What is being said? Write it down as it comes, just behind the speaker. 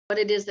what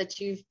it is that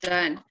you've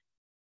done.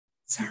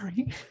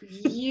 Sorry.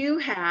 You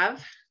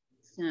have,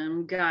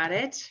 got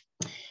it.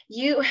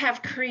 You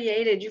have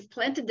created, you've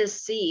planted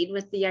this seed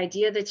with the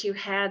idea that you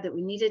had that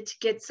we needed to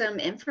get some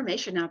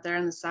information out there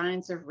on the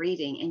science of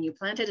reading. And you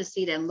planted a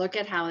seed, and look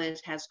at how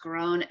it has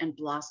grown and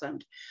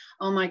blossomed.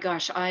 Oh my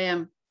gosh, I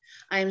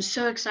am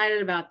so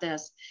excited about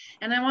this.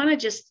 And I want to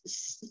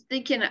just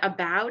thinking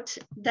about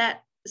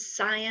that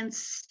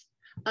science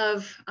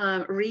of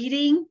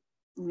reading.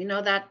 We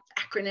know that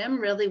acronym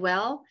really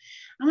well.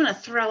 I'm going to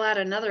throw out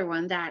another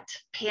one that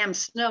Pam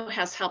Snow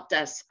has helped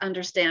us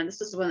understand. This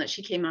is the one that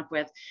she came up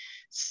with.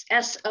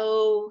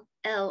 SoLAR,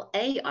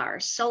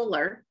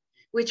 solar,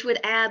 which would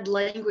add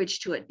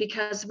language to it,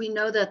 because we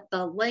know that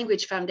the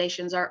language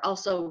foundations are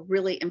also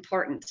really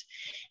important.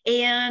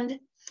 And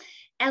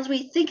as we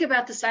think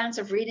about the science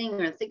of reading,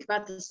 or think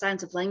about the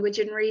science of language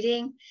and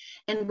reading,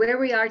 and where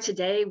we are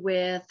today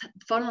with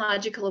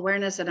phonological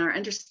awareness and our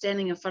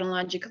understanding of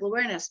phonological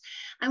awareness,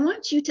 I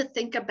want you to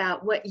think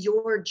about what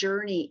your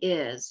journey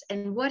is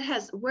and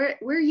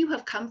where you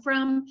have come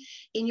from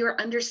in your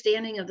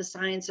understanding of the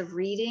science of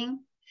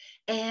reading,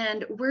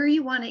 and where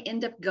you want to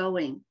end up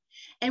going.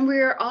 And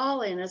we're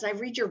all in, as I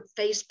read your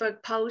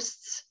Facebook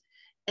posts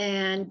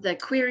and the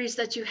queries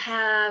that you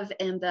have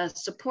and the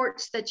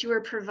supports that you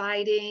are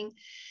providing,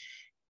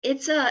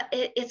 it's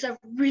a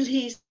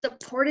really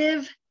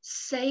supportive,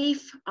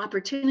 safe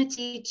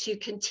opportunity to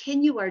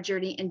continue our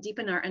journey and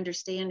deepen our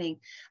understanding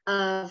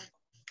of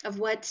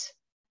what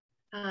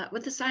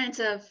the science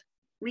of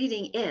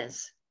reading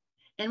is.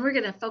 And we're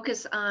going to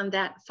focus on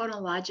that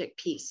phonologic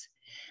piece.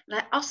 And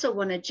I also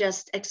want to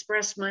just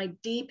express my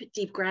deep,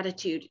 deep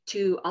gratitude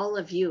to all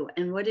of you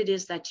and what it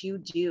is that you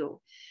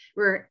do.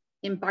 We're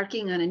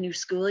embarking on a new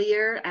school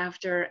year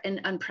after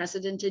an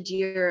unprecedented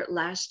year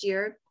last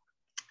year,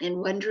 and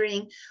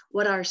wondering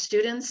what our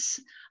students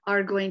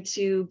are going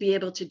to be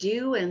able to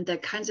do and the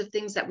kinds of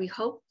things that we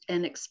hope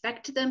and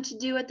expect them to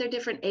do at their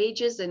different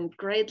ages and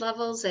grade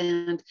levels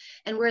and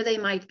where they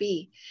might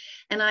be.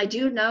 And I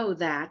do know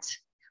that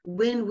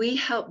when we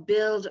help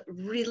build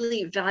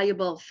really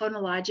valuable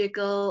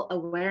phonological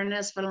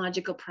awareness,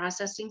 phonological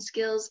processing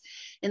skills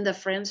in the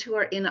friends who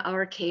are in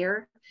our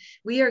care,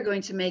 we are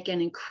going to make an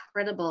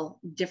incredible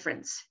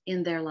difference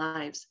in their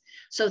lives.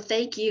 So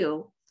thank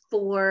you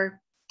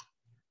for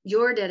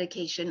your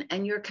dedication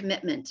and your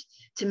commitment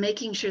to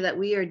making sure that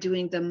we are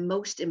doing the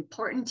most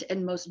important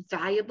and most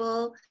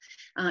valuable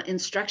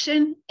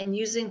instruction and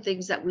using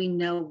things that we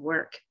know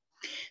work.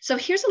 So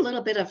here's a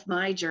little bit of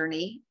my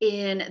journey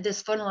in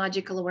this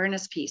phonological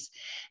awareness piece.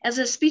 As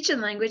a speech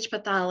and language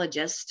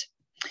pathologist,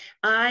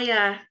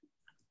 I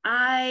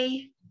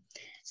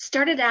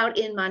started out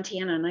in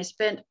Montana, and I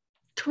spent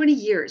 20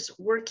 years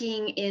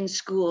working in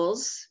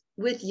schools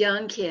with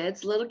young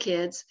kids, little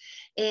kids.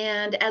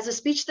 And as a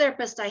speech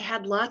therapist, I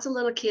had lots of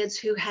little kids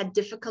who had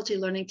difficulty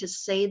learning to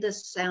say the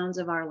sounds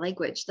of our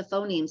language, the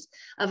phonemes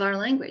of our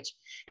language.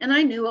 And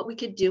I knew what we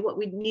could do, what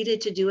we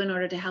needed to do in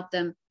order to help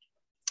them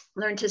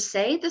learn to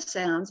say the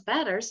sounds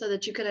better so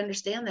that you could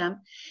understand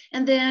them.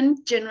 And then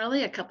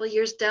generally a couple of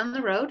years down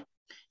the road,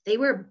 they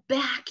were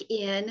back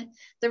in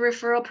the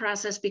referral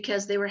process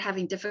because they were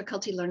having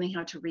difficulty learning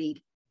how to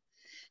read.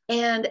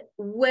 And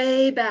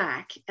way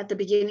back at the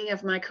beginning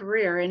of my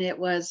career, and it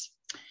was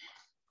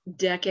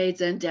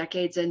decades and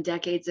decades and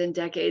decades and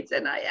decades,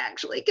 and I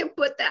actually can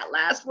put that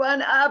last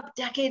one up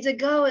decades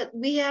ago,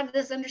 we had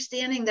this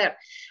understanding that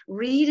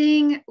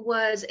reading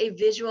was a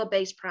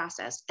visual-based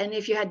process. And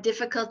if you had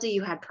difficulty,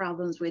 you had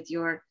problems with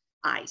your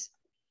eyes.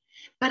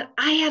 But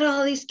I had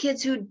all these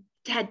kids who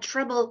had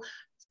trouble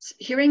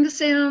hearing the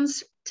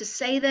sounds, to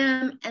say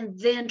them, and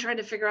then try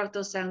to figure out what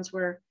those sounds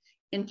were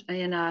in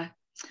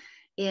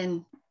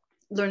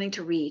learning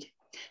to read.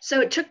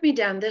 So it took me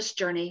down this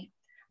journey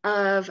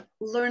of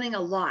learning a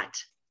lot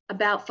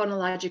about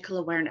phonological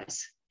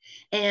awareness.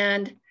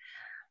 And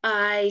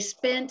I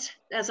spent,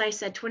 as I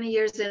said, 20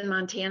 years in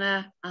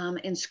Montana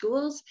in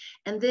schools.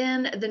 And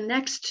then the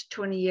next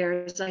 20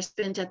 years I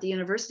spent at the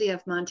University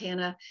of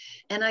Montana,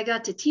 and I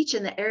got to teach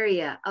in the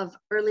area of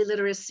early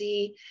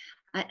literacy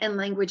and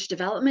language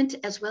development,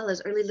 as well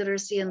as early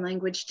literacy and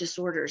language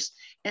disorders.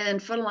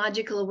 And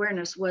phonological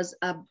awareness was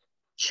a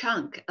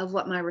chunk of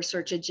what my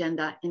research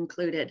agenda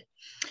included.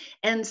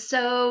 And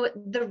so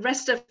the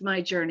rest of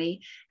my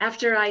journey,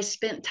 after I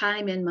spent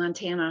time in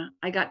Montana,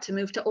 I got to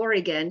move to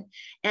Oregon,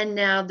 and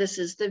now this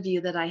is the view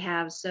that I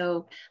have.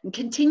 So I'm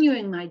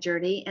continuing my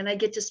journey, and I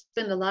get to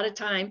spend a lot of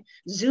time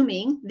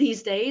Zooming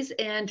these days,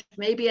 and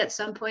maybe at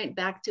some point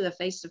back to a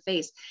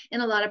face-to-face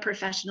in a lot of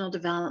professional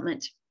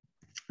development.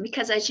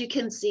 Because as you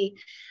can see,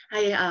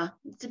 I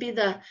to be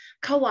the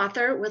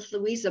co-author with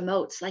Louisa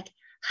Moats, like,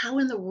 how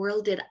in the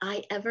world did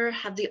I ever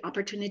have the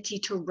opportunity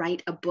to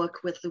write a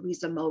book with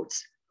Louisa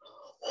Moats?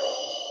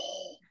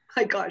 Oh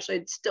my gosh,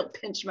 I'd still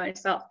pinch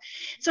myself.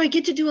 So I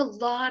get to do a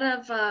lot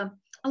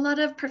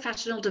of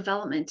professional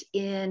development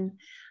in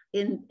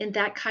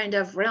that kind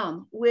of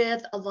realm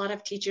with a lot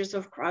of teachers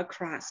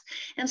across.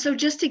 And so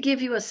just to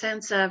give you a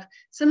sense of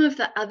some of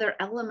the other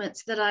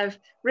elements that I've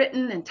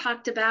written and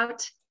talked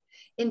about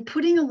in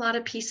putting a lot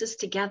of pieces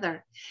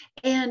together.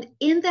 And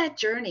in that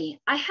journey,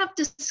 I have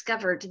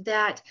discovered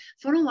that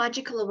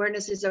phonological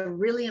awareness is a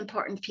really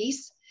important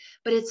piece,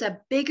 but it's a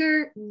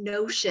bigger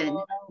notion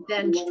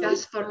than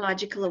just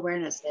phonological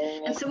awareness.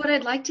 And so what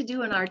I'd like to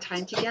do in our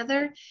time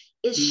together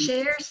is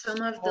share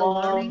some of the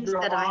learnings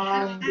that I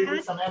have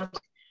had.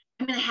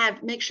 I'm going to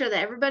make sure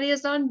that everybody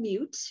is on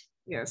mute.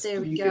 Yes.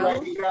 There we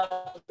go.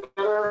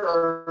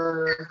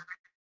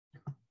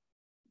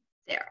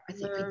 There, I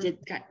think we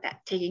got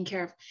that taken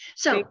care of.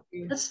 So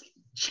let's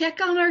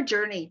check on our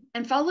journey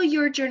and follow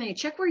your journey.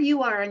 Check where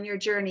you are on your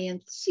journey and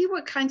see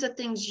what kinds of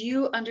things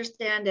you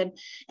understand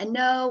and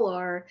know,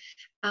 or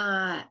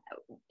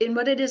in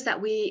what it is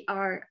that we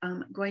are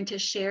going to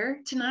share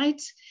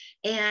tonight,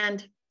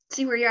 and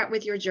see where you're at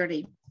with your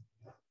journey.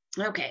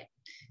 Okay,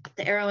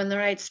 the arrow in the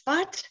right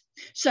spot.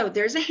 So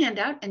there's a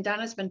handout, and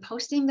Donna's been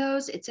posting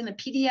those. It's in a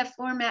PDF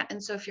format,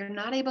 and so if you're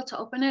not able to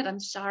open it, I'm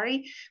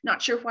sorry.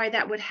 Not sure why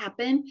that would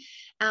happen.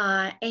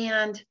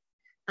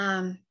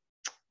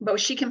 But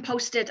she can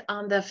post it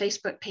on the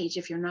Facebook page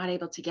if you're not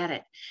able to get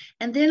it.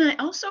 And then I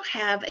also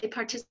have a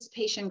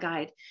participation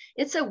guide.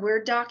 It's a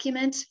Word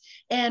document,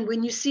 and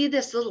when you see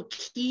this little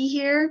key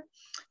here,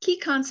 key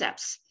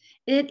concepts,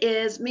 it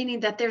is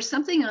meaning that there's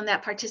something on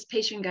that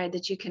participation guide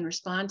that you can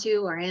respond to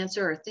or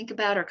answer or think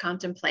about or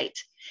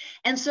contemplate.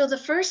 And so the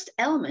first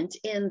element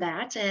in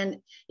that, and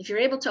if you're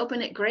able to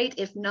open it, great.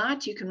 If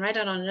not, you can write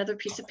it on another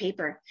piece of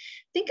paper.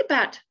 Think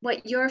about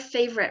what your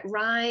favorite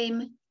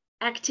rhyme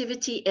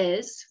activity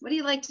is. What do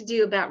you like to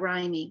do about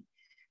rhyming?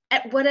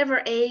 At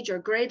whatever age or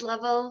grade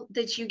level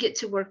that you get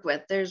to work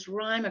with, there's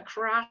rhyme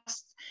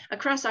across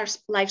our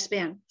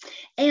lifespan.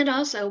 And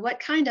also,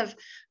 what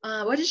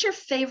is your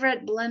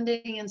favorite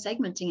blending and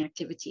segmenting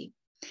activity?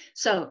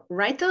 So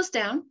write those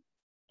down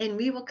and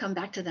we will come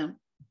back to them.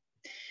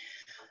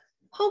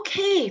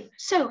 Okay,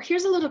 so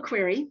here's a little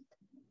query.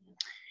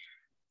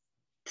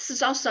 This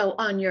is also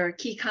on your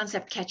key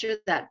concept catcher,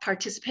 that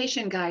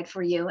participation guide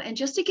for you, and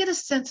just to get a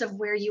sense of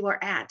where you are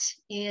at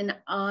in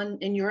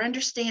your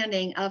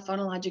understanding of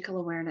phonological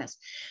awareness.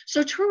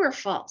 So true or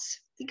false?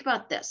 Think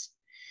about this.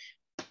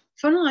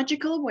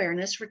 Phonological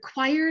awareness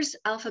requires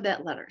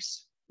alphabet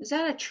letters. Is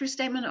that a true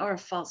statement or a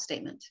false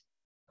statement?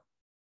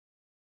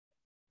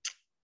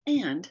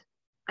 And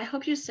I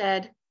hope you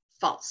said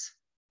false,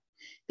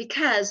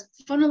 because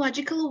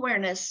phonological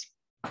awareness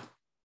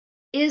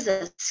is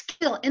a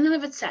skill in and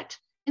of itself.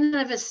 In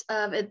and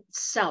of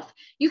itself,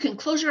 you can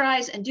close your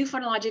eyes and do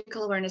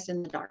phonological awareness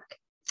in the dark.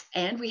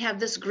 And we have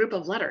this group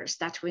of letters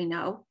that we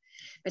know.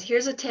 But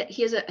here's a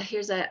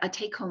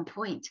take-home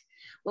point.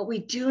 What we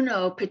do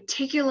know,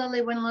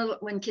 particularly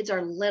when kids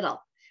are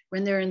little,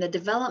 when they're in the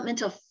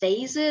developmental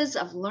phases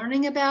of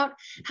learning about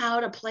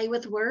how to play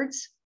with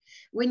words,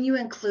 when you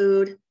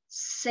include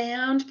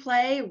sound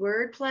play,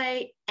 word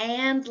play,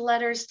 and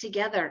letters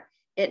together,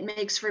 it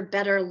makes for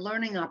better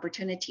learning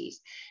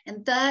opportunities.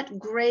 And that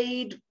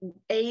grade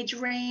age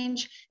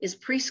range is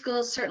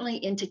preschool, certainly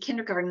into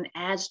kindergarten,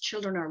 as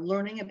children are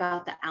learning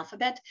about the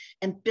alphabet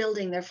and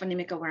building their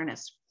phonemic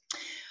awareness.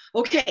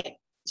 Okay,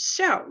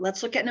 so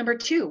let's look at number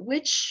 2.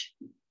 Which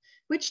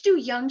do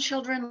young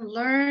children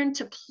learn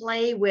to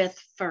play with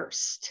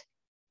first?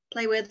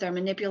 Play with or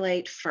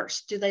manipulate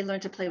first? Do they learn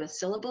to play with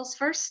syllables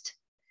first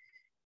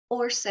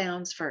or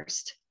sounds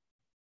first?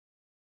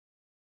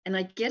 And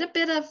I get a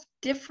bit of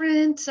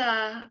different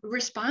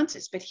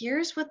responses, but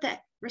here's what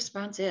that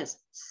response is: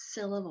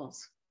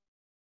 syllables.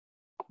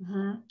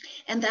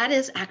 And that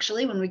is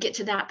actually, when we get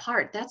to that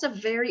part, that's a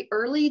very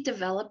early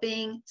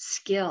developing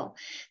skill.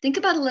 Think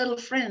about a little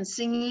friend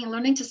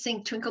learning to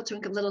sing Twinkle,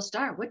 Twinkle, Little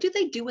Star. What do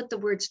they do with the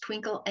words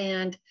twinkle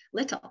and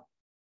little?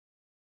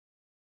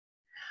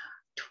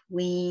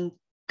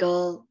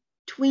 Twinkle,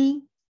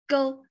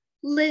 twinkle,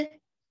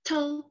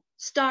 little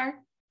star,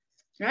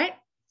 right?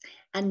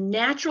 A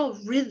natural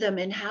rhythm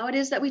in how it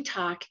is that we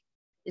talk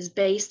is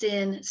based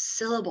in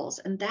syllables.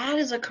 And that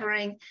is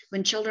occurring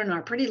when children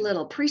are pretty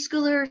little,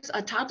 preschoolers,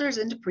 toddlers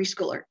into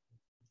preschooler.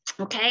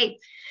 Okay,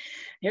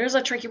 here's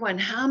a tricky one.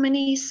 How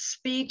many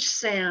speech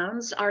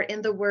sounds are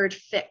in the word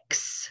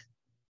fix?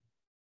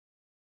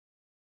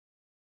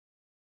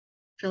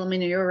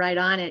 Philomena, you're right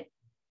on it.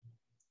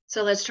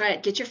 So let's try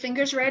it. Get your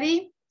fingers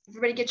ready.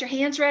 Everybody get your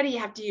hands ready. You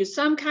have to use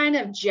some kind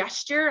of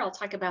gesture. I'll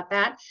talk about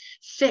that.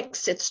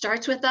 Fix, it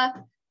starts with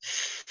a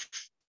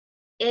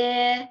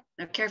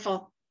now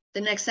careful.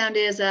 The next sound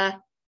is a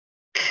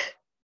k,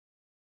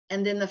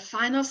 and then the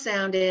final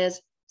sound is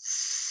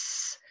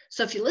s.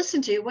 So if you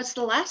listen to, what's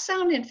the last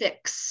sound in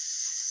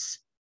fix?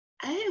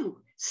 Oh,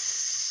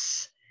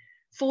 s.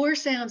 4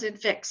 sounds in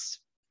fix.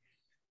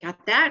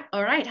 Got that?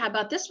 All right. How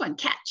about this one?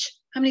 Catch.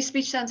 How many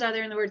speech sounds are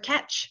there in the word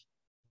catch?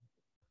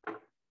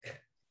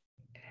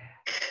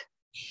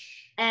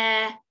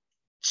 K,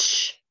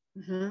 ch.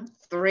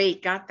 3.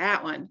 Got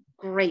that one.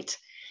 Great.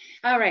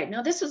 All right,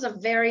 now this is a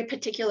very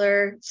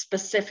particular,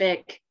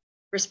 specific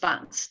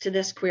response to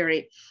this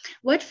query.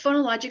 What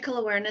phonological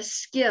awareness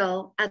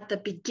skill at the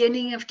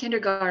beginning of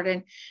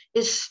kindergarten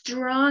is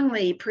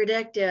strongly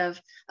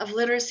predictive of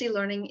literacy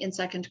learning in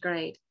 2nd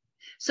grade?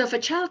 So if a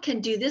child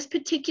can do this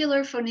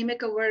particular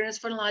phonemic awareness,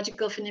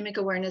 phonological phonemic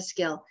awareness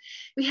skill,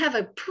 we have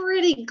a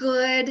pretty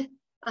good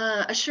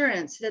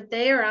assurance that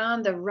they are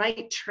on the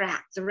right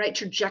track, the right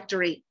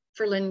trajectory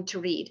for learning to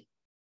read.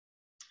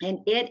 And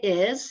it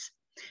is,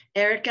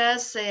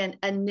 Erica's saying,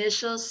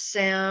 initial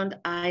sound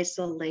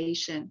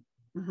isolation.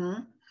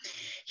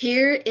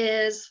 Here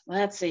is,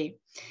 let's see,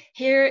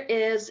 here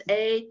is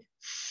a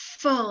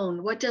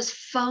phone. What does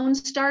phone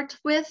start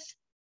with?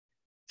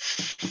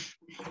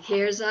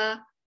 Here's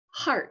a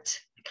heart.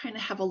 I kind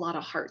of have a lot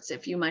of hearts,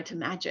 if you might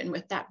imagine,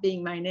 with that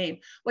being my name.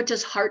 What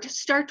does heart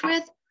start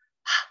with?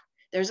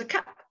 There's a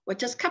cup. What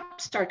does cup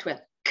start with?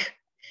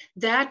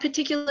 That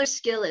particular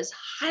skill is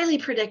highly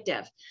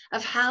predictive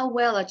of how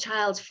well a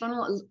child's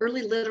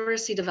early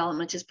literacy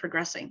development is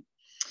progressing.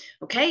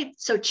 Okay,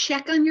 so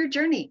check on your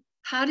journey.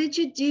 How did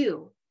you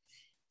do?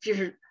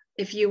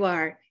 If you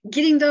are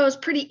getting those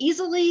pretty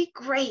easily,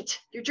 great,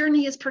 your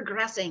journey is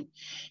progressing.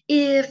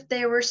 If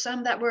there were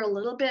some that were a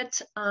little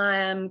bit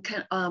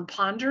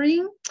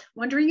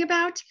wondering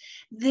about,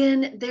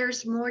 then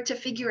there's more to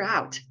figure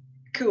out.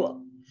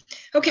 Cool.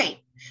 Okay,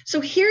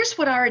 so here's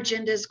what our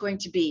agenda is going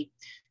to be.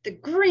 The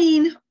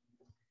green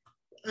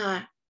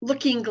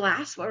looking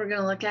glass, what we're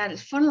going to look at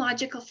is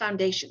phonological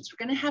foundations.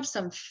 We're going to have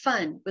some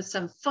fun with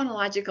some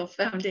phonological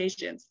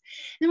foundations.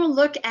 Then we'll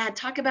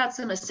talk about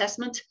some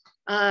assessment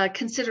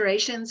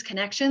considerations,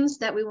 connections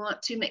that we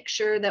want to make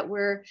sure that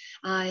we're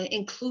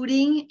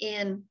including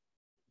in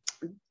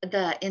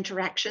the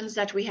interactions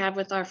that we have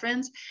with our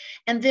friends,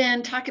 and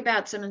then talk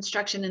about some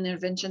instruction and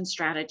intervention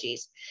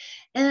strategies.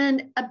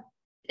 And an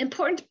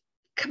important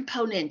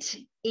component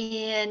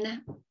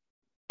in,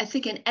 I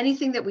think, in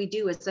anything that we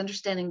do is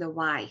understanding the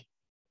why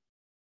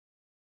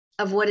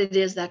of what it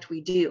is that we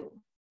do,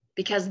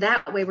 because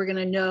that way we're going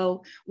to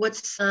know what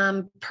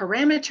some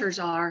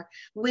parameters are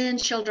when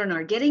children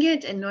are getting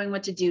it and knowing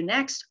what to do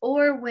next,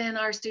 or when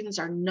our students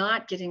are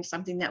not getting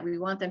something that we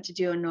want them to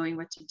do and knowing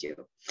what to do.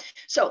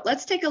 So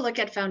let's take a look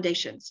at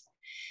foundations.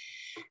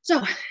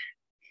 So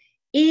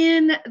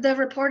in the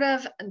report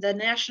of the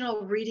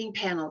National Reading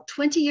Panel,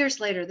 20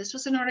 years later, this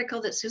was an article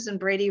that Susan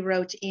Brady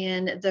wrote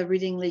in the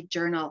Reading League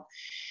Journal.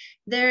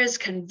 There is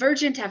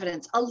convergent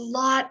evidence, a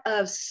lot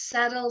of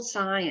settled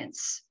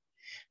science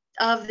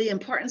of the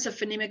importance of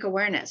phonemic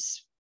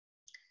awareness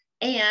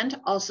and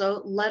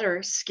also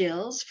letter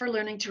skills for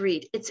learning to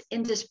read. It's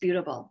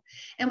indisputable.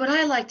 And what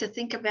I like to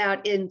think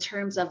about in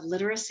terms of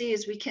literacy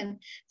is we can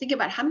think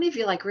about how many of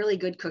you like really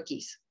good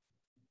cookies,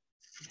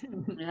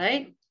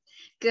 right?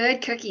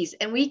 Good cookies.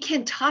 And we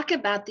can talk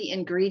about the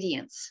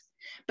ingredients,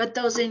 but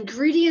those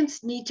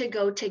ingredients need to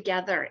go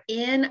together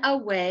in a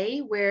way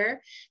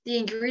where the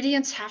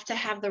ingredients have to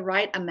have the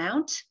right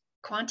amount,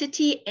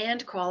 quantity,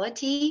 and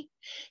quality.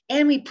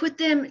 And we put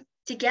them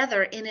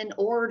together in an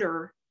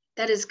order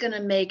that is going to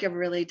make a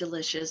really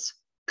delicious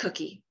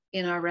cookie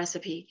in our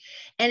recipe.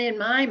 And in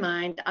my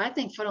mind, I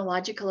think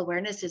phonological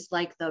awareness is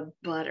like the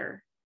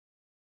butter,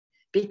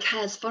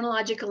 because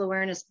phonological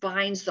awareness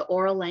binds the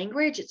oral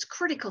language. It's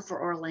critical for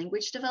oral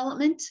language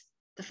development,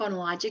 the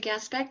phonologic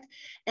aspect,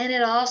 and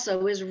it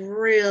also is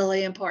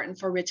really important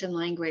for written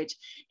language,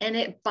 and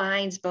it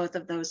binds both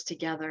of those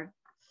together.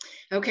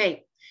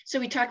 Okay, so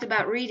we talked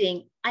about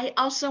reading. I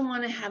also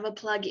want to have a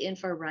plug in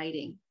for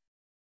writing.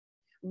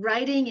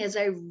 Writing is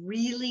a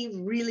really,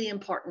 really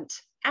important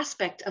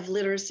aspect of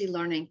literacy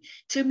learning.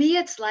 To me,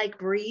 it's like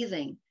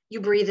breathing.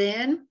 You breathe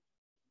in,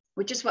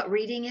 which is what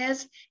reading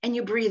is, and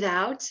you breathe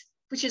out,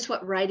 which is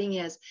what writing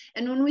is.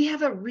 And when we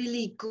have a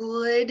really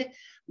good,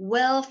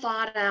 well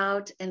thought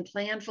out and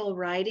planful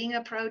writing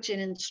approach and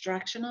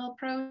instructional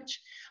approach,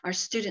 our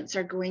students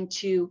are going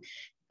to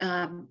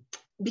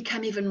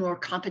become even more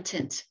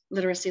competent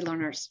literacy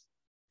learners.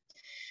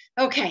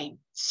 Okay,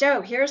 so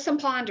here are some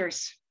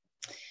ponders.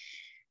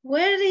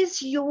 What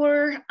is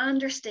your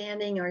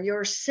understanding or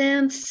your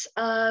sense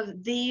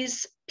of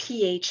these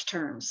PH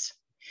terms?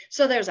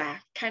 So there's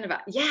a kind of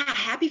a, yeah,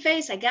 happy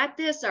face, I got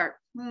this, or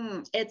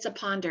it's a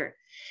ponder.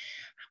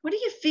 What do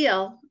you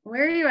feel?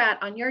 Where are you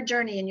at on your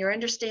journey and your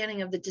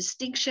understanding of the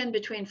distinction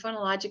between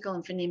phonological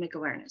and phonemic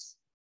awareness?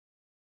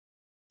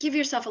 Give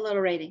yourself a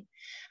little rating.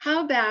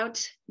 How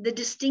about the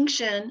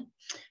distinction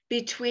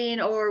between,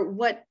 or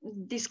what,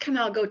 these kind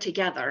of all go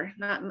together,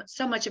 not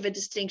so much of a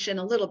distinction,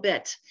 a little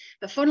bit,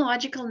 but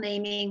phonological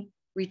naming,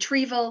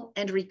 retrieval,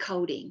 and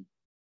recoding.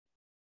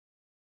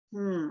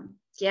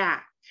 Yeah.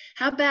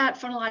 How about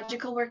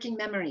phonological working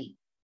memory?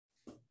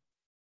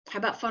 How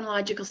about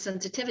phonological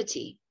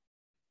sensitivity?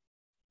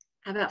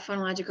 How about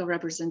phonological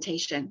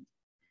representation?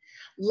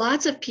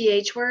 Lots of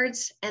PH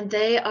words, and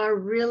they are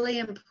really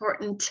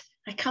important.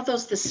 I call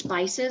those the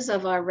spices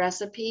of our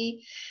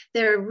recipe.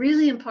 They're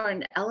really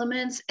important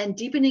elements, and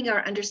deepening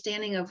our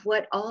understanding of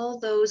what all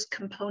those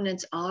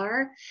components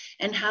are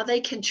and how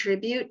they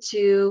contribute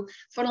to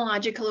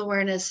phonological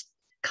awareness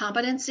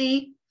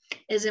competency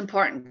is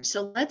important.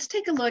 So let's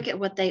take a look at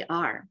what they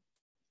are.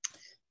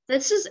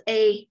 This is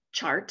a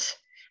chart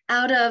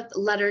out of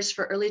letters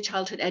for early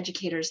childhood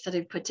educators that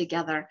I've put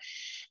together.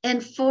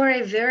 And for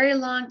a very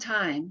long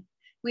time,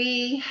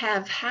 we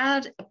have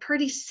had a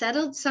pretty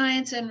settled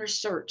science and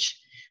research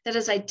that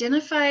has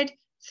identified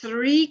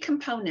 3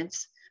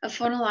 components of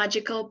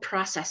phonological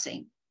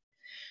processing.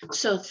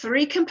 So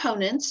 3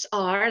 components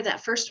are,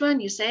 that first one,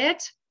 you say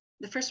it.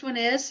 The first one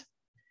is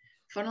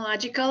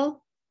phonological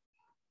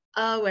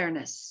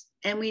awareness.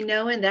 And we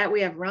know in that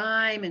we have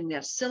rhyme and we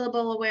have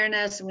syllable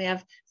awareness and we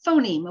have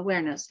phoneme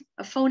awareness.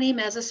 A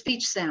phoneme as a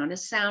speech sound, a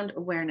sound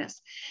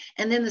awareness.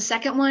 And then the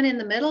second one in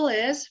the middle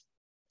is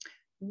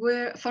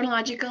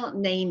phonological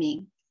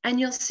naming. And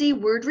you'll see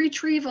word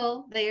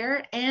retrieval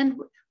there and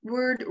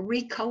word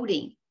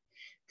recoding.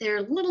 There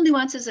are little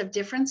nuances of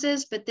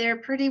differences, but they're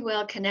pretty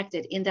well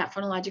connected in that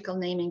phonological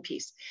naming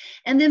piece.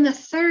 And then the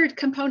third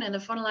component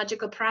of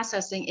phonological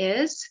processing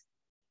is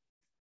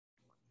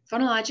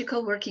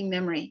phonological working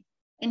memory.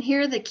 And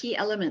here are the key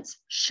elements: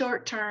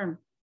 short term,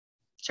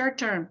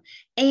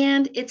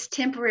 and it's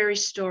temporary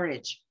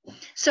storage.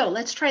 So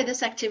let's try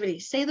this activity.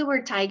 Say the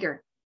word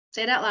tiger.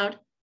 Say it out loud.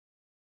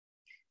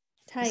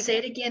 Tiger. Say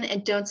it again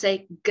and don't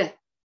say g.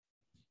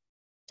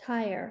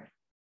 Tire.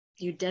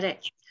 You did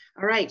it.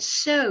 All right,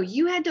 so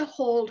you had to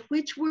hold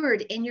which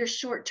word in your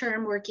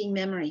short-term working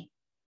memory?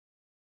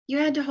 You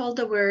had to hold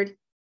the word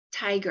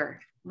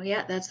tiger. Well,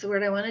 yeah, that's the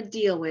word I want to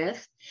deal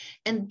with.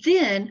 And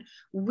then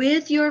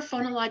with your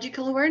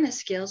phonological awareness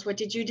skills, what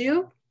did you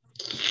do?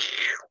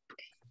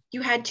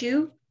 You had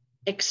to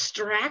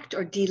extract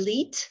or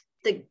delete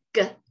the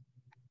g.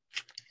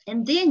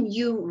 And then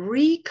you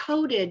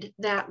recoded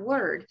that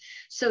word.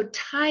 So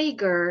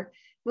tiger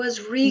was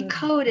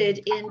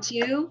recoded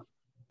into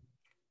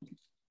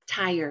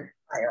tire.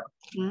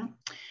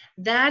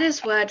 That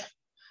is what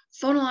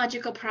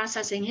phonological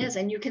processing is.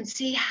 And you can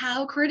see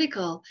how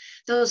critical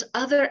those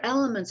other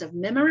elements of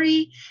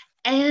memory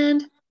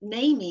and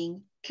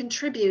naming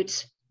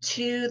contribute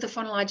to the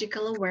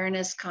phonological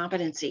awareness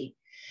competency.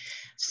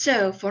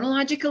 So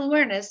phonological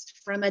awareness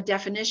from a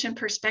definition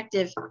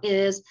perspective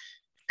is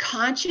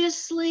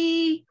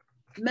consciously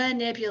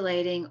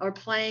manipulating or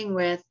playing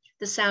with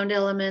the sound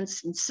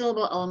elements and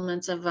syllable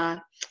elements of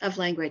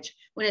language.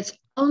 When it's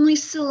only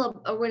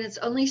syllable or when it's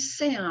only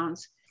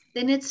sounds,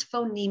 then it's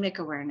phonemic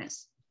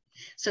awareness.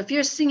 So if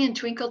you're singing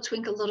Twinkle,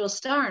 Twinkle, Little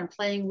Star and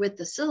playing with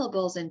the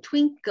syllables and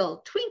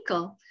twinkle,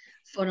 twinkle,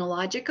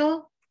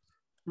 phonological.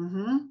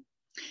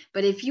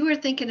 But if you were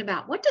thinking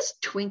about what does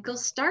twinkle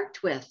start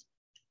with?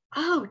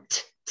 Oh,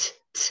 t, t,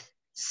 t,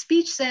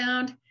 speech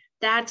sound,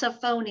 that's a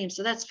phoneme.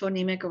 So that's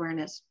phonemic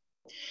awareness.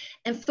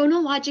 And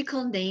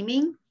phonological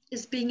naming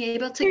is being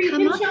able to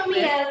come up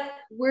with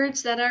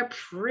words that are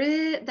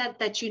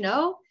that you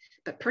know,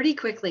 but pretty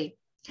quickly.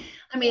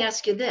 Let me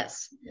ask you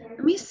this.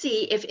 Let me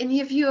see if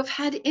any of you have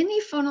had any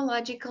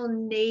phonological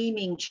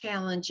naming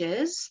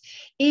challenges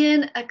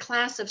in a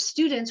class of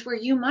students where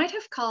you might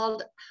have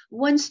called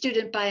one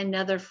student by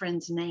another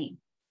friend's name.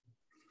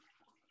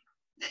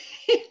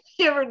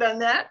 You ever done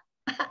that?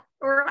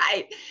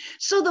 Right.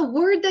 So the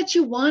word that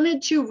you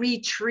wanted to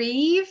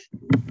retrieve,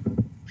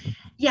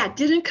 yeah,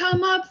 didn't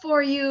come up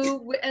for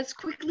you as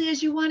quickly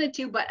as you wanted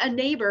to, but a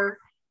neighbor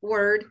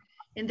word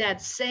in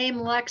that same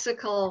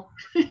lexical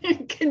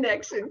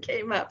connection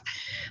came up.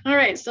 All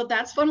right, so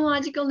that's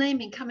phonological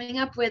naming, coming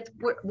up with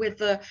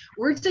the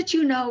words that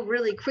you know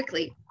really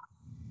quickly.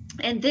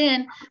 And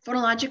then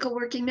phonological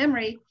working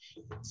memory,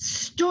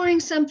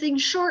 storing something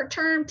short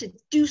term to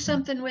do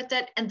something with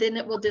it, and then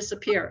it will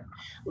disappear.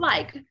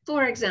 Like,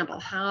 for example,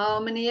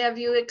 how many of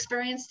you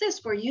experienced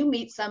this where you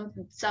meet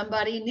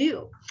somebody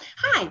new?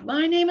 Hi,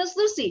 my name is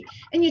Lucy.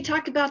 And you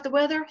talk about the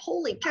weather.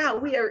 Holy cow,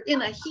 we are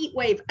in a heat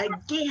wave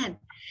again.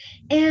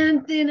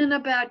 And then in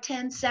about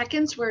 10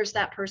 seconds, where's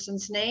that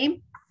person's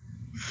name?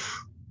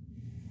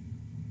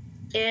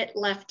 It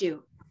left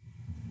you.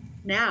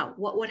 Now,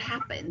 what would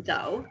happen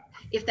though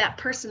if that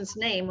person's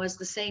name was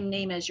the same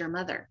name as your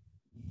mother?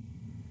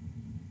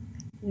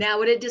 Now,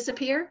 would it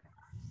disappear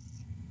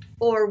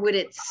or would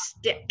it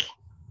stick?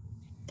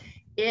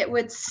 It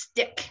would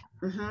stick.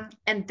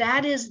 And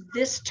that is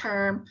this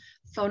term,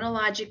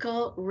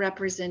 phonological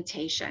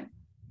representation.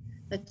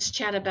 Let's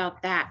chat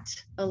about that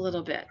a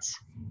little bit.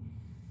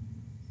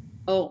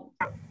 Oh,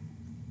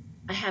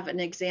 I have an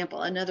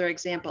example, another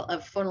example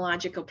of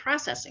phonological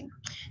processing.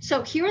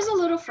 So here's a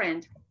little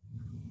friend.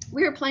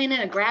 We were playing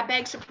in a grab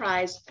bag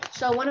surprise.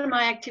 So one of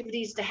my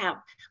activities to have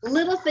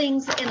little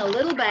things in a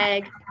little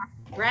bag,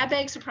 grab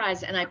bag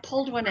surprise, and I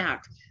pulled one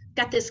out.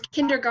 Got this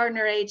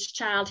kindergartner age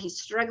child.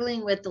 He's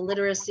struggling with the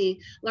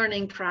literacy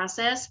learning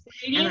process.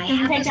 And I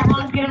have this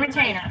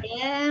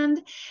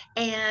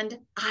and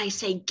I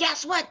say,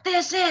 guess what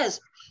this is?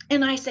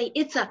 And I say,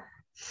 it's a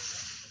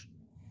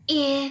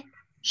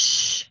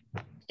ish.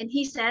 And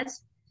he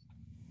says,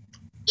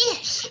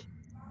 ish.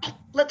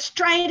 Let's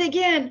try it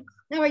again.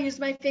 Now I use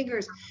my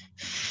fingers.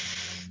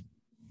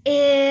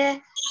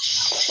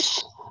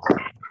 Ish.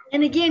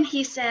 And again,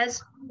 he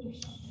says,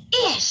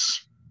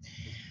 ish.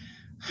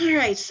 All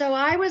right, so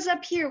I was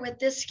up here with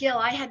this skill.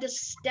 I had to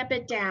step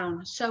it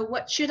down. So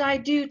what should I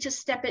do to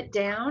step it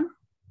down?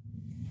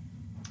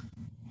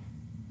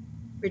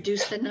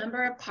 Reduce the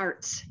number of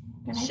parts.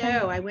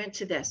 So I went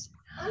to this.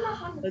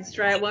 Let's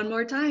try it one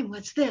more time.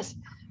 What's this?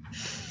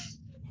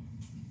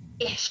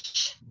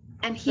 Ish.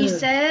 And he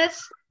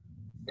says,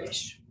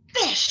 Fish.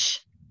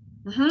 fish.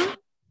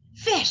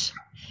 Fish.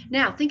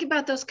 Now, think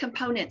about those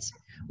components.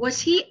 Was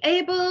he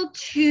able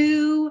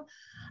to,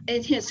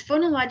 in his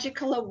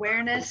phonological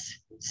awareness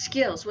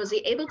skills, was he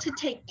able to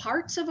take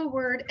parts of a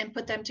word and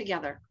put them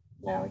together?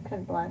 No, we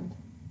could blend.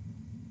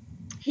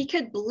 He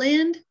could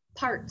blend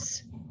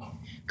parts.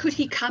 Could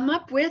he come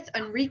up with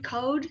and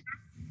recode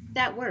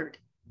that word?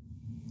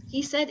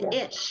 He said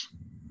ish.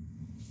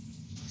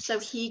 So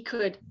he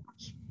could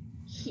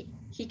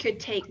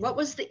take, what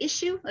was the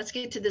issue? Let's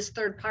get to this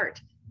third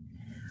part.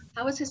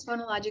 How was his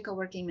phonological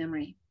working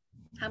memory?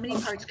 How many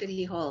parts could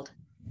he hold?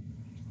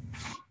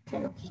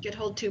 2. He could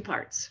hold 2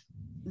 parts.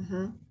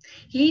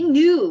 He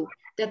knew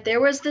that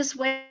there was this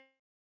way.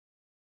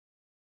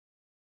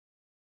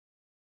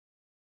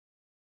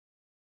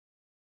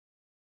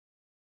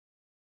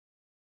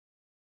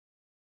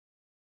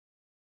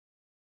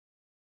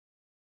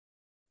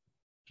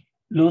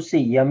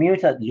 Lucy, you're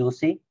muted,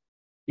 Lucy.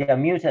 You're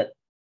muted.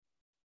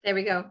 There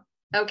we go.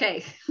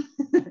 Okay.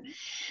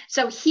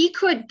 So he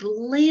could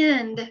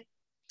blend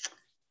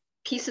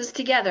pieces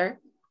together.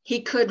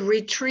 He could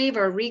retrieve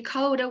or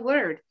recode a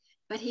word,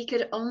 but he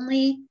could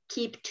only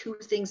keep 2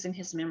 things in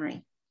his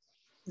memory.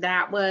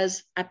 That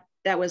was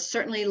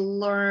certainly a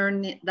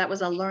learning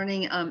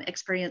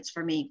experience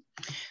for me.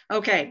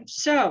 Okay,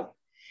 so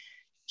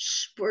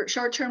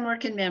short-term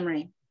work and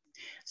memory.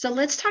 So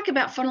let's talk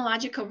about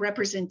phonological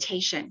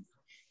representation.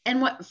 And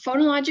what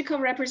phonological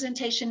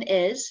representation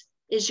is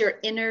your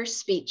inner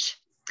speech.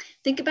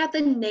 Think about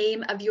the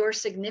name of your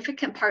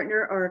significant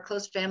partner or a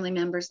close family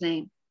member's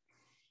name.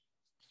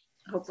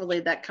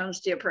 Hopefully that comes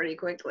to you pretty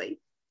quickly.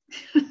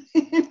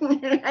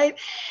 Right?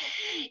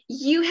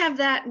 You have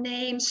that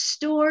name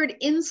stored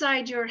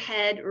inside your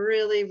head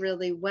really,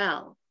 really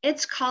well.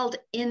 It's called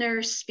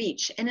inner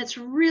speech, and it's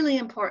really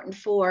important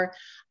for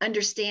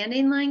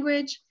understanding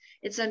language.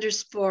 It's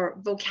for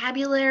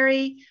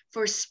vocabulary,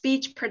 for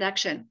speech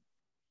production.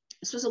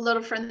 This was a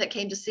little friend that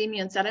came to see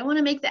me and said, I want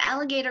to make the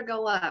alligator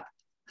go up.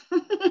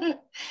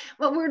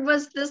 What word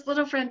was this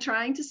little friend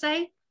trying to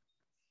say?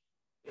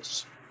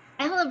 Yes.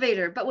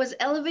 Elevator. But was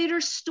elevator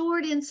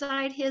stored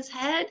inside his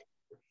head?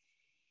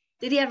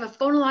 Did he have a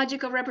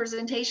phonological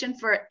representation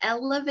for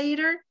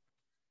elevator?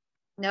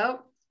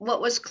 No.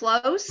 What was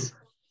close?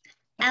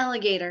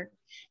 Alligator.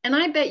 And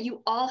I bet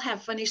you all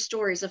have funny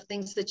stories of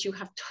things that you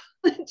have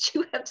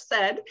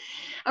said,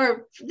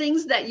 or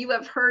things that you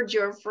have heard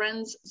your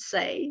friends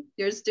say,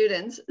 your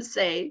students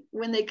say,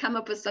 when they come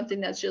up with something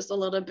that's just a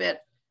little bit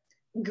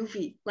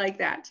goofy like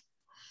that.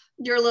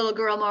 Your little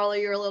girl,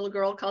 Marley, your little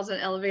girl calls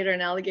an elevator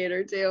an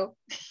alligator too.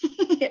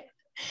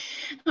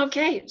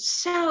 Okay,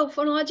 so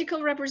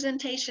phonological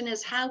representation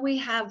is how we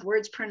have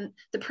words,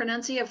 the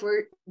pronunciation of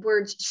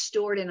words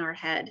stored in our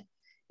head,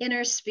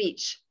 inner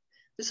speech.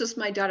 This was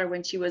my daughter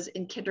when she was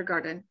in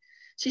kindergarten.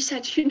 She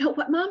said, you know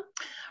what, Mom?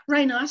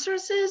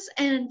 Rhinoceroses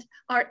and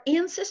are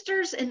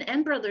ancestors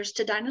and brothers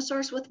to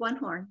dinosaurs with one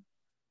horn.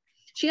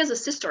 She has a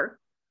sister,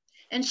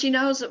 and she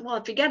knows that, well,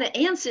 if you got an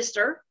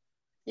ancestor,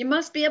 you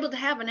must be able to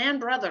have an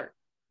brother.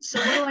 So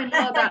what do I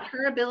know about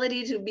her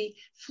ability to be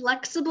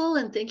flexible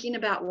and thinking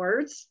about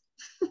words?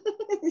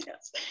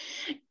 Yes.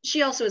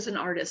 She also is an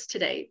artist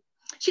today.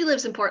 She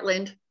lives in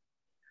Portland.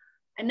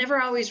 I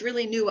never always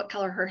really knew what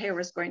color her hair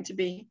was going to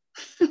be.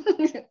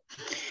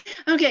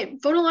 Okay,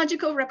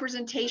 phonological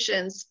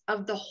representations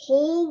of the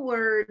whole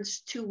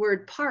words to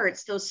word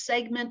parts, those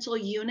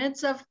segmental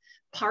units of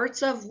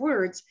parts of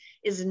words,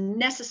 is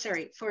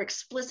necessary for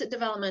explicit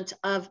development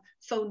of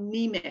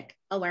phonemic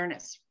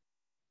awareness.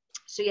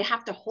 So you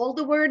have to hold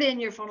the word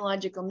in your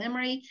phonological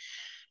memory,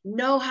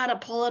 know how to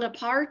pull it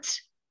apart,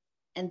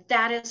 and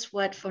that is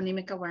what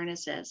phonemic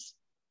awareness is.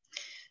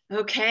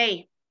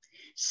 Okay,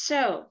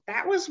 so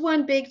that was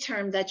one big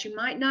term that you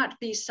might not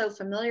be so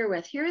familiar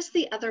with. Here is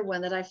the other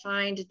one that I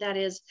find that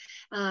is,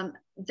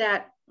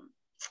 that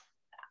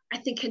I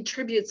think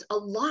contributes a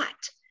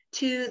lot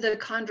to the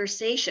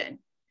conversation,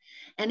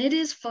 and it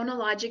is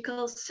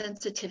phonological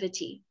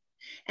sensitivity.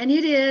 And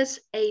it is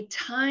a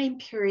time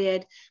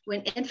period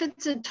when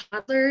infants and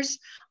toddlers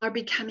are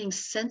becoming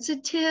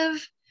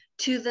sensitive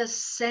to the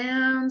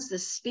sounds, the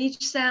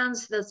speech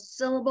sounds, the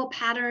syllable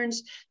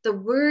patterns, the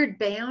word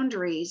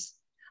boundaries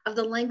of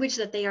the language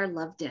that they are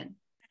loved in.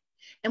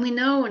 And we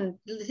know, when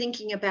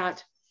thinking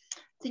about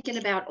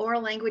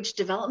oral language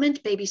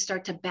development, babies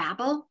start to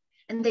babble,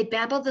 and they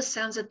babble the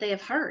sounds that they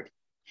have heard,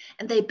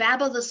 and they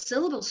babble the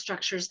syllable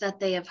structures that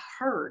they have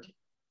heard,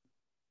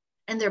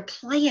 and they're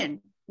playing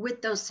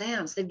with those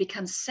sounds. They've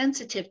become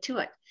sensitive to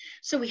it.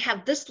 So we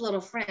have this little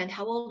friend.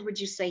 How old would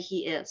you say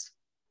he is?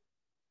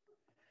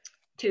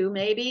 2,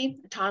 maybe,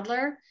 a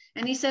toddler.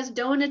 And he says,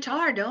 do an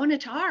atar, do an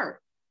atar.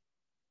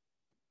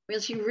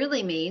 Which he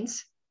really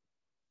means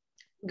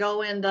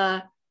go in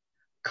the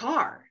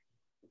car.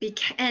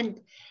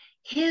 And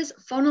his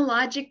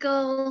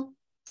phonological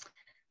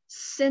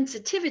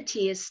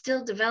sensitivity is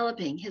still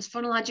developing. His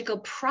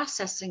phonological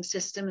processing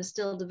system is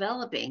still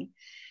developing.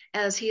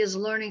 as he is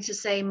learning to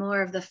say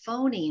more of the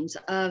phonemes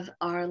of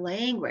our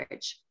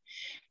language.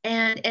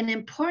 And an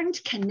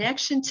important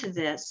connection to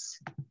this,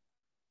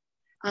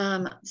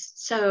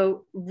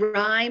 so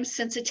rhyme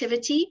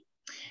sensitivity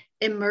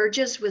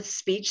emerges with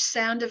speech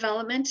sound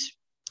development.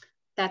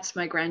 That's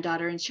my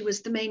granddaughter, and she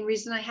was the main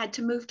reason I had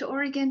to move to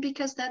Oregon,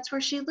 because that's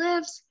where she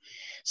lives.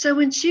 So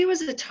when she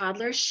was a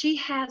toddler, she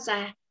has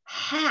a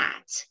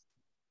hat,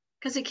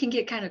 because it can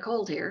get kind of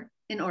cold here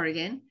in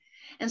Oregon.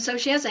 And so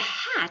she has a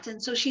hat,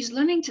 and so she's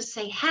learning to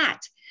say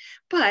hat,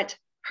 but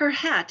her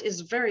hat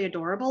is very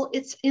adorable.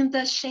 It's in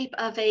the shape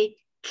of a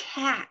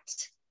cat.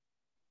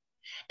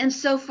 And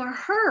so for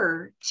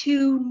her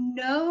to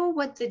know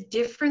what the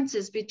difference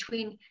is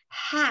between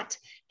hat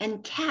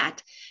and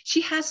cat,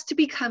 she has to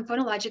become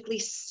phonologically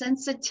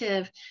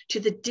sensitive to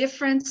the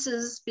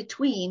differences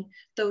between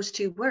those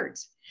two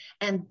words.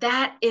 And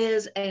that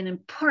is an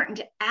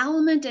important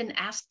element and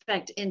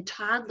aspect in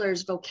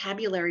toddlers'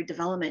 vocabulary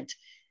development,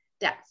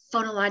 that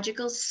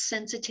phonological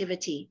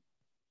sensitivity,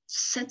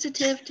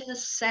 sensitive to the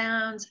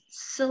sounds,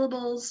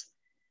 syllables,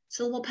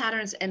 syllable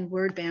patterns, and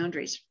word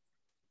boundaries.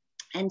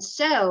 And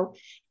so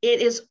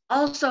it is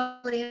also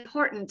really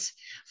important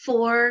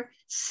for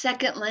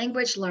second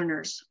language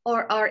learners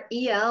or our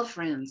EL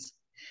friends.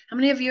 How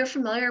many of you are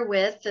familiar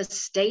with the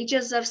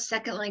stages of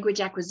second language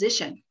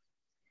acquisition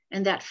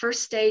and that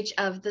first stage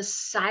of the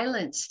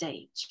silent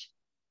stage?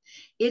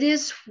 It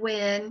is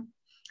when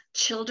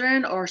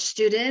children or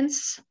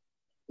students,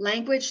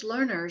 language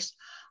learners,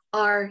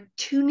 are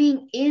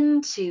tuning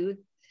into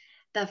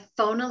the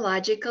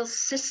phonological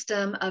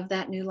system of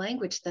that new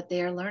language that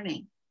they are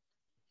learning.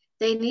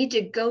 They need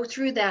to go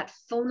through that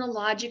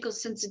phonological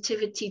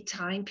sensitivity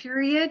time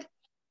period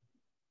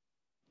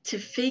to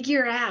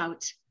figure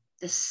out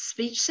the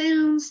speech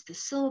sounds, the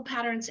syllable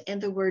patterns,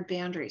 and the word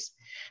boundaries.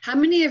 How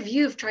many of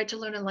you have tried to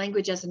learn a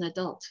language as an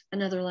adult,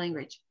 another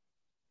language?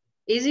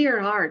 Easy or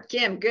hard?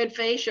 Kim, good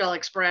facial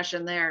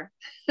expression there.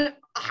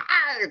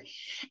 Hard.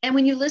 And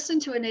when you listen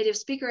to a native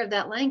speaker of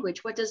that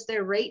language, what does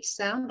their rate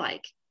sound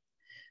like?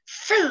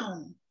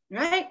 Phun,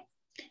 right?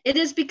 It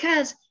is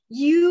because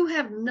you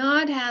have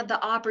not had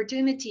the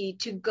opportunity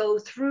to go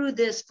through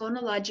this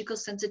phonological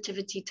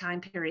sensitivity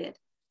time period.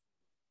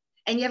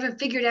 And you haven't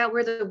figured out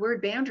where the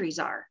word boundaries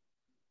are,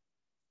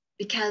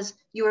 because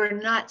you are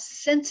not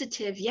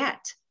sensitive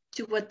yet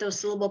to what those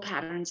syllable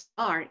patterns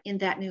are in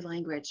that new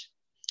language.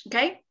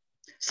 Okay,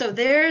 so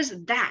there's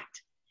that.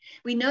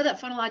 We know that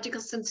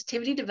phonological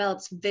sensitivity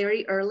develops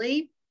very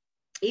early,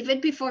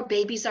 even before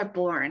babies are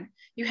born.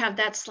 You have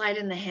that slide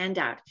in the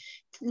handout.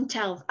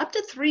 Until up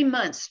to 3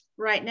 months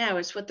right now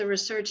is what the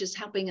research is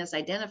helping us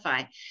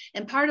identify.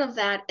 And part of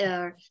that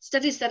are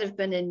studies that have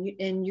been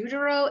in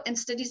utero and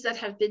studies that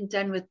have been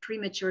done with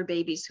premature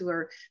babies who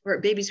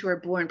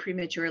are born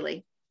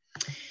prematurely.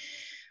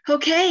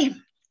 Okay,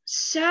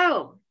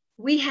 so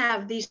we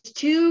have these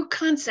two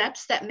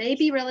concepts that may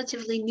be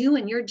relatively new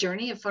in your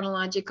journey of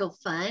phonological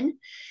fun.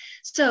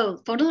 So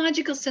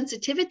phonological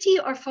sensitivity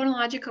or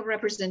phonological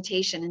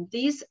representation. And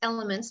these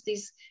elements,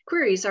 these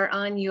queries are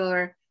on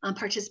your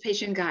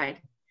participation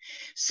guide.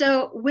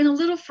 So when a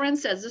little friend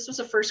says, this was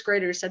a first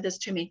grader who said this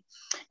to me,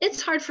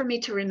 it's hard for me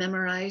to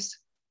memorize.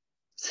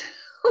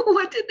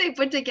 What did they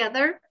put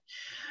together?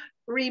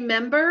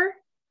 Remember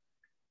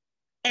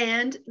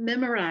and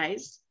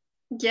memorize.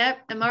 Yep,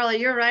 and Marla,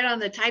 you're right on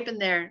the type in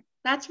there.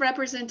 That's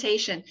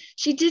representation.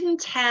 She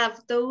didn't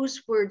have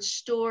those words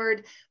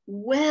stored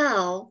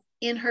well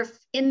in her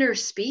inner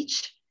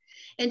speech,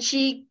 and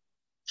she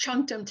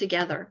chunked them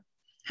together.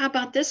 How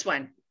about this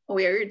one? Oh,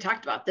 we already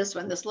talked about this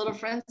one. This little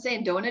friend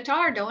saying, doing a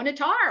tar, doing a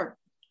tar.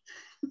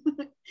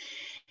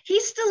 He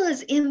still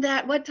is in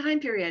that, what time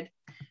period?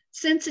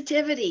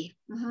 Sensitivity.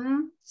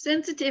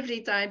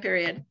 Sensitivity time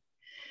period.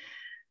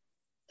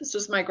 This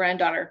was my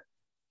granddaughter.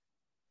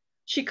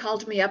 She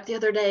called me up the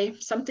other day,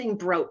 something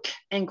broke,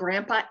 and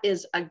Grandpa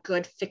is a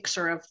good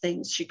fixer of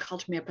things. She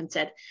called me up and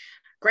said,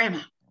 Grandma,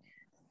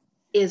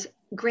 is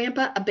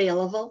Grandpa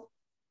available?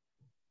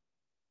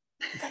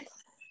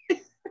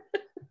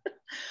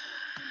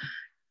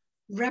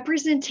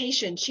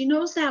 Representation. She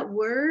knows that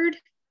word.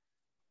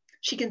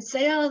 She can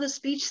say all the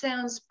speech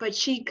sounds, but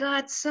she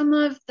got some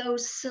of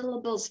those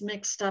syllables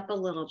mixed up a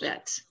little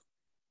bit.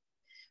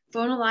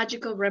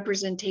 Phonological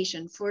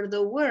representation for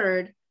the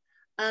word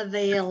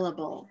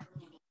available.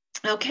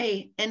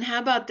 Okay, and how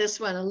about this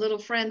one? A little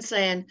friend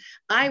saying,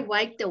 I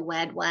like the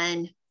wet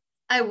one.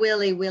 I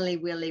really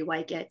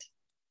like it.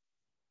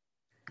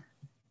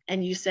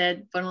 And you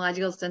said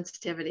phonological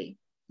sensitivity.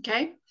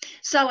 Okay,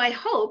 so I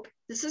hope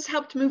this has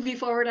helped move you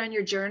forward on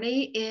your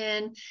journey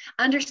in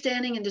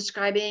understanding and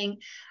describing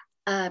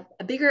a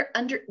bigger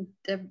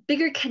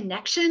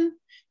connection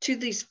to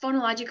these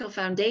phonological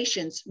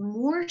foundations,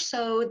 more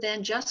so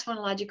than just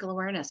phonological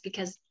awareness,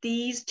 because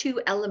these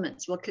two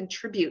elements will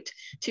contribute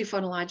to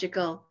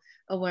phonological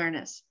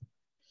awareness.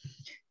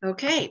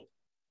 Okay.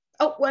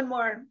 Oh, one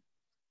more.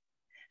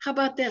 How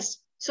about this?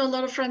 So a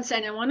little friend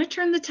saying, I want to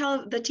turn the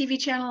TV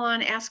channel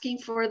on, asking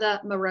for the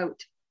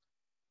marote.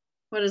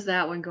 What is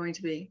that one going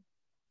to be?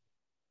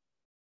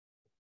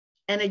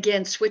 And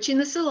again, switching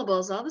the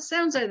syllables, all the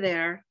sounds are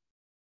there.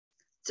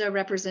 It's a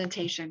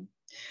representation.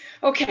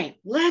 Okay,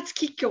 let's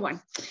keep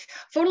going.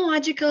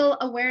 Phonological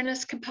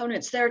awareness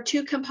components. There are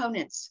two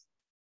components,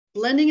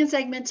 blending and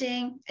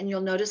segmenting, and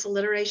you'll notice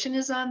alliteration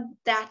is on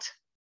that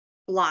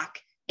block,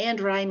 and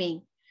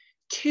rhyming.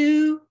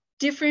 Two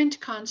different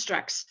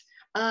constructs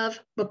of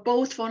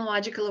both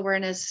phonological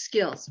awareness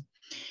skills.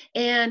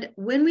 And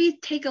when we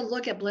take a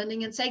look at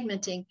blending and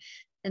segmenting,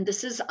 and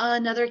this is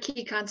another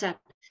key concept,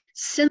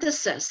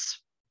 synthesis,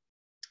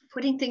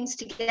 putting things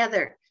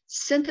together.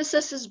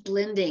 Synthesis is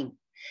blending,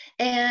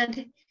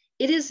 and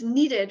it is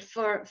needed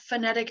for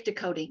phonetic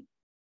decoding,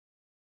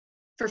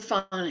 for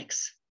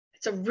phonics.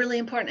 It's a really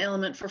important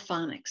element for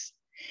phonics.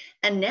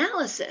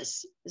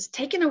 Analysis is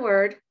taking a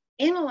word,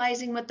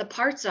 analyzing what the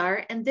parts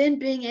are, and then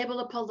being able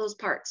to pull those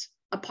parts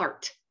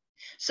apart.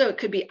 So it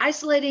could be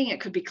isolating,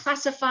 it could be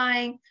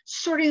classifying,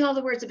 sorting all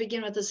the words that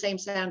begin with the same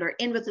sound or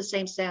end with the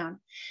same sound.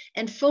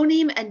 And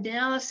phoneme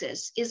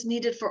analysis is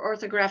needed for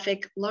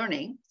orthographic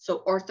learning.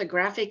 So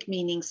orthographic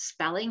meaning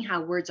spelling,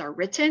 how words are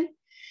written,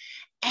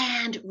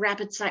 and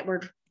rapid sight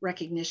word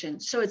recognition.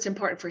 So it's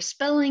important for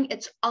spelling.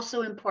 It's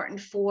also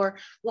important for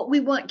what we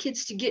want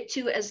kids to get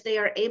to as they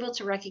are able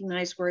to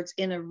recognize words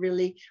in a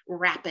really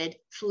rapid,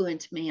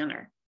 fluent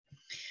manner.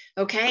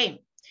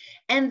 Okay.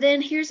 And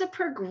then here's a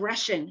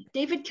progression.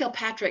 David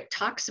Kilpatrick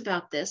talks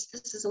about this.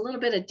 This is a little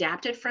bit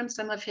adapted from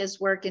some of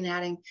his work in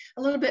adding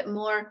a little bit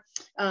more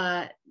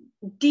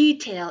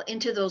detail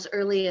into those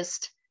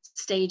earliest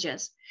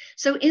stages.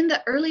 So in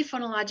the early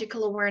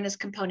phonological awareness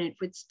component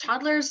with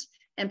toddlers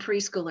and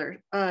preschooler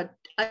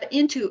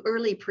into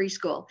early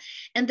preschool.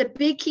 And the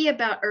big key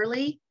about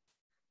early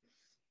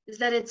is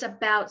that it's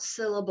about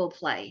syllable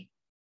play,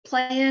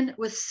 playing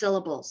with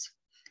syllables.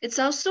 It's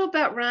also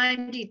about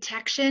rhyme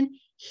detection,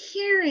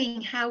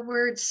 hearing how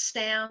words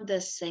sound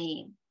the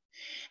same.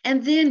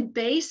 And then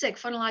basic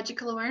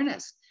phonological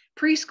awareness,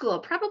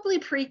 preschool, probably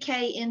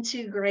pre-K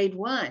into grade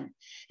 1.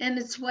 And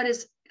it's what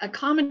is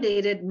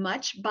accommodated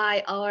much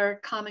by our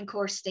Common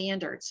Core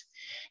standards.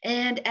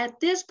 And at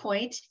this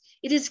point,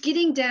 it is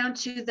getting down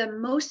to the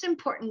most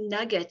important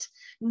nugget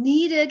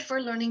needed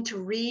for learning to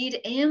read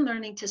and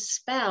learning to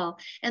spell.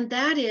 And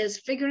that is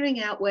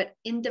figuring out what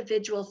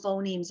individual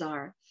phonemes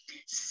are.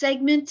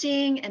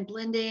 Segmenting and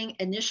blending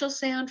initial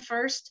sound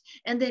first,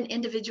 and then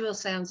individual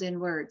sounds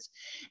in words.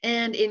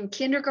 And in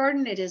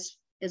kindergarten, it is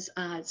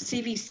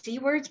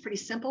CVC words, pretty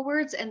simple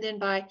words. And then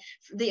by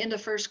the end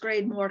of first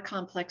grade, more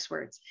complex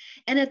words.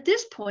 And at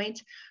this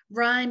point,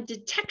 rhyme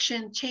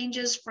detection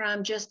changes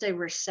from just a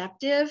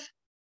receptive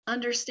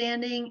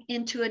understanding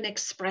into an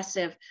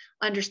expressive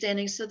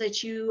understanding so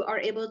that you are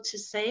able to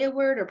say a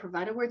word or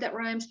provide a word that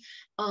rhymes,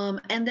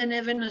 and then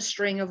even a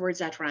string of words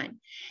that rhyme.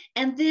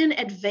 And then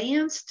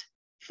advanced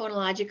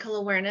phonological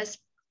awareness,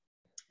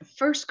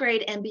 first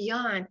grade and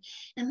beyond.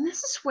 And this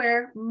is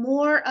where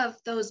more of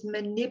those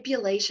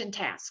manipulation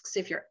tasks,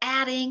 if you're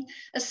adding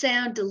a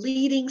sound,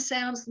 deleting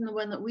sounds than the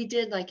one that we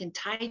did, like in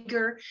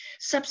Tiger,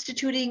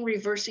 substituting,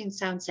 reversing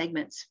sound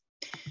segments.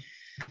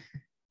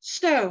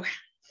 So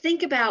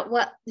think about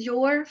what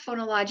your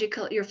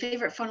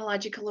favorite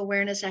phonological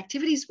awareness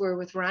activities were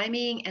with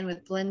rhyming and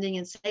with blending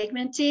and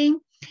segmenting.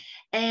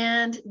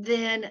 And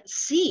then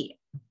see,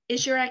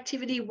 is your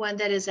activity one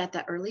that is at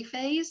the early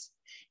phase?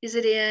 Is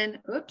it in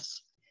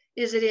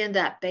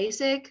that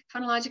basic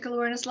phonological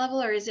awareness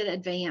level, or is it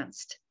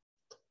advanced?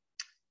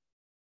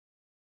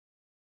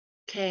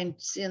 Okay, I'm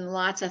seeing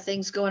lots of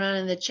things going on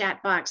in the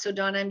chat box. So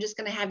Donna, I'm just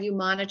going to have you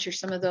monitor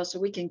some of those so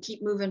we can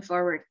keep moving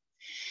forward.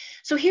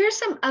 So here's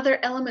some other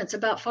elements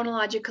about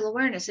phonological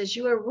awareness as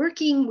you are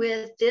working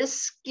with this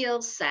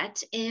skill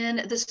set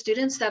in the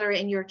students that are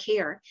in your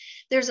care.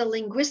 There's a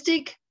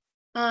linguistic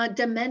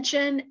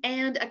dimension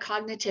and a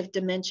cognitive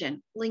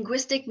dimension.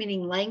 Linguistic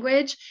meaning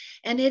language,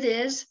 and it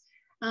is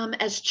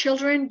as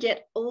children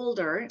get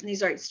older, and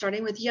these are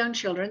starting with young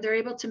children, they're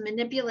able to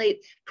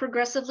manipulate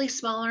progressively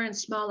smaller and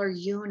smaller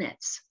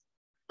units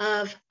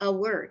of a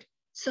word.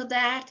 So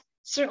that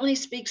certainly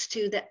speaks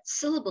to that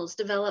syllables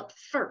develop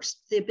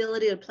first, the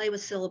ability to play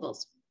with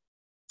syllables.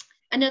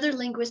 Another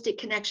linguistic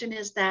connection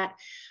is that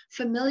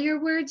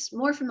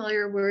more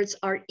familiar words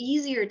are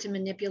easier to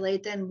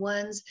manipulate than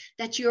ones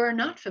that you are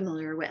not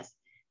familiar with.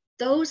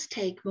 Those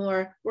take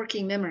more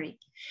working memory.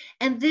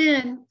 And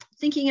then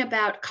thinking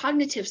about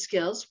cognitive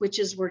skills, which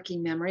is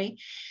working memory,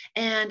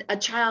 and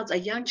a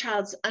young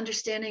child's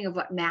understanding of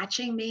what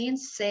matching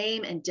means,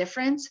 same and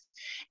different,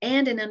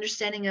 and an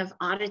understanding of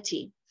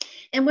oddity.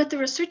 And what the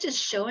research is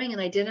showing and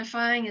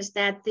identifying is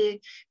that the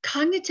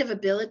cognitive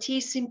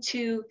abilities seem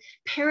to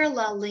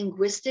parallel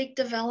linguistic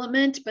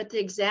development, but the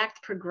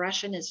exact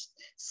progression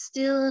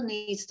still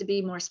needs to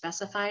be more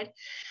specified.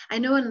 I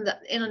know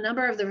in a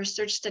number of the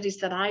research studies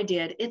that I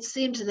did, it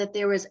seemed that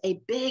there was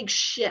a big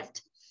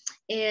shift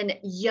in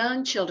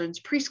young children's,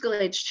 preschool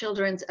age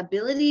children's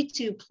ability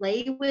to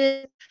play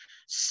with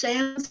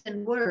sounds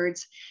and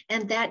words,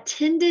 and that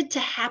tended to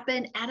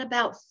happen at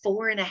about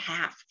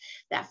 4.5.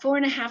 That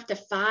 4.5 to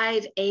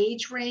 5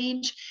 age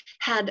range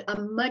had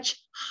a much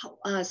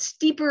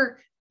steeper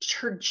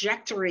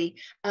trajectory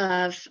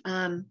of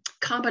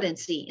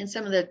competency in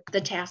some of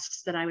the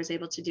tasks that I was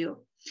able to do.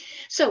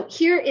 So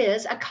here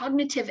is a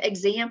cognitive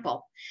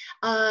example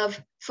of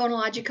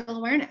phonological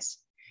awareness.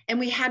 And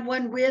we had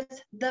one with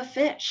the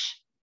fish,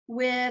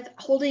 with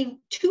holding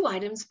 2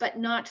 items, but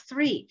not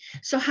 3.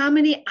 So how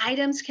many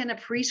items can a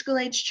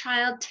preschool age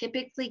child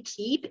typically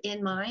keep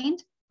in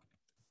mind?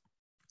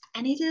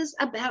 And it is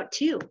about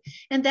 2.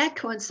 And that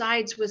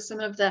coincides with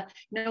some of the,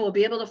 we'll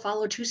be able to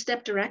follow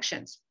 2-step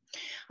directions.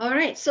 All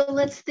right, so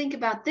let's think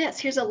about this.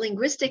 Here's a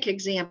linguistic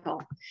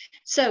example.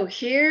 So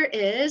here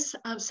is,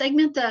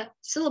 segment the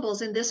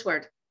syllables in this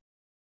word.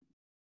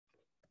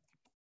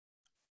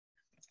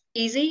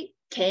 Easy,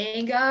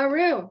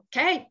 kangaroo.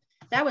 Okay,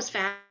 that was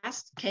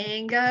fast,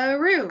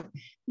 kangaroo.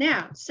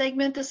 Now,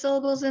 segment the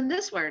syllables in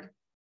this word.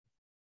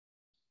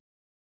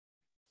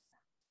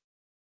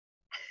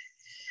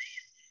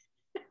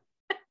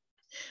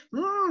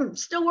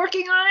 Still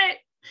working on it.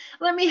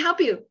 Let me help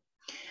you.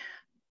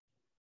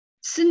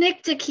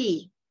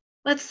 Synecdoche.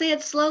 Let's say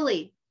it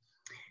slowly.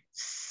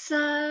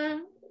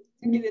 Synecdoche.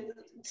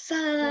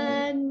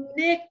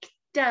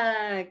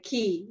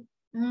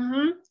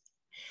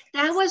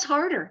 That was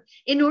harder.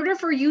 In order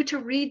for you to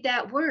read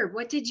that word,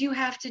 what did you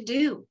have to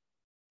do?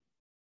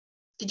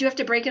 Did you have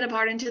to break it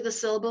apart into the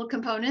syllable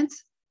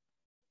components?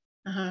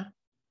 And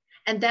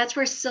that's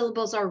where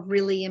syllables are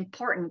really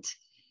important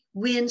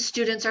when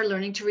students are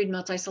learning to read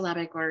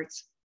multisyllabic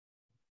words.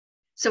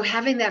 So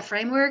having that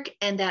framework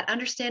and that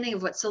understanding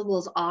of what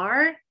syllables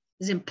are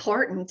is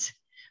important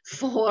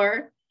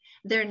for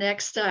their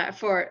next,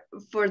 for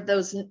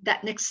that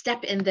next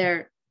step in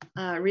their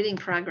reading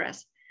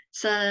progress.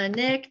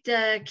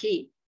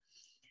 Synecdoche.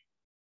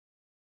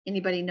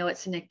 Anybody know what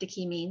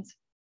synecdoche means?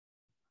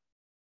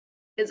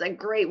 It's a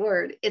great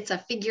word. It's a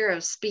figure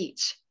of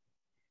speech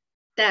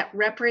that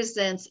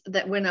represents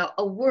that when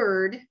a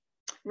word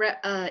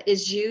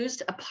is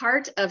used, a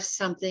part of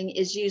something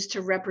is used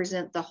to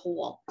represent the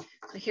whole.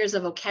 So here's a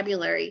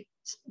vocabulary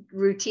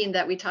routine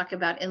that we talk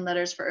about in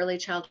Letters for Early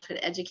Childhood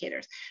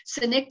Educators.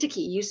 Synecdoche,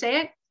 you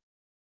say it?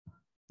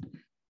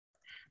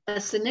 A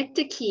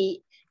synecdoche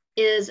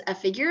is a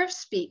figure of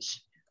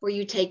speech where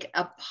you take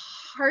a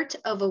part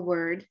of a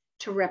word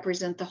to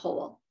represent the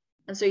whole.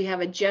 And so you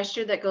have a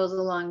gesture that goes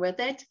along with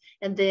it,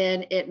 and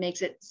then it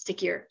makes it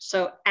stickier.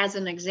 So as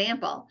an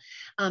example,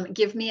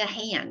 give me a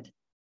hand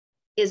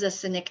is a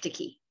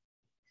synecdoche,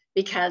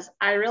 because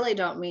I really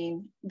don't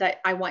mean that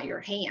I want your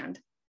hand.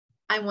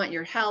 I want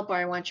your help, or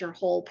I want your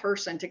whole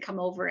person to come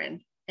over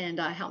and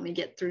help me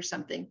get through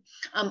something.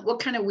 What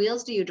kind of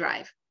wheels do you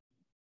drive?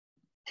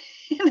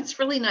 And it's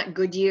really not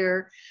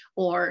Goodyear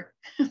or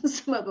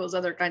some of those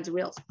other kinds of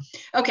wheels.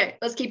 Okay,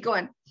 let's keep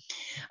going.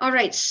 All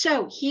right,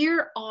 so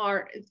here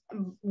are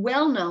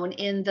well known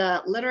in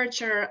the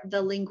literature,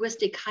 the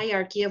linguistic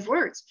hierarchy of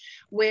words,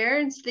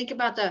 where think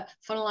about the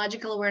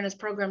phonological awareness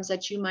programs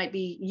that you might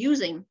be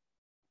using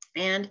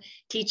and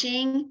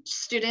teaching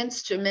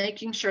students to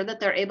making sure that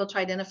they're able to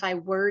identify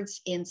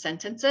words in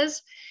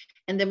sentences.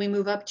 And then we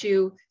move up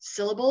to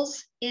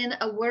syllables in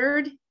a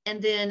word,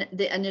 and then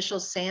the initial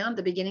sound,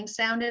 the beginning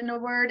sound in a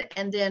word,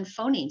 and then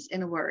phonemes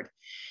in a word.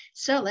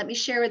 So let me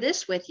share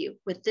this with you.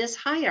 With this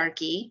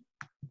hierarchy,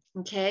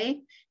 okay,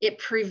 it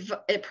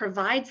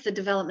provides the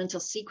developmental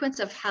sequence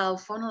of how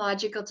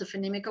phonological to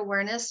phonemic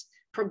awareness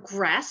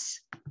progress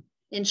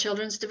in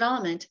children's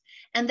development.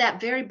 And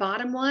that very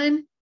bottom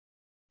one,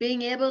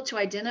 being able to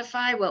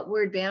identify what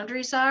word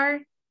boundaries are,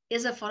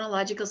 is a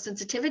phonological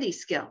sensitivity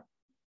skill.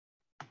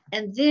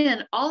 And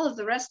then all of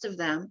the rest of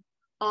them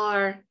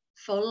are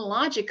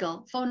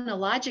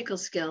phonological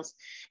skills.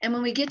 And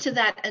when we get to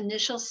that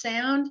initial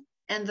sound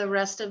and the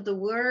rest of the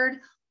word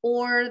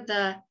or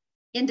the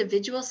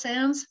individual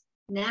sounds,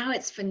 now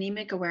it's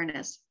phonemic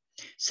awareness.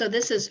 So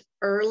this is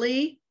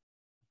early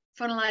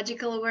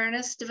phonological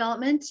awareness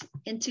development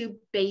into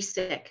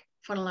basic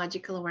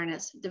phonological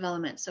awareness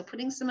development. So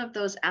putting some of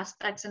those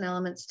aspects and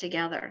elements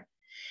together.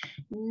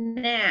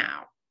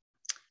 Now,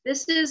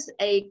 this is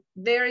a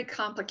very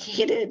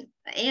complicated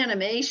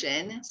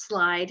animation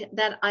slide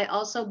that I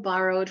also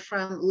borrowed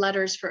from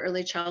Letters for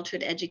Early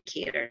Childhood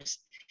Educators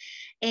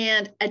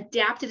and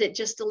adapted it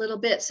just a little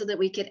bit so that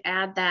we could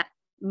add that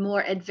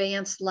more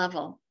advanced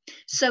level.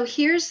 So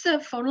here's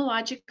the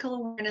phonological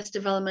awareness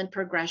development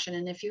progression.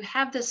 And if you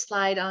have this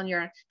slide on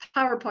your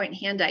PowerPoint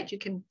handout, you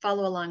can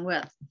follow along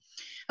with.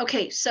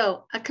 Okay,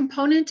 so a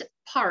component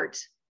part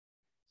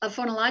of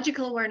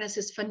phonological awareness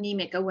is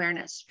phonemic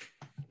awareness.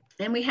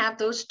 And we have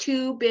those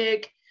 2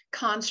 big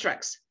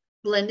constructs,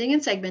 blending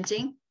and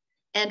segmenting,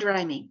 and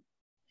rhyming.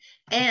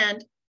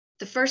 And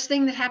the first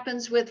thing that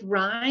happens with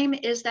rhyme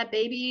is that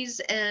babies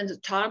and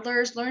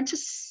toddlers learn to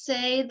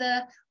say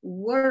the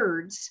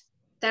words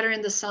that are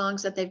in the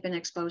songs that they've been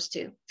exposed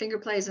to, finger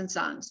plays and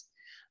songs,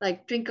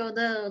 like twinkle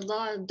the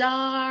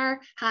dar,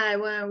 hi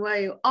where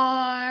you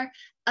are,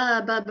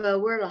 bubba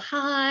we're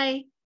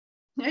high.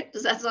 Right?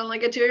 Does that sound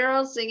like a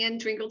 2-year-old singing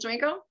Twinkle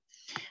Twinkle?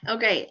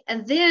 Okay,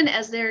 and then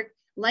as their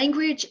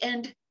language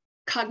and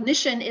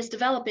cognition is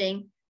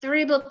developing, they're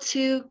able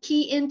to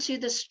key into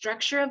the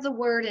structure of the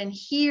word and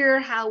hear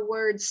how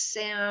words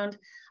sound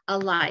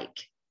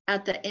alike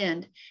at the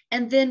end.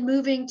 And then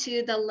moving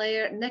to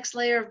the next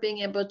layer of being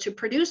able to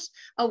produce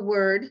a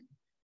word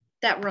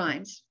that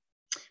rhymes.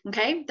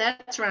 Okay,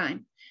 that's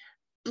rhyme.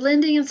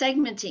 Blending and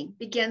segmenting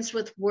begins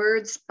with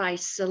words by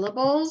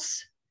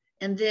syllables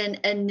and then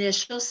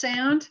initial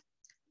sound.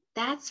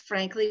 That's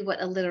frankly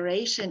what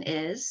alliteration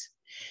is.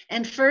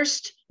 And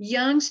first,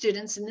 young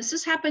students, and this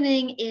is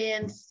happening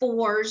in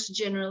fours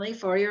generally,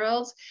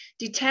 4-year-olds,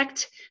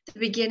 detect the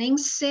beginning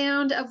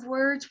sound of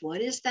words.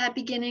 What is that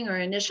beginning or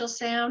initial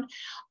sound?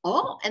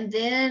 Oh, and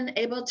then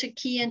able to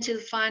key into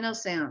the final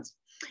sounds.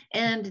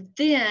 And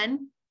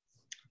then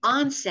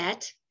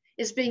onset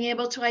is being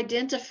able to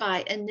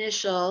identify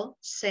initial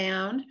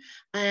sound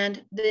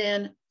and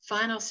then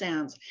final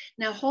sounds.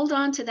 Now hold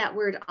on to that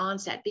word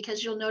onset,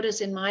 because you'll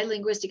notice in my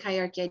linguistic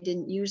hierarchy, I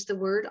didn't use the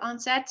word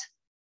onset.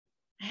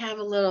 I have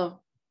a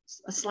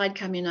slide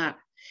coming up.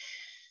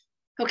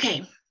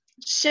 Okay,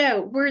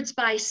 so words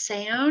by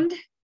sound.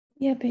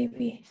 Yeah,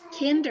 baby.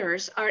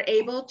 Kinders are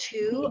able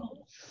to,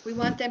 we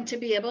want them to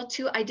be able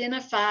to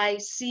identify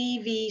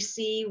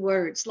CVC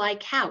words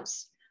like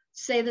house.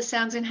 Say the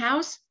sounds in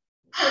house.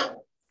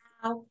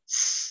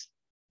 House.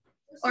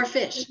 Or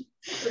fish.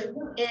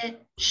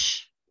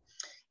 Ish.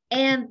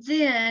 And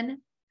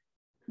then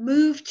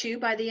move to,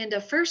 by the end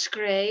of first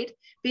grade,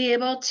 be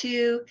able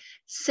to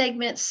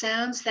segment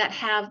sounds that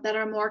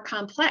are more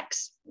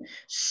complex.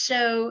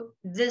 So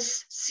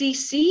this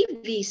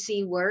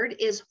CCVC word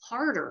is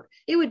harder.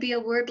 It would be a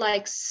word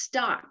like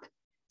stop,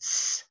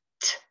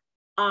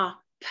 stop.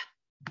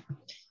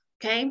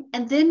 Okay,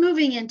 and then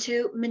moving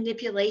into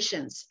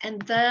manipulations, and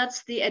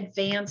that's the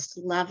advanced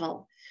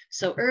level.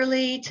 So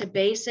early to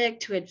basic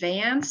to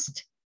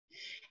advanced.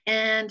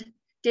 And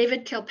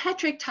David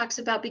Kilpatrick talks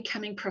about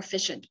becoming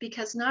proficient,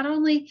 because not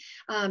only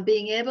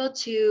being able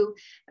to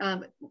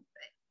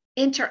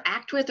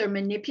interact with or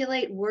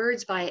manipulate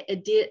words by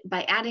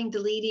adding,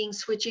 deleting,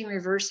 switching,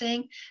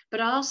 reversing,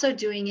 but also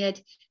doing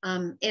it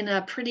in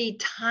a pretty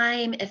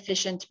time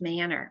efficient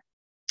manner.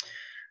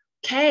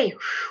 Okay,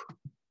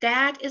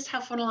 that is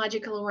how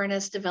phonological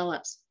awareness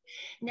develops.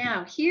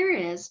 Now here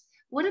is,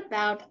 what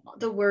about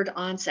the word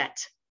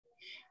onset?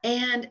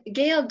 And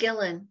Gail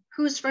Gillan,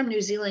 who's from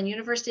New Zealand,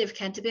 University of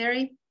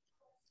Canterbury,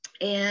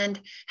 and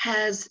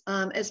is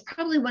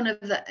probably one of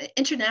the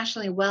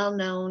internationally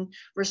well-known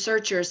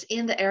researchers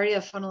in the area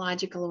of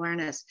phonological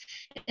awareness.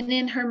 And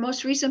in her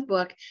most recent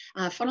book,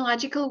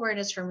 Phonological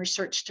Awareness from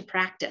Research to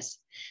Practice,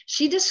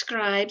 she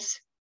describes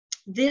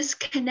this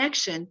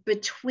connection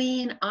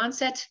between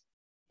onset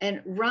and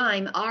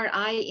rhyme,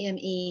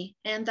 R-I-M-E,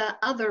 and the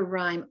other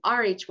rhyme,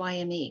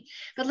 R-H-Y-M-E.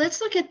 But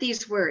let's look at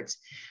these words.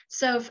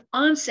 So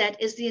onset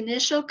is the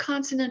initial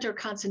consonant or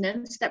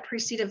consonants that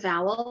precede a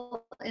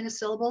vowel in a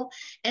syllable,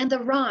 and the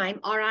rhyme,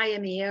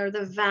 R-I-M-E, or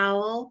the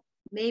vowel,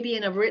 maybe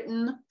in a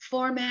written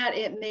format,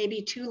 it may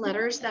be 2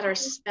 letters that are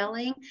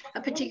spelling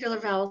a particular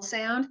vowel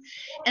sound,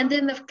 and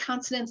then the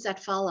consonants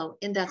that follow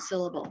in that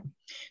syllable.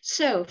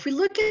 So if we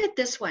look at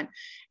this one,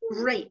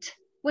 rate,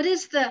 what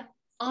is the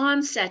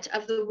onset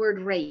of the word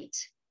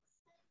rate?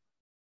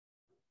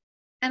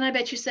 And I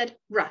bet you said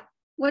ra.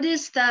 What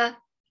is the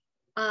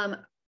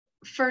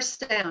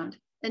first sound,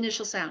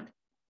 initial sound?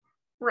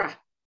 Ra.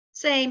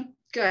 Same,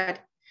 good.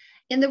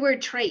 In the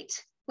word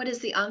trait, what is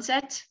the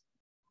onset?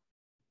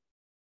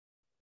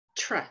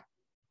 Tra.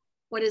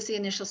 What is the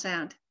initial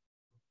sound?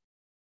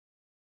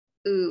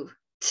 Ooh.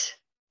 T.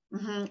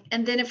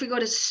 And then if we go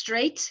to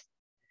straight,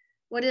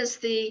 what is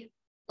the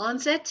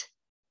onset?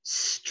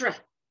 Stra.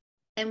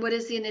 And what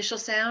is the initial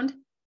sound?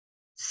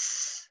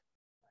 S.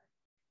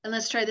 And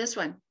let's try this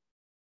one.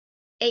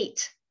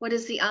 8. What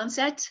is the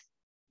onset?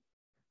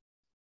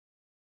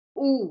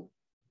 Ooh,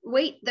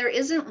 wait, there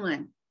isn't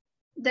one.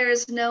 There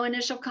is no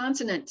initial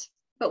consonant.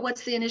 But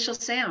what's the initial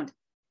sound?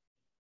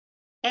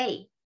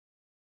 A.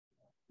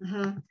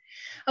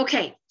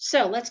 Okay,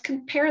 so let's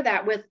compare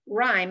that with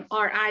rhyme,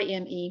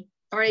 R-I-M-E,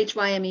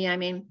 R-H-Y-M-E, I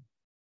mean.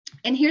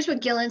 And here's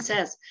what Gillan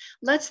says.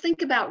 Let's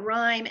think about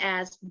rhyme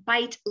as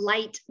bite,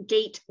 light,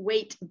 gate,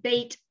 weight,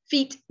 bait,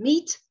 feet,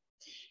 meat.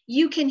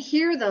 You can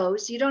hear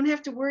those. You don't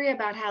have to worry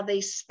about how they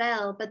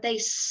spell, but they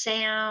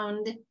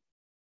sound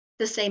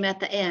the same at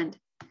the end.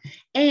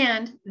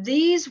 And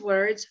these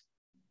words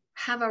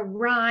have a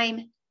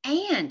rhyme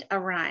and a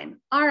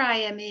rhyme,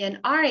 R-I-M-E and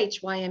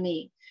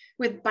R-H-Y-M-E,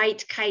 with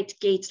bite, kite,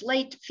 gate,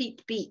 late,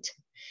 feet, beat.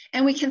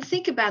 And we can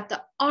think about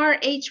the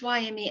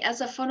R-H-Y-M-E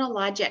as a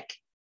phonologic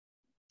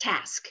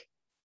task.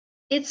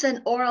 It's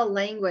an oral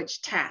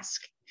language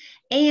task.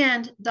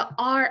 And the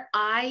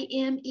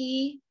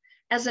R-I-M-E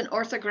as an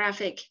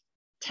orthographic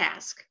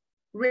task,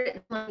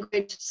 written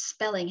language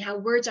spelling, how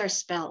words are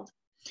spelled.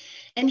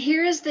 And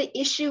here is the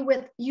issue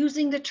with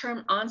using the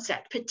term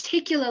onset,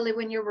 particularly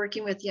when you're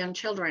working with young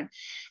children.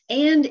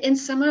 And in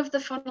some of the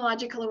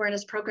phonological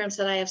awareness programs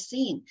that I have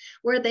seen,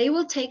 where they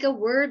will take a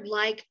word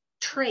like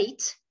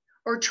trait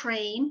or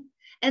train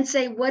and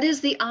say, what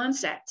is the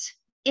onset?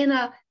 In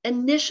an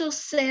initial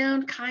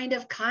sound kind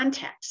of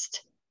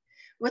context.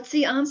 What's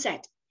the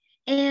onset?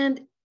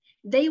 And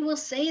they will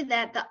say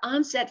that the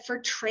onset for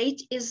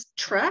trait is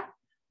tra,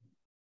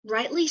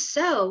 rightly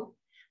so,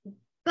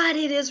 but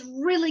it is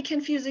really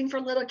confusing for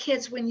little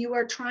kids when you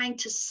are trying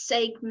to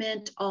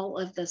segment all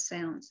of the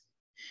sounds.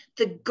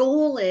 The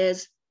goal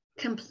is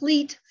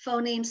complete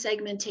phoneme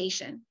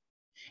segmentation,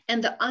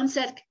 and the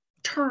onset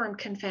term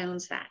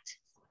confounds that.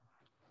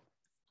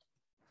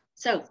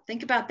 So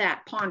think about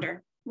that,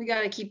 ponder. We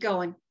got to keep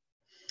going.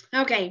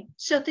 Okay,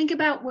 so think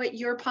about what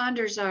your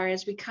ponders are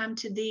as we come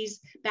to these,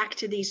 back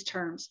to these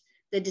terms.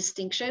 The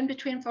distinction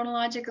between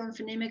phonological and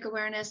phonemic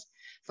awareness,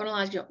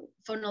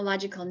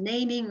 phonological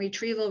naming,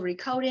 retrieval,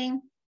 recoding,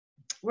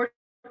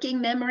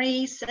 working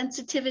memory,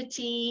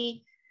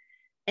 sensitivity,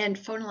 and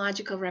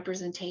phonological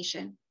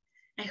representation.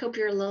 I hope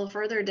you're a little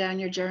further down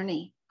your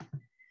journey.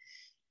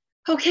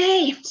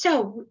 Okay,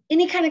 so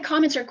any kind of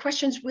comments or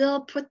questions,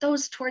 we'll put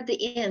those toward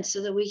the end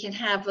so that we can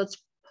have, let's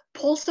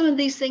pull some of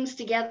these things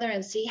together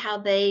and see how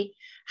they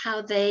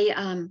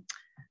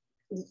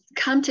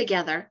come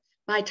together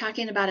by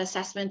talking about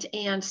assessment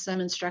and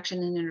some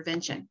instruction and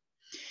intervention.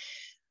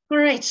 All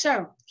right,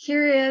 so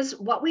here is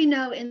what we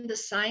know in the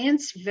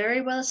science,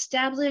 very well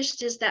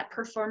established, is that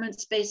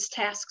performance-based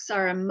tasks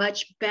are a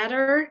much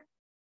better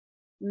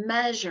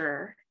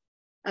measure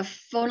of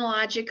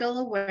phonological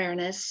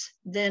awareness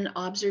than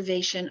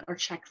observation or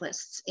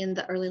checklists in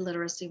the early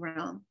literacy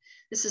realm.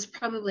 This is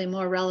probably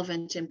more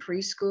relevant in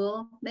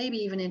preschool, maybe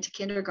even into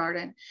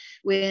kindergarten,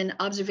 when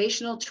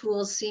observational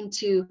tools seem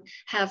to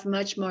have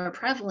much more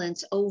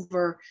prevalence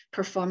over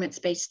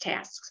performance-based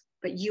tasks.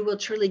 But you will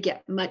truly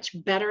get much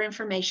better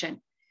information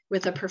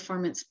with a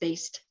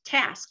performance-based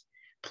task.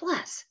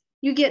 Plus,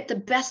 you get the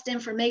best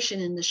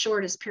information in the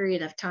shortest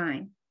period of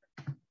time.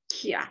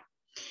 Yeah.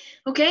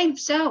 Okay,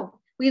 so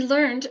we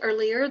learned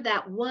earlier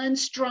that one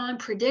strong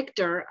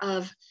predictor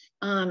of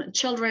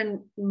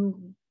children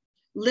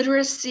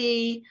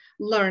literacy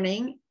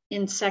learning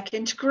in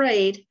second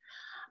grade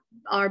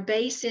are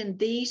based in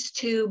these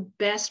two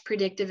best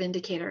predictive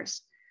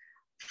indicators: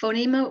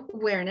 phoneme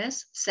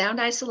awareness, sound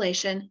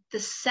isolation. The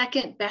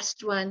second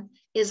best one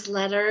is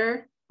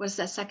letter, what's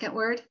that second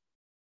word?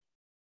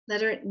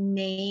 Letter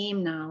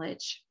name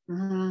knowledge.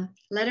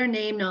 Letter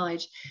name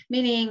knowledge,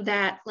 meaning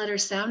that letter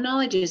sound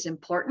knowledge is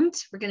important.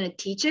 We're going to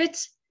teach it.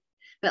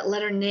 But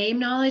letter name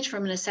knowledge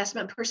from an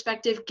assessment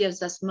perspective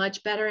gives us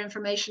much better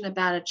information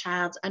about a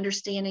child's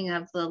understanding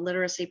of the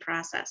literacy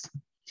process.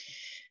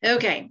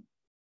 Okay,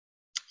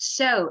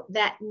 so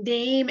that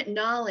name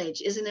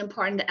knowledge is an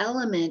important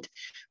element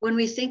when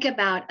we think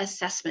about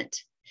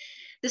assessment.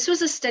 This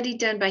was a study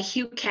done by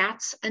Hugh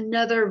Katz,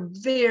 another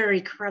very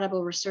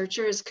credible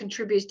researcher, has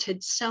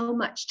contributed so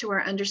much to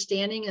our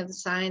understanding of the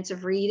science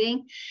of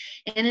reading.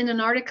 And in an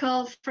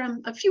article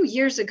from a few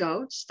years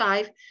ago, just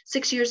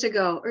 5-6 years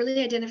ago,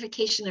 early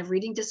identification of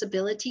reading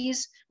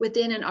disabilities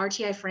within an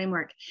RTI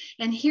framework.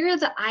 And here are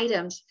the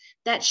items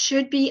that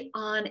should be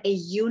on a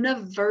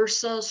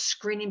universal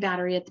screening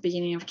battery at the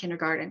beginning of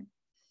kindergarten.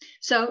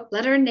 So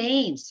letter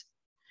names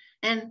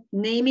and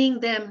naming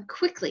them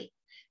quickly.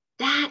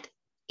 That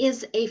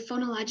is a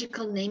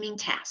phonological naming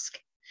task.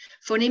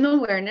 Phoneme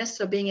awareness,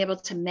 so being able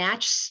to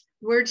match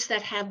words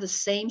that have the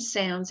same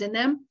sounds in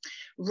them.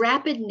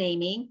 Rapid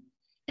naming,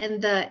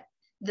 and the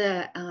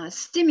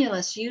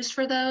stimulus used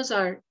for those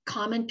are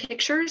common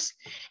pictures,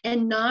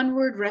 and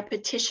non-word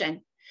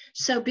repetition.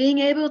 So being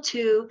able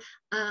to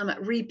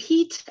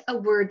repeat a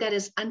word that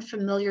is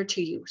unfamiliar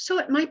to you. So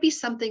it might be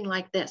something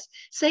like this.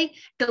 Say,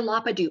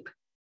 galopadoop.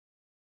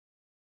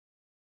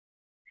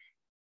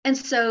 And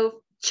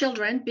so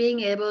children being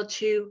able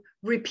to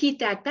repeat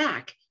that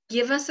back,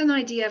 give us an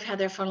idea of how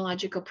their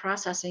phonological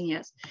processing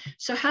is.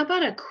 So how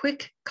about a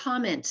quick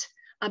comment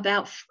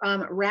about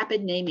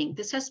rapid naming?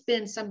 This has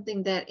been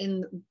something that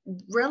in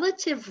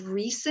relative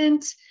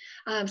recent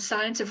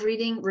science of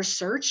reading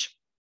research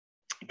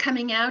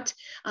coming out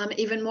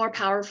even more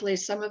powerfully,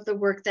 some of the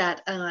work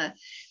that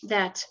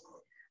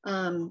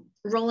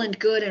Roland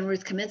Good and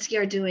Ruth Kaminsky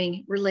are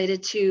doing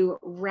related to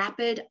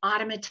rapid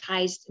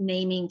automatized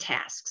naming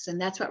tasks.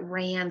 And that's what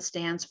RAN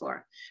stands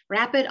for,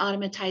 rapid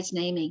automatized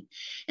naming.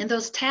 And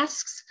those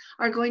tasks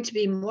are going to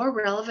be more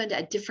relevant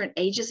at different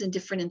ages and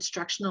different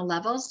instructional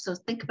levels. So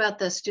think about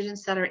the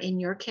students that are in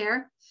your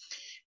care.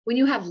 When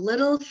you have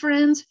little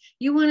friends,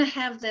 you want to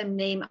have them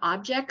name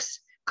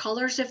objects,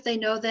 colors if they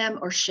know them,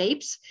 or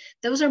shapes.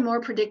 Those are more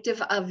predictive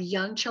of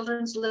young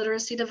children's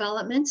literacy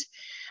development.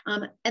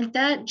 And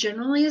that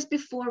generally is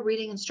before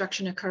reading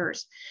instruction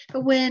occurs.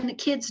 But when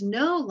kids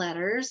know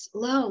letters,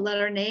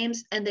 letter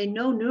names, and they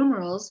know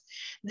numerals,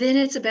 then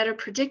it's a better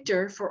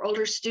predictor for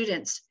older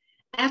students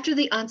after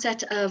the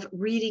onset of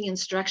reading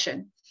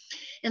instruction.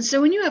 And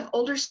so when you have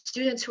older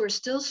students who are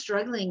still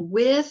struggling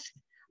with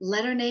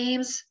letter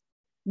names,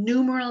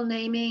 numeral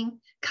naming,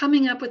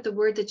 coming up with the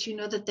word that you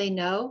know that they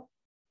know,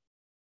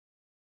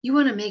 you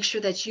want to make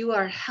sure that you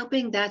are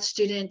helping that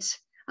student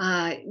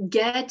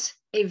get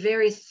a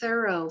very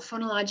thorough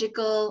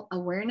phonological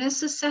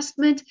awareness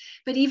assessment,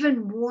 but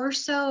even more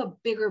so, a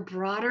bigger,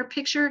 broader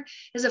picture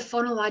is a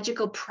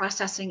phonological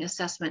processing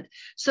assessment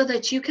so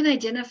that you can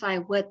identify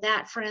what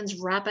that friend's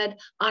rapid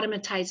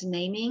automatized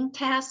naming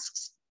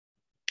tasks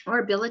or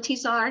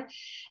abilities are,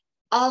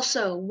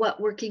 also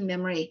what working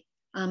memory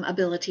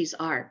abilities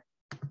are.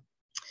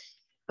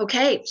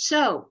 Okay,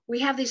 so we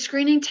have these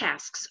screening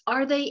tasks.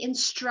 Are they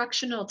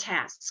instructional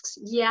tasks?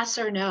 Yes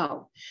or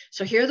no?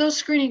 So here are those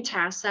screening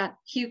tasks that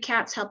Hugh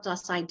Katz helped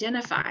us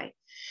identify.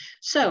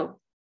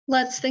 So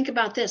let's think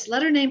about this.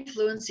 Letter name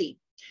fluency.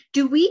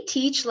 Do we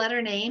teach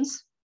letter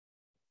names?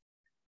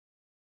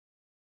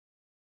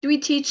 Do we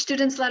teach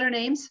students letter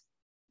names?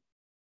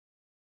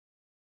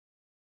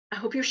 I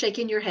hope you're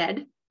shaking your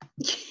head.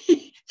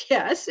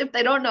 Yes, if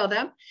they don't know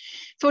them.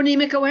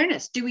 Phonemic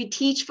awareness. Do we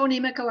teach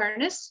phonemic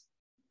awareness?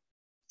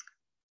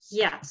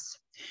 Yes.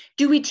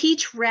 Do we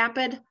teach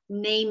rapid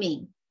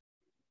naming?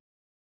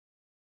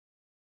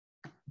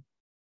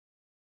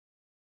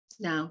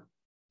 No,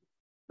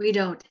 we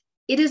don't.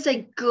 It is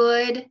a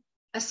good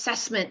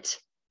assessment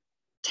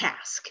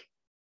task.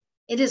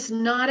 It is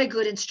not a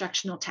good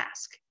instructional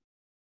task.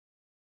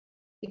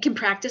 You can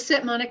practice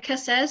it, Monica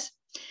says.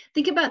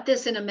 Think about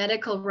this in a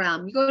medical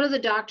realm. You go to the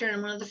doctor,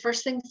 and one of the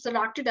first things the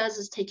doctor does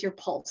is take your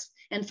pulse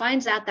and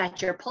finds out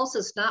that your pulse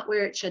is not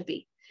where it should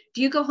be.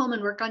 Do you go home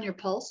and work on your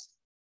pulse?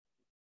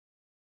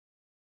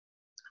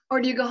 Or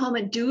do you go home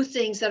and do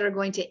things that are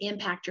going to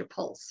impact your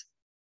pulse?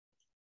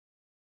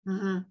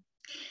 Mm-hmm.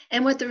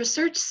 And what the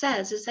research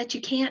says is that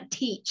you can't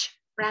teach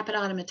rapid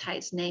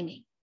automatized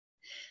naming.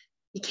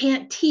 You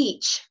can't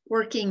teach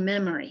working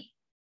memory,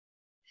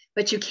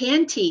 but you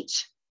can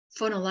teach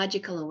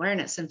phonological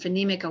awareness and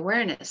phonemic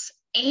awareness,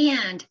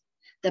 and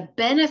the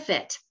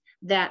benefit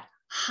that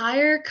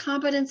higher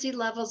competency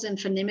levels in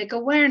phonemic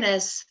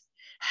awareness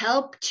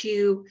help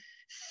to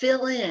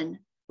fill in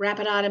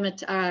rapid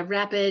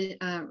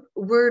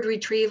word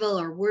retrieval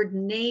or word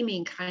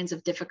naming kinds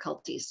of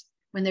difficulties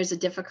when there's a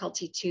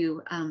difficulty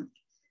to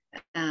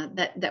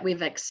that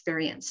we've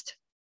experienced.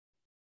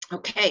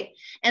 Okay,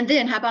 and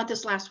then how about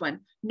this last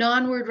one?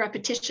 Non-word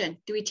repetition.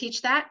 Do we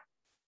teach that?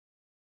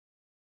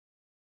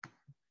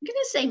 I'm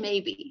going to say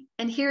maybe,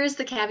 and here is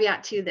the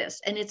caveat to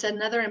this, and it's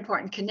another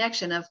important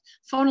connection of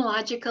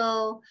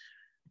phonological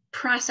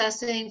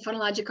processing,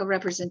 phonological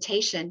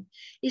representation,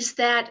 is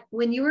that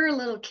when you were a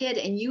little kid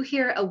and you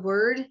hear a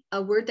word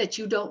that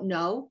you don't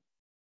know,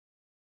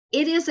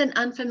 it is an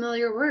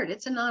unfamiliar word.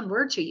 It's a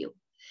non-word to you.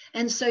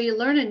 And so you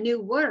learn a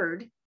new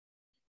word,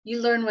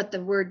 you learn what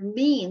the word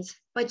means,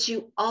 but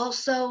you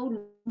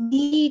also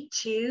need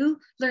to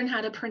learn how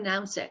to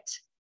pronounce it.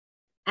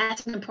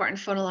 That's an important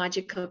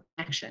phonological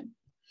connection.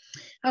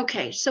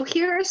 Okay, so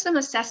here are some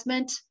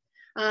assessment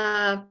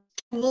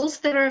tools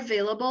that are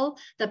available.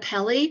 The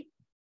PELI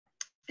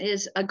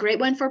is a great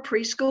one for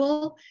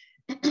preschool.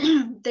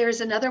 There's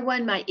another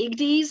one, my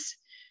IGDIs,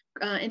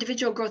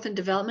 Individual Growth and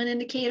Development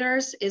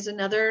Indicators, is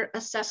another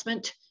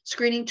assessment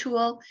screening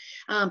tool.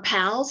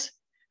 PALS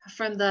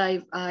from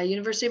the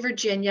University of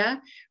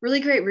Virginia, really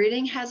great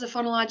reading, has a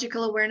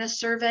phonological awareness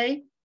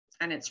survey,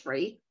 and it's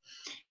free.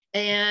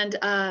 And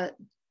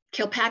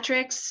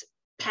Kilpatrick's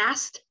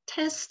PAST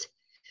test,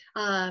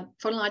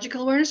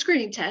 phonological awareness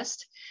screening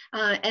test,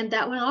 and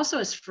that one also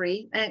is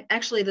free. And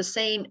actually the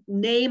same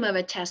name of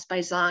a test by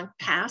Zong,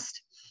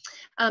 PAST.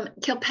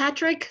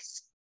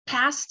 Kilpatrick's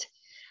PAST,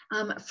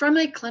 from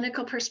a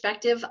clinical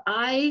perspective,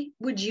 I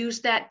would use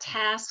that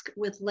task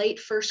with late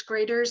first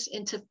graders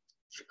into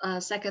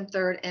second,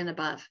 third, and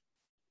above.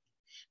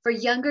 For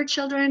younger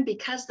children,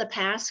 because the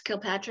PAST,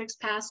 Kilpatrick's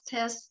PAST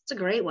test, it's a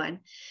great one.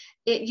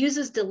 It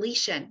uses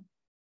deletion.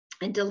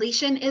 And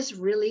deletion is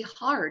really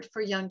hard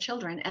for young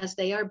children as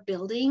they are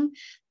building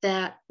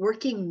that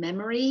working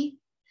memory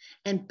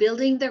and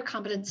building their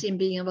competency in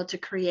being able to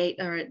create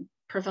or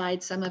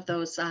provide some of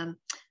those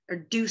or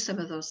do some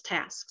of those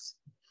tasks.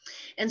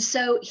 And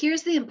so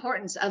here's the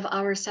importance of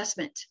our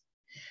assessment.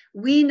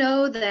 We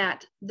know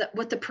that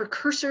what the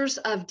precursors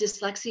of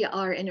dyslexia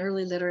are in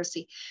early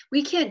literacy.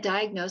 We can't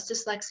diagnose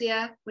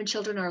dyslexia when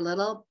children are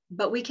little,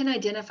 but we can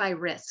identify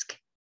risk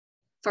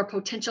for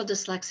potential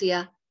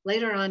dyslexia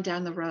later on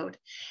down the road.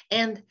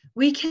 And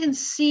we can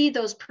see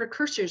those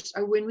precursors,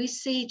 or when we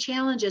see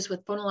challenges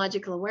with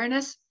phonological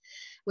awareness,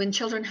 when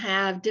children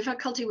have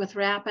difficulty with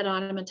rapid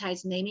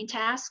automatized naming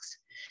tasks,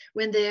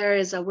 when there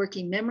is a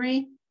working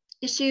memory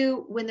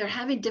issue, when they're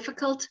having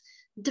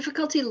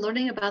difficulty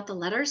learning about the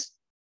letters,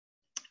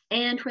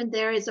 and when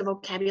there is a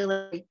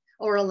vocabulary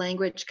or a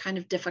language kind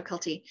of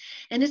difficulty.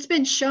 And it's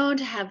been shown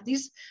to have,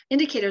 these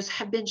indicators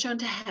have been shown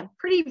to have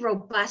pretty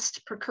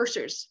robust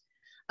precursors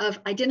of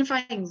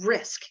identifying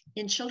risk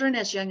in children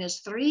as young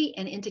as 3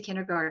 and into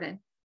kindergarten.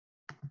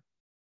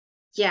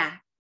 Yeah,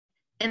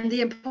 and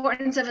the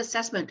importance of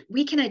assessment.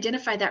 We can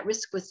identify that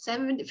risk with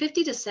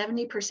 50 to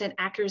 70%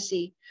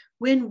 accuracy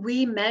when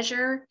we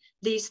measure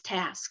these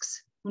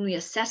tasks, when we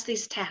assess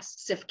these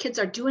tasks. If kids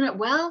are doing it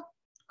well,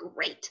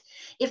 great.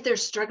 If they're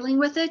struggling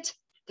with it,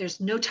 There's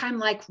no time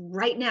like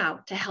right now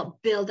to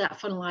help build that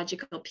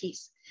phonological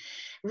piece.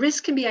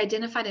 Risk can be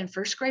identified in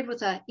first grade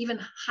with an even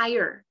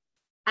higher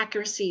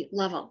accuracy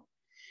level.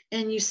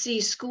 And you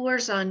see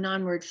scores on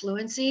non-word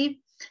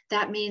fluency.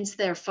 That means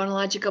their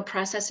phonological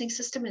processing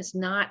system is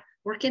not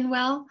working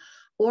well.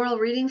 Oral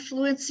reading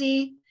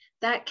fluency,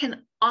 that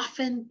can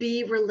often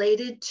be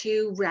related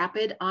to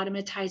rapid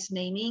automatized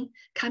naming,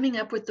 coming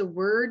up with the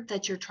word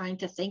that you're trying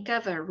to think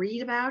of or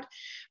read about,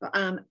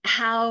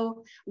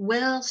 how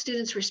well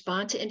students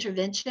respond to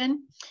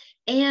intervention,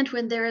 and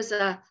when there is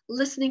a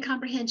listening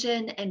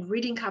comprehension and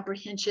reading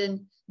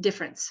comprehension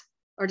difference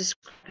or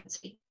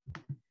discrepancy.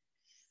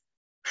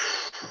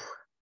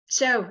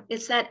 So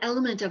it's that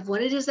element of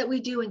what it is that we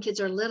do when kids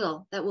are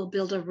little that will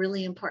build a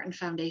really important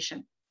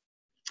foundation.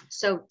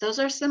 So those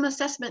are some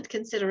assessment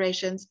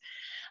considerations.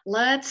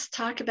 Let's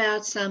talk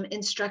about some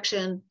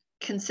instruction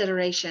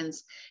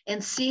considerations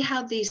and see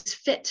how these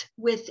fit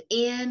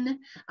within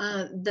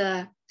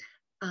the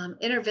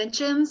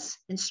interventions,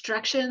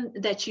 instruction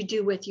that you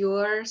do with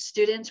your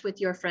students,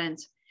 with your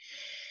friends.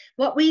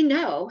 What we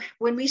know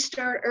when we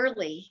start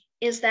early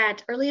is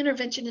that early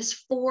intervention is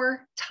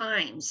 4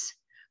 times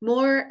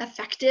more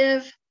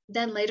effective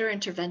than later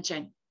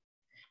intervention.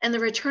 And the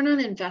return on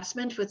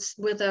investment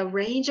with a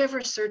range of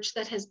research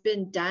that has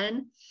been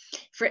done,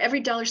 for every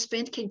dollar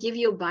spent can give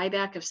you a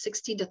buyback of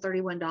 $16 to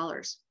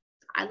 $31.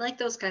 I like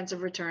those kinds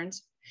of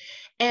returns.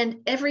 And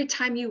every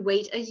time you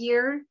wait a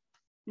year,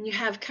 and you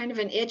have kind of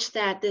an itch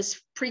that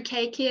this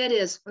pre-K kid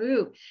is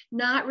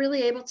not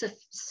really able to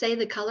say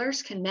the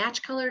colors, can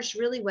match colors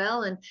really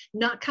well, and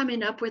not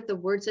coming up with the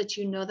words that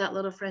you know that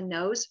little friend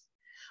knows.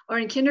 Or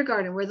in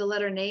kindergarten, where the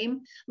letter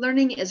name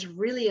learning is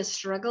really a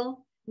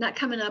struggle, not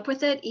coming up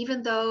with it,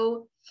 even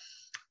though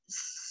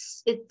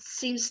it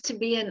seems to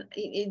be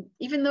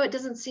even though it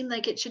doesn't seem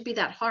like it should be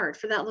that hard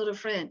for that little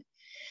friend.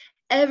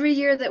 Every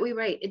year that we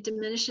wait, it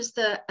diminishes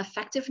the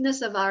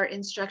effectiveness of our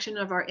instruction,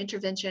 of our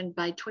intervention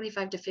by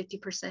 25 to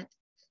 50%.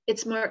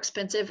 It's more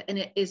expensive and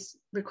it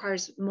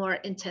requires more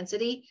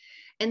intensity.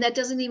 And that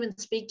doesn't even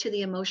speak to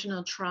the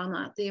emotional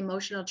trauma, the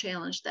emotional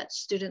challenge that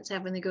students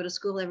have when they go to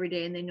school every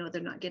day and they know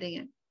they're not getting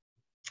it.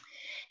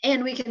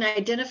 And we can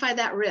identify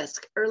that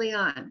risk early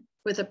on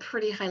with a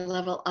pretty high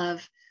level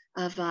of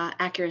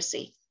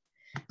accuracy.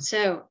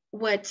 So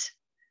what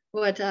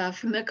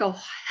Fumiko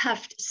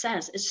Heft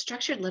says is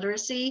structured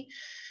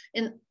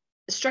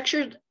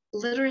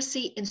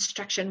literacy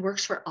instruction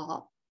works for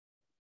all.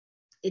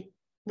 It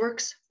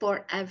works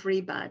for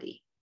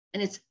everybody,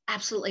 and it's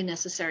absolutely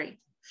necessary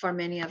for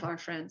many of our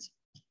friends.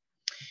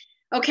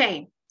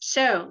 Okay,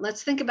 so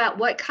let's think about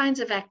what kinds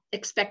of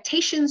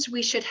expectations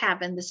we should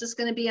have, and this is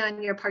going to be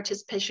on your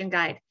participation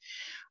guide.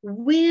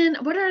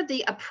 What are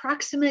the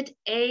approximate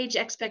age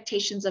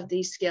expectations of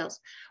these skills?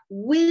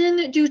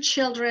 When do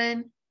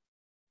children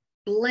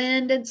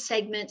blend and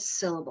segment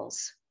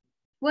syllables?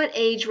 What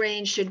age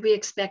range should we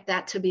expect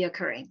that to be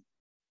occurring?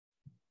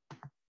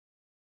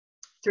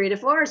 3 to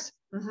 4s,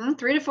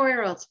 3 to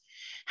 4-year-olds.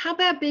 How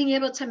about being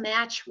able to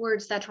match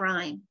words that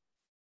rhyme?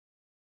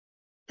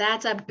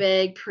 That's a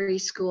big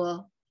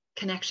preschool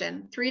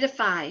connection. 3 to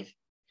 5.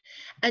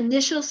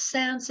 Initial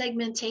sound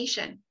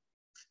segmentation.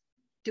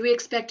 Do we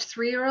expect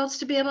 3-year-olds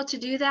to be able to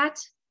do that?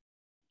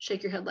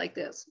 Shake your head like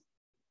this.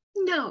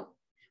 No.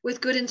 With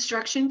good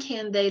instruction,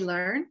 can they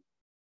learn?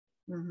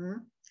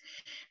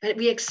 But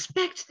we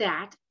expect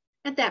that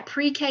at that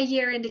pre-K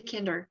year into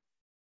kinder,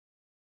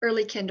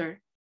 early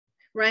kinder.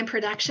 Rhyme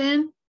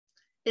production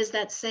is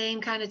that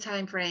same kind of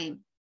time frame,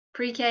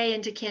 pre-K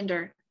into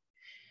kinder.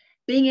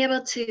 Being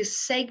able to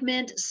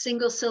segment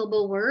single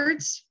syllable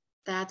words,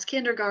 that's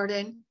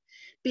kindergarten.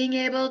 Being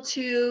able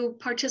to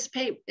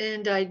participate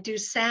and do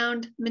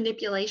sound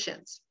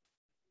manipulations.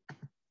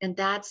 And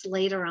that's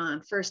later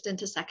on, 1st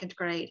into 2nd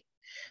grade.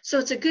 So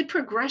it's a good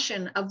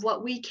progression of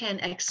what we can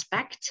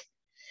expect.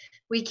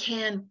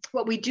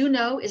 What we do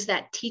know is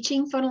that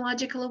teaching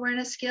phonological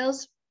awareness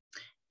skills,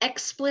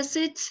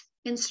 explicit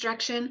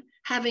instruction,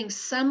 having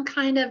some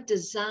kind of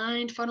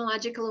designed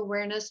phonological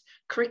awareness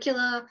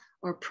curricula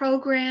or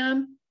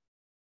program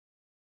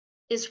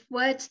is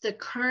what the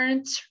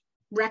current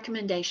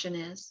recommendation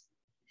is.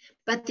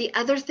 But the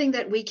other thing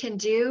that we can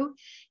do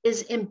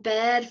is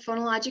embed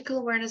phonological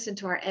awareness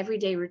into our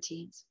everyday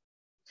routines.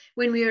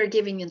 When we are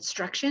giving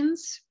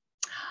instructions,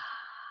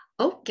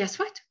 oh, guess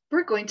what?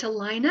 We're going to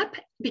line up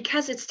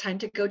because it's time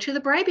to go to the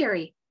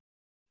bribery.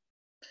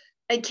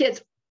 And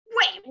kids,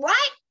 wait,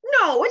 what?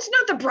 No, it's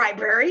not the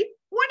bribery.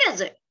 What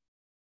is it?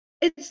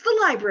 It's the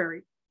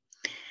library.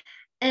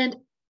 And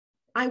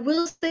I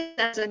will say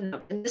as a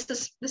note, and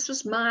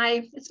it's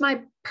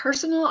my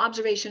personal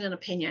observation and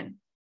opinion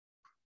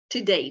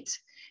to date,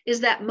 is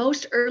that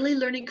most early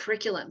learning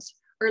curriculums,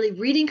 early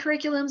reading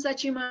curriculums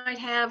that you might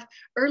have,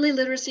 early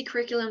literacy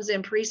curriculums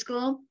in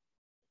preschool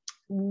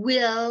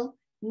will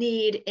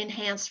need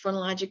enhanced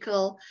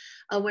phonological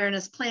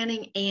awareness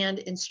planning and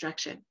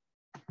instruction.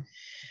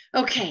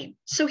 Okay,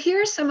 so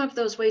here are some of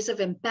those ways of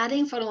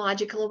embedding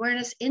phonological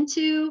awareness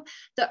into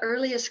the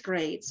earliest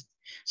grades.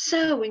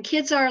 So when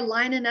kids are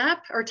lining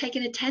up or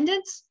taking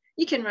attendance,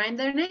 You can rhyme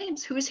their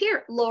names. Who's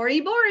here?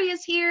 Lori Bori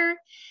is here.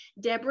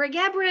 Deborah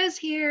Gabra is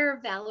here.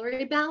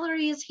 Valerie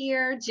Ballery is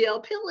here.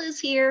 Jill Pill is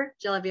here.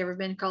 Jill, have you ever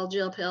been called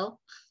Jill Pill?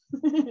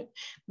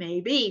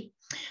 Maybe.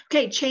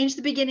 Okay, change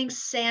the beginning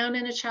sound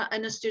in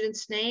a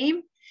student's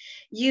name.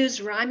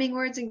 Use rhyming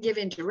words and give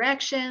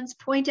indirections.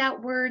 Point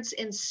out words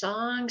in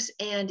songs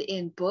and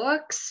in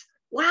books.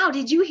 Wow,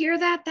 did you hear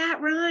that?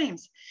 That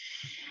rhymes.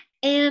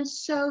 And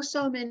so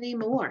many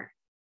more.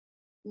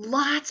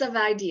 Lots of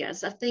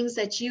ideas of things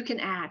that you can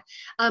add.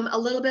 A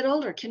little bit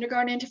older,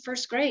 kindergarten into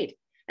first grade.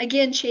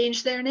 Again,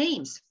 change their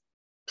names.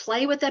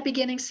 Play with that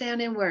beginning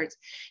sound in words.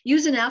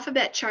 Use an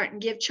alphabet chart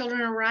and give children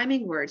a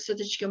rhyming word so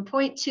that you can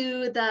point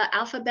to the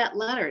alphabet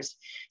letters.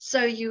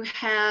 So you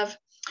have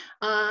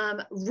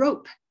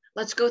rope.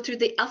 Let's go through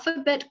the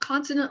alphabet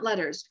consonant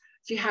letters.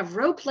 If you have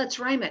rope, let's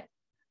rhyme it.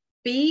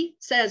 B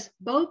says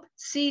bope,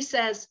 C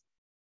says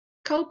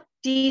cope,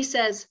 D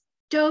says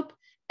dope,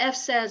 F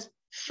says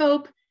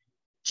fope,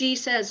 G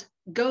says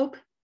gope,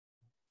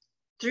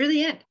 through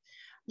the end.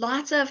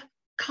 Lots of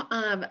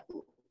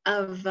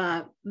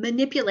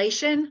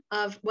manipulation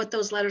of what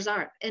those letters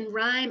are. And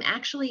rhyme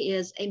actually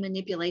is a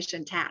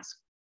manipulation task.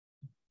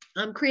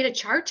 Create a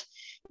chart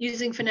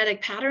using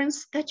phonetic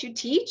patterns that you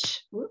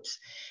teach. Whoops.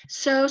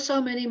 So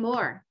many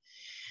more.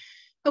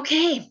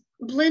 Okay,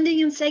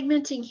 blending and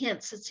segmenting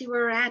hints. Let's see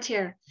where we're at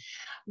here.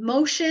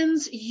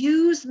 Motions,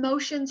 use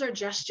motions or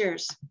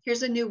gestures.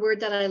 Here's a new word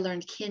that I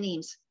learned,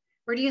 kinings.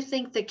 Where do you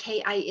think the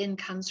K-I-N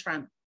comes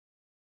from?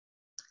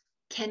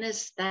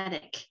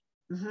 Kinesthetic.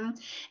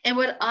 And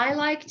what I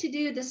like to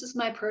do, this is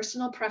my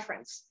personal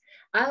preference.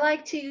 I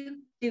like to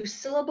do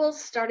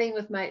syllables starting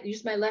with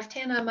use my left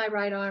hand on my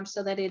right arm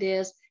so that it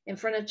is in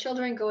front of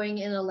children going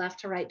in a left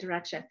to right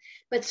direction.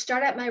 But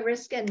start at my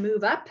wrist and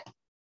move up.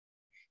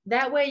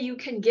 That way you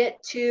can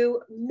get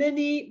to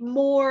many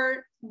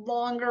more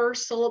longer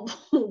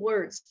syllable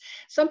words.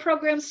 Some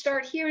programs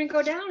start here and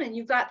go down and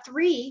you've got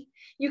 3.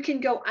 You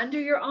can go under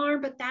your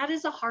arm, but that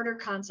is a harder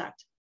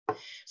concept.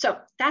 So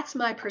that's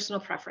my personal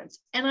preference.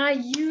 And I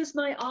use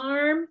my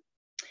arm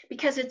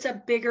because it's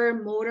a bigger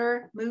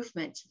motor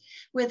movement.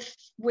 With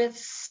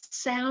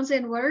sounds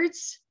and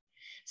words,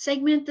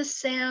 segment the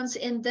sounds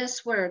in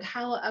this word.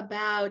 How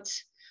about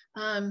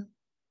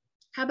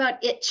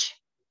itch?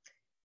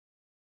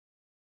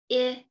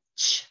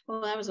 Itch.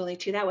 Well, that was only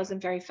 2. That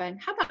wasn't very fun.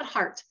 How about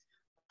heart?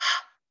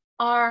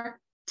 Art,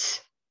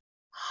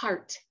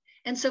 heart.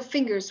 And so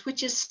fingers,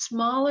 which is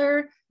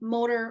smaller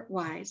motor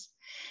wise.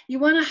 You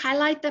want to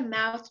highlight the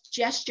mouth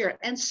gesture.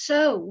 And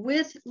so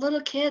with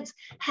little kids,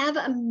 have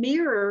a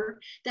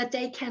mirror that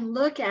they can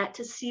look at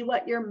to see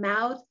what your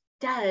mouth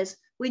does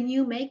when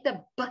you make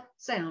the B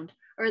sound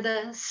or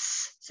the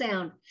S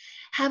sound.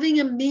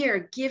 Having a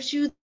mirror gives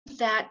you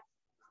that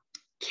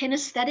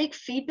kinesthetic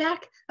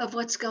feedback of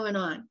what's going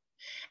on.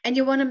 And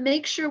you want to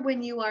make sure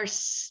when you are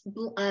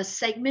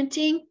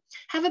segmenting,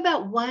 have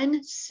about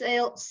 1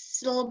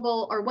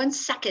 syllable or 1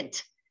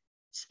 second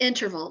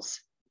intervals.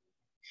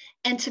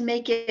 And to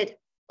make it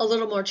a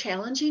little more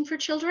challenging for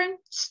children,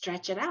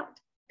 stretch it out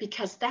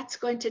because that's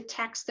going to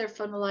tax their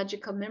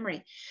phonological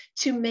memory.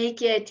 To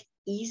make it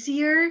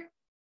easier,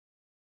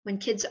 when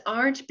kids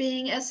aren't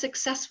being as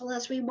successful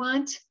as we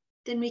want,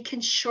 then we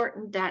can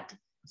shorten that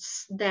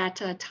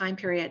time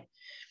period,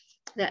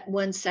 that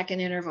 1 second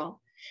interval.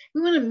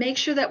 We want to make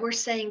sure that we're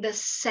saying the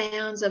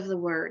sounds of the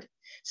word.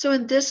 So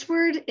in this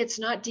word, it's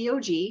not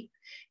D-O-G,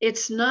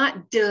 it's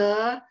not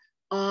duh,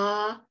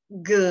 ah,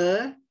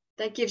 guh.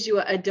 That gives you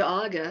a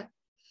dog,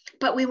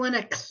 but we want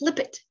to clip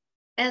it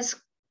as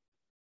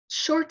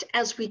short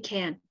as we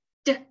can.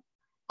 D,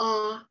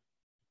 ah,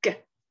 g.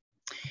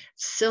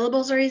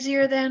 Syllables are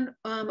easier than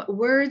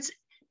words.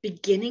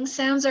 Beginning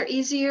sounds are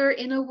easier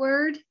in a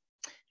word.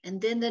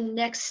 And then the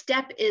next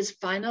step is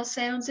final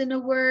sounds in a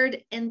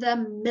word, and the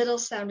middle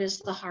sound is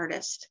the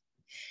hardest.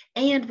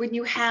 And when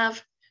you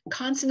have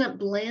consonant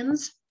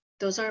blends,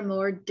 those are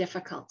more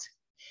difficult.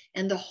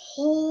 And the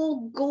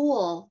whole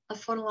goal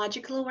of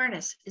phonological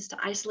awareness is to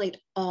isolate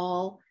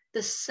all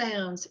the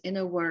sounds in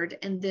a word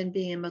and then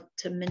being able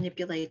to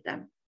manipulate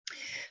them.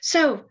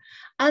 So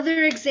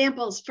other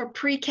examples for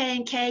pre-K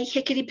and K,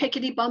 hickety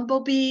pickety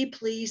bumblebee,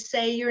 please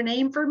say your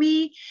name for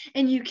me.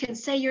 And you can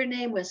say your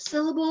name with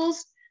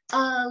syllables,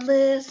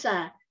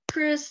 Alyssa,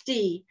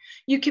 Christy.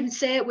 You can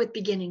say it with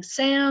beginning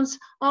sounds,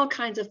 all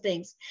kinds of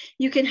things.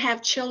 You can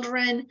have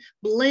children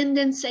blend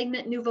and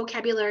segment new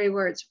vocabulary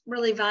words,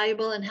 really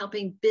valuable in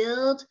helping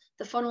build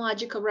the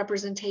phonological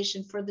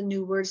representation for the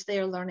new words they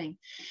are learning.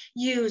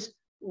 Use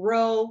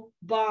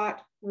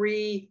robot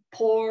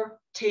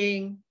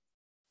reporting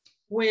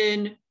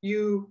when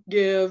you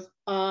give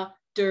a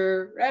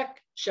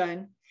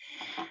direction.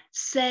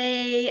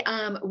 Say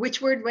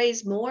which word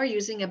weighs more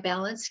using a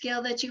balance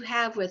scale that you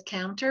have with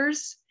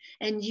counters.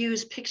 And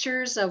use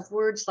pictures of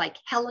words like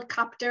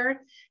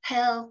helicopter,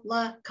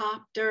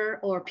 helicopter,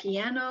 or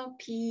piano,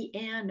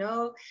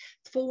 piano.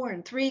 4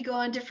 and 3 go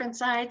on different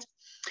sides.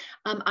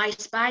 I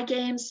Spy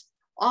games,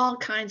 all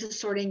kinds of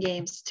sorting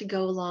games to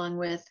go along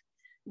with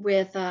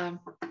the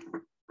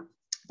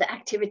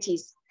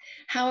activities.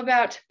 How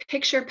about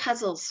picture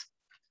puzzles,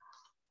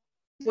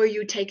 where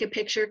you take a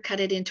picture, cut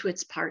it into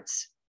its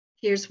parts?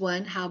 Here's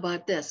one. How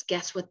about this?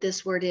 Guess what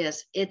this word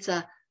is? It's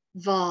a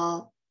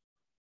volcano.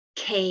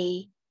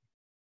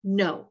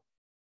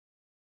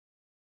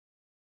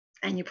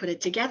 And you put it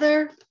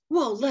together.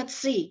 Whoa, let's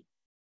see.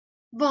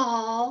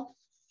 Volcano.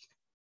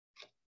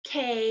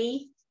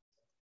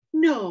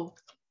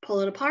 Pull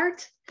it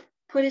apart,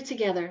 put it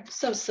together.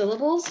 So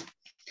syllables,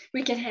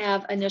 we can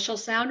have initial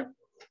sound.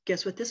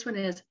 Guess what this one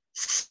is?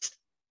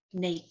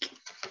 Snake.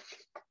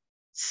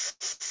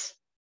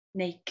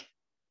 Snake.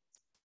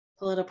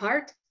 Pull it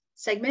apart,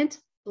 segment,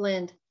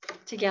 blend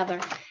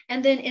together.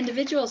 And then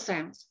individual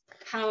sounds.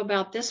 How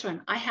about this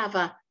one? I have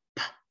a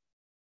p,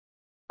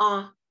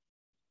 a,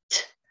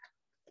 t.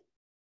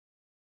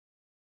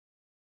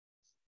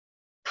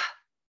 P,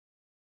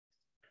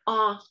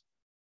 a,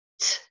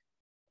 t.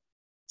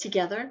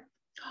 Together.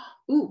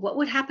 Ooh, what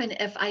would happen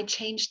if I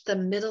changed the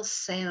middle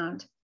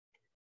sound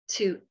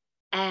to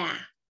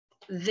ah?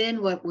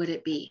 Then what would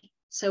it be?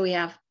 So we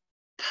have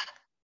p,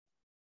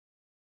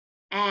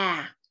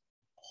 ah.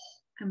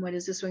 And what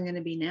is this one going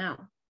to be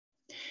now?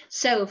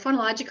 So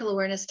phonological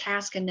awareness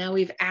task, and now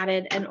we've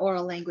added an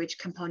oral language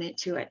component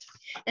to it.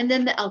 And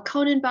then the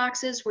Elkonin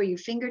boxes where you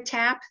finger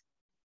tap.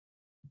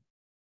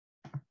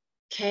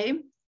 Okay,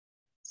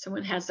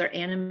 someone has their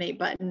animate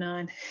button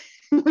on.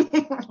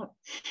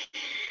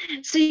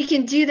 So you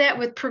can do that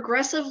with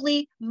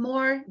progressively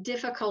more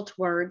difficult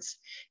words,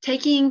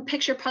 taking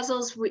picture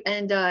puzzles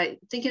and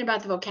thinking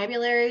about the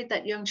vocabulary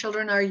that young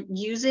children are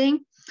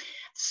using.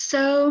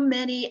 So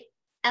many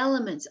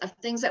elements of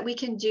things that we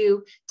can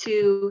do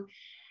to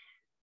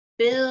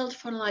build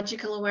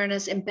phonological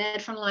awareness, embed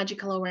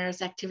phonological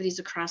awareness activities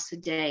across the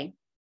day.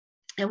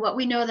 And what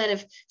we know that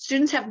if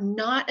students have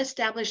not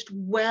established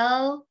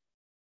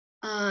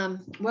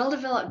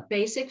well-developed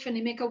basic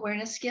phonemic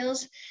awareness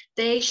skills,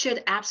 they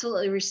should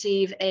absolutely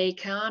receive a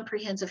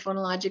comprehensive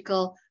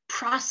phonological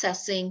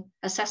processing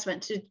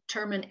assessment to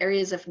determine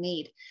areas of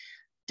need,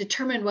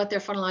 determine what their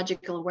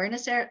phonological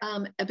awareness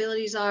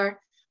abilities are,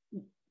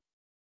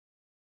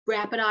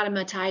 rapid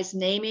automatized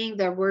naming,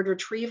 their word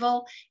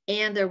retrieval,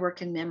 and their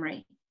working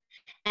memory.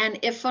 And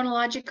if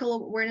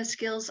phonological awareness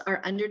skills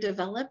are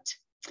underdeveloped,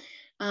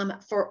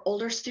 for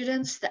older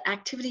students, the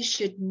activity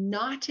should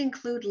not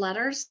include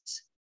letters.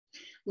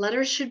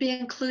 Letters should be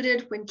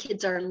included when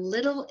kids are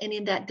little and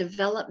in that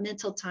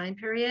developmental time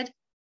period.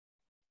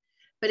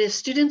 But if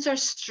students are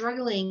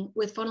struggling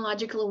with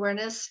phonological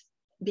awareness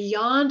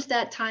beyond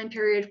that time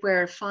period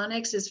where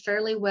phonics is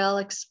fairly well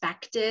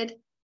expected,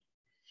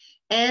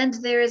 and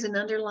there is an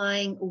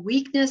underlying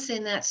weakness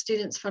in that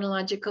student's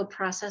phonological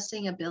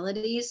processing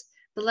abilities,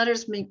 the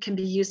letters can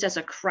be used as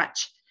a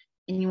crutch.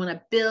 And you want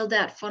to build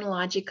that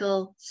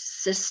phonological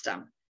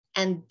system.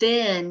 And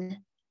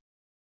then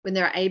when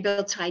they're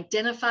able to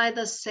identify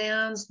the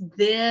sounds,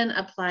 then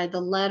apply the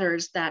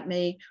letters that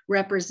may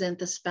represent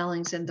the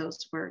spellings in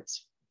those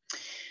words.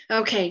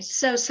 Okay,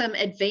 so some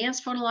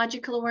advanced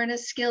phonological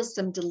awareness skills,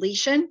 some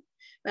deletion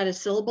at a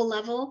syllable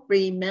level,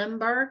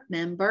 remember,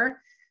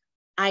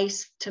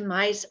 ice to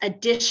mice,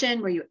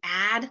 addition, where you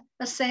add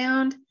a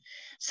sound,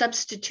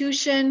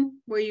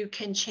 substitution, where you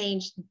can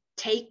change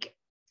take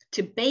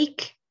to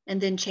bake,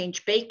 and then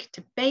change bake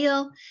to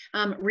bail,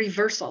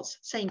 reversals,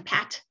 saying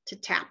pat to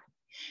tap.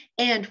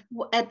 And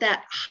at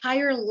that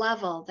higher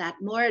level,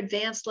 that more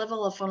advanced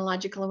level of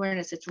phonological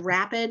awareness, it's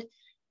rapid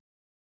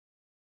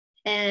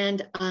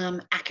and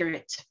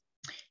accurate.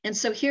 And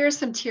so here are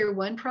some tier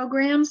 1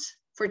 programs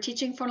for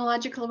teaching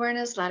phonological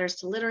awareness: Ladders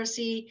to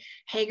Literacy,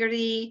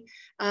 Haggerty,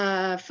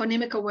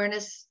 Phonemic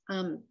Awareness,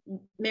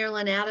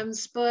 Marilyn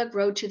Adams' book,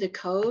 Road to the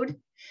Code.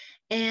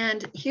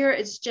 And here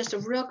it's just a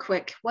real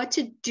quick, what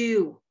to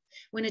do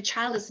when a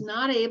child is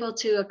not able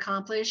to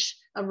accomplish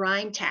a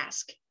rhyme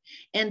task.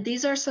 And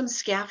these are some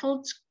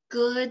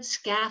good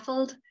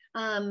scaffold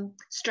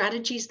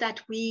strategies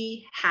that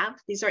we have.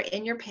 These are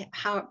in your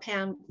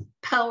PowerPoint.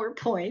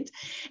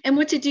 And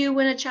what to do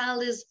when a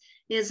child is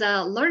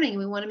learning,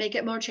 we want to make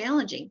it more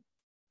challenging.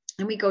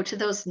 And we go to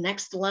those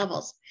next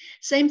levels.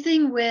 Same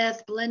thing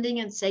with blending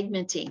and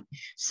segmenting.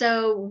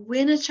 So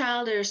when a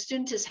child or a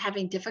student is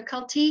having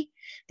difficulty,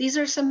 these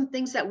are some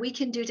things that we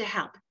can do to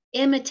help.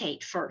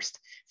 Imitate first,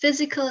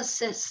 physical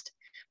assist,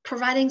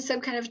 providing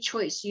some kind of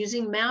choice,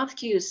 using mouth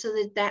cues so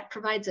that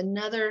provides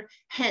another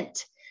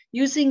hint,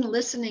 using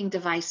listening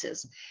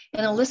devices.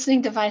 And a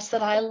listening device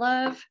that I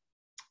love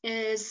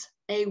is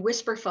a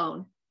whisper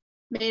phone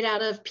made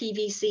out of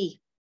PVC.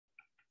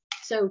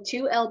 So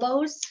 2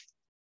 elbows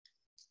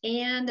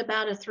and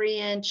about a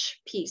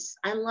 3-inch piece.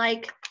 I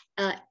like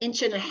 1.5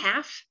 inches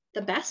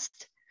the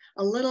best.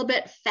 A little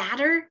bit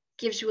fatter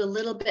gives you a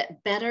little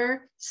bit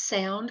better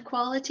sound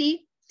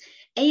quality.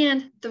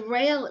 And the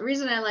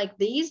reason I like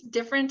these,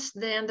 different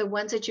than the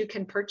ones that you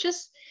can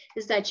purchase,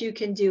 is that you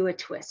can do a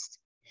twist.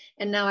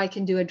 And now I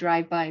can do a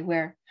drive-by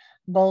where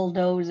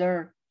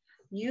bulldozer.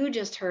 You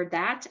just heard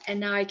that,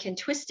 and now I can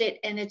twist it,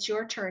 and it's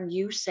your turn.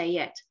 You say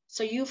it.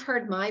 So you've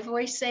heard my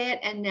voice say it,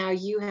 and now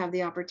you have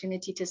the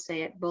opportunity to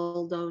say it,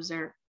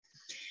 bulldozer.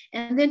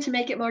 And then to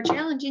make it more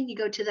challenging, you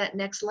go to that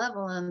next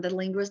level on the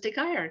linguistic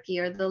hierarchy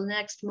or the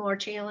next more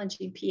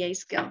challenging PA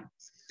skill.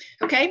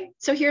 Okay,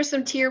 so here's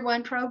some tier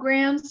 1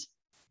 programs,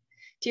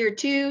 tier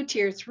 2,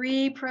 tier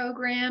 3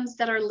 programs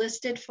that are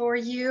listed for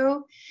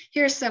you.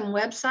 Here's some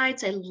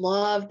websites. I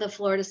love the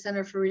Florida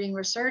Center for Reading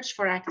Research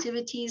for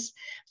activities.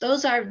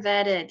 Those are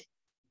vetted,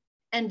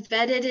 and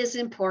vetted is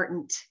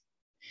important.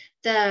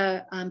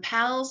 The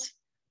PALS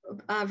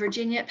at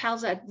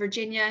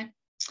Virginia,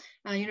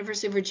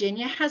 University of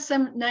Virginia has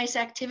some nice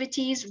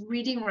activities.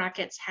 Reading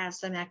Rockets has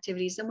some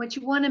activities. And what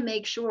you want to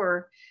make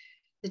sure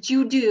that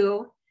you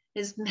do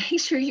is make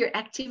sure your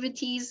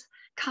activities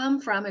come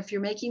from, if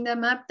you're making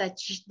them up, that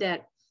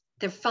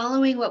they're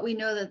following what we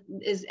know that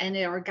is, and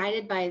they are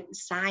guided by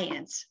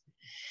science.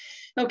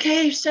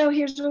 Okay, so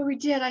here's what we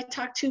did. I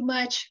talked too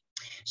much.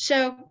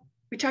 So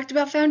we talked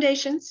about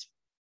foundations,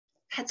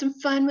 had some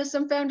fun with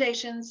some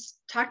foundations,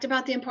 talked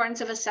about the importance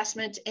of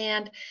assessment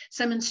and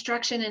some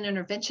instruction and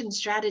intervention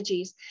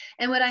strategies.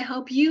 And what I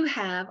hope you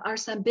have are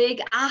some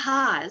big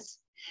ahas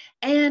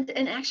and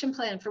an action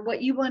plan for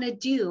what you want to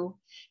do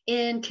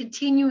in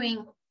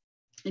continuing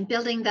and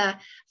building the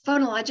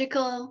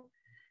phonological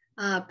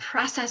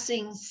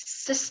processing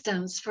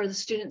systems for the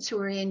students who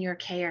are in your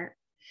care.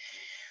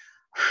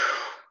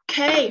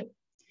 Okay,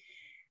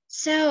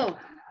 so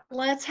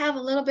let's have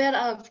a little bit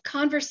of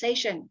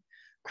conversation.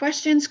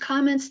 Questions,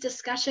 comments,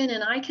 discussion,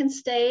 and I can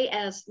stay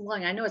as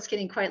long. I know it's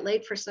getting quite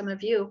late for some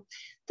of you.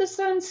 The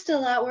sun's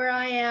still out where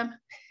I am.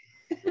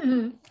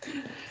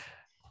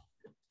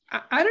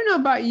 I don't know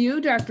about you,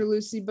 Dr.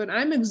 Lucy, but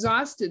I'm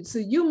exhausted. So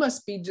you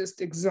must be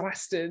just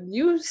exhausted.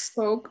 You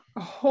spoke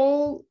a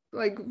whole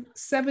like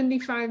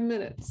 75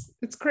 minutes.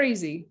 It's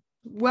crazy.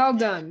 Well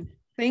done.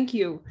 Thank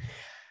you.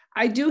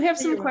 I do have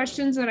some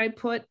questions that I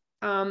put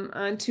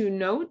onto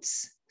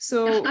notes.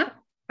 So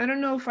I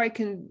don't know if I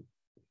can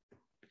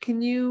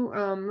you,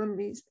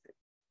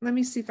 let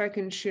me see if I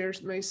can share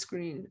my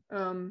screen.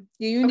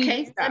 You need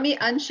okay, let me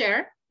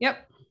unshare.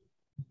 Yep.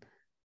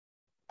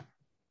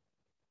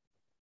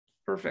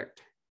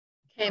 Perfect.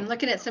 Okay, I'm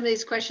looking at some of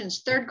these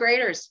questions. Third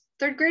graders,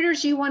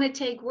 you want to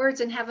take words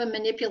and have them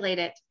manipulate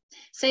it.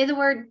 Say the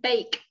word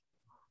bake.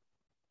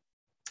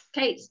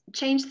 Okay,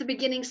 change the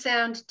beginning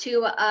sound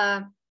to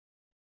a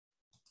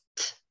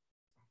t.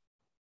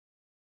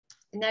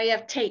 And now you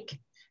have take.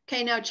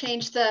 Okay, now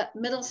change the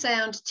middle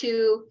sound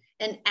to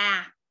an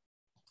a.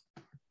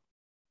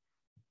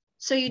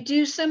 So you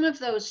do some of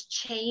those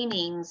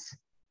chainings,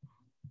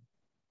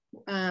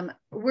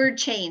 word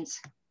chains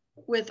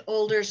with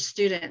older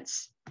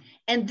students.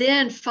 And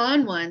then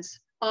fun ones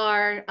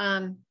are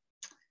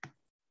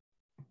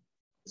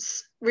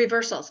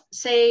reversals.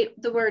 Say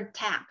the word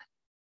tap.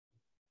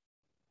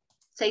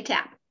 Say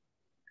tap.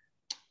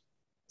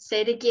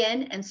 Say it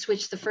again and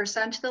switch the first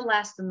sound to the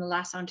last and the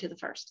last sound to the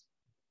first.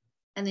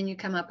 And then you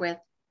come up with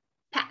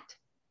pat.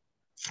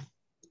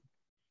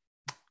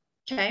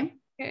 Okay.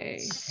 Okay.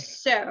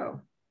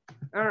 So.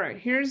 All right,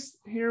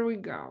 here we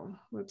go.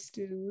 Let's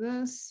do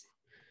this.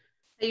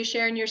 Are you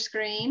sharing your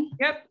screen?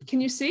 Yep.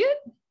 Can you see it?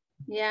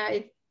 Yeah,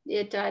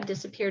 it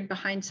disappeared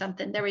behind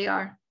something. There we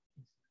are.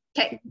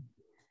 Okay,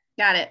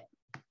 got it.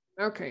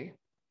 Okay.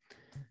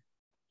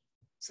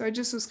 So I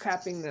just was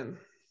copying them.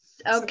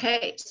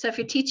 Okay, so if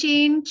you're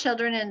teaching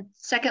children in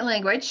second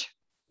language,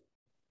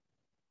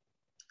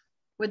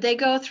 would they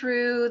go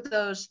through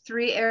those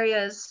 3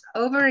 areas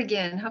over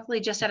again,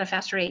 hopefully just at a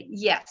faster rate?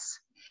 Yes.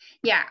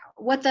 Yeah,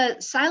 what the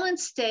silent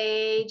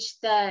stage,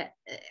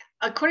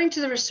 according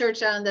to the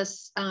research on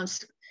this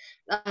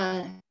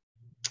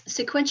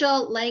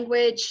sequential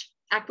language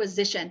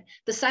acquisition,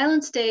 the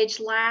silent stage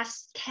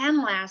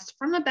can last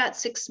from about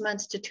 6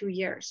 months to 2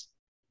 years.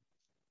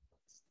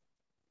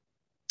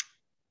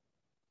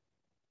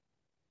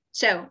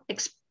 So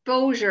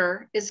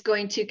exposure is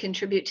going to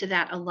contribute to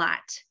that a lot.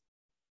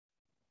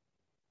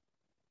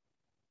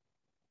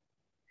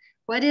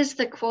 What is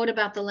the quote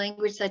about the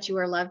language that you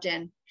are loved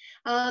in?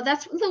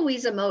 That's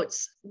Louisa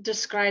Moats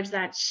describes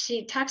that.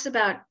 She talks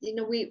about, you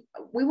know, we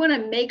want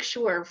to make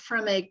sure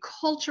from a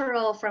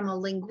cultural, from a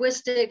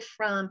linguistic,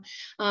 from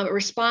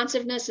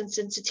responsiveness and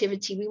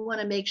sensitivity, we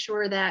want to make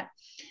sure that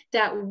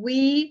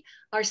we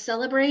are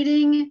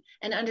celebrating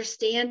and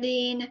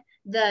understanding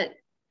the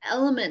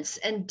elements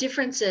and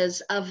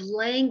differences of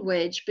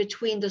language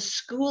between the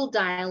school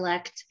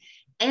dialect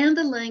and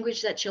the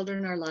language that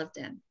children are loved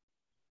in.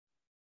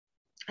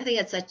 I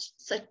think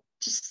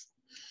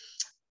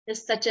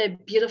it's such a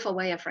beautiful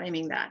way of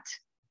framing that.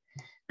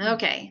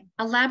 Okay,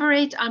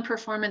 elaborate on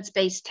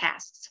performance-based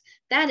tasks.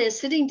 That is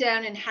sitting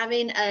down and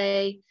having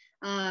a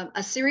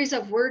series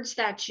of words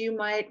that you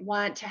might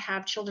want to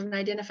have children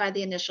identify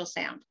the initial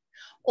sound,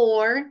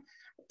 or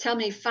tell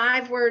me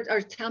 5 words,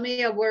 or tell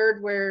me a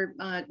word where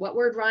what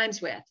word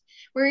rhymes with.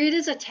 Where it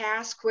is a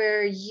task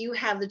where you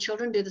have the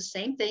children do the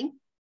same thing.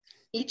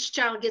 Each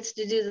child gets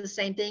to do the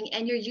same thing,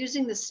 and you're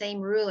using the same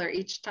ruler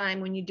each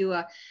time when you do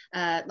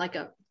like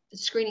a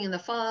screening in the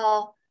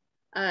fall,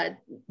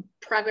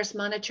 progress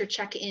monitor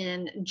check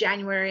in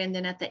January and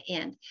then at the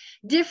end.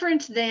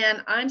 Different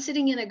than I'm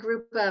sitting in a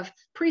group of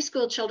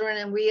preschool children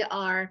and we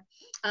are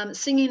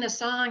singing a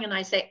song and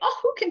I say, oh,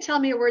 who can tell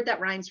me a word that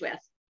rhymes with?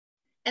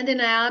 And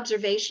then I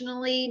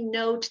observationally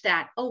note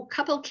that, oh, a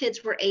couple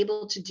kids were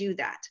able to do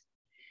that.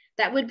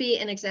 That would be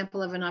an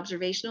example of an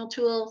observational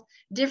tool,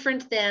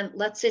 different than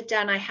let's sit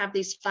down, I have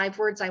these 5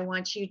 words I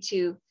want you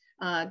to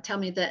tell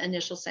me the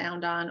initial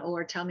sound on,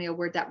 or tell me a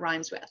word that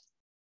rhymes with.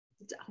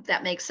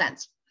 That makes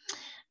sense.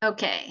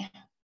 Okay.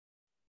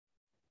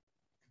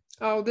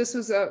 Oh, this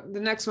was the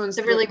next one's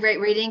It's a really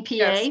great reading, PA.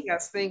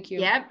 Yes, thank you.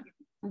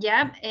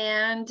 Yep.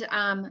 And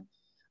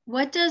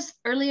what does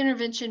early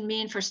intervention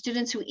mean for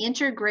students who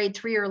enter grade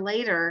 3 or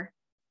later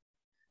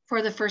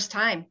for the first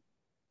time?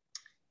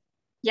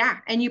 Yeah,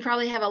 and you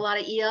probably have a lot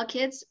of EL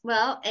kids.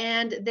 Well,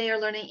 and they are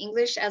learning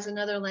English as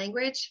another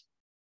language.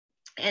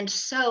 And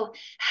so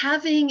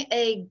having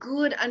a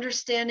good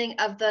understanding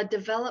of the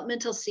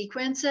developmental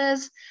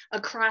sequences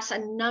across a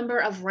number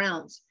of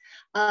realms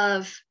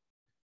of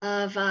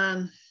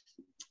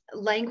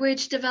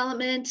language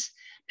development,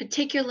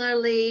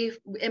 particularly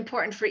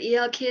important for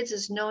EL kids,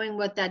 is knowing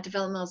what that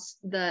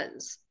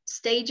the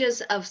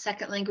stages of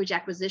second language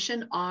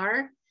acquisition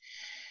are.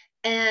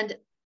 And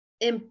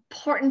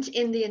important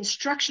in the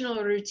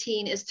instructional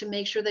routine is to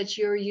make sure that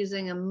you're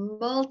using a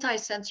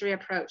multi-sensory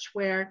approach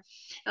where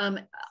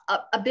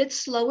a bit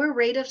slower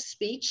rate of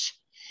speech,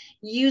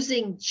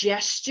 using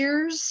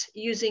gestures,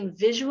 using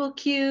visual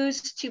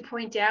cues to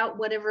point out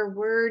whatever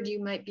word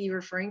you might be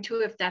referring to,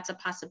 if that's a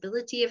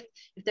possibility, if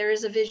there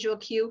is a visual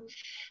cue.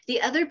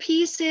 The other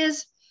piece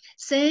is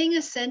saying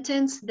a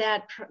sentence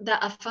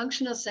a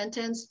functional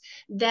sentence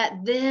that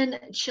then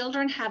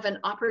children have an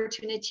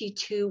opportunity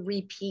to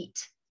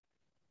repeat.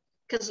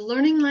 Because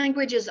learning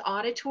language is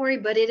auditory,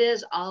 but it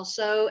is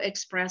also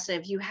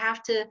expressive. You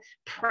have to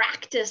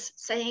practice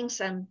saying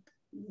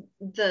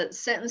the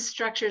sentence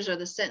structures or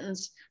the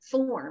sentence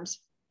forms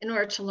in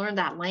order to learn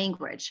that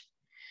language.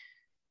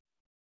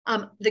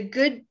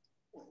 Depending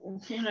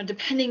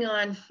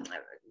on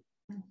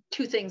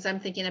 2 things I'm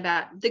thinking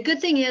about. The good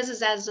thing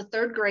is as a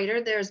 3rd grader,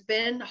 there's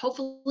been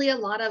hopefully a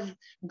lot of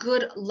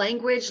good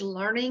language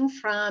learning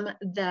from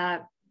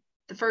the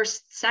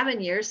first 7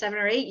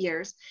 or 8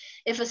 years.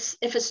 If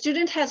a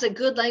student has a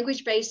good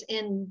language base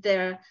in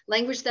their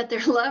language that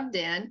they're loved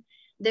in,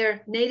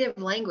 their native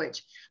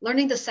language,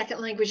 learning the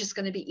second language is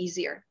going to be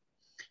easier.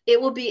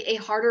 It will be a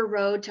harder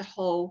road to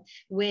hoe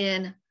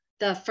when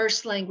the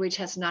first language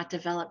has not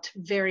developed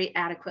very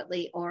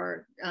adequately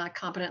or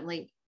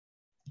competently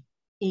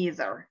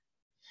either.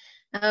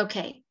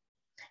 Okay,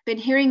 been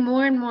hearing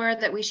more and more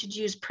that we should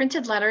use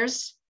printed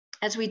letters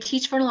as we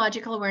teach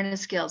phonological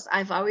awareness skills.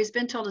 I've always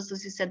been told, as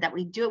Lucy said, that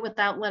we do it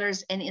without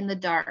letters and in the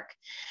dark.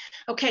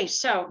 Okay,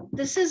 so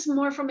this is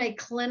more from a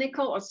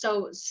clinical,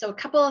 so a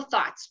couple of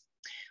thoughts.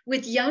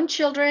 With young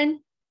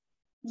children,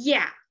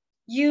 yeah,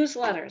 use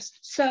letters.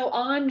 So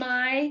on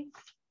my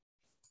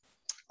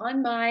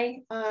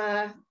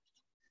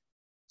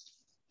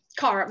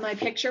car, my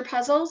picture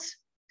puzzles,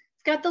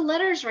 got the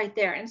letters right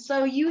there. And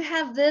so you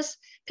have this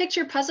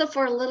picture puzzle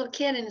for a little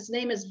kid and his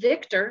name is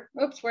Victor.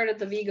 Oops, where did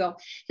the V go?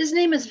 His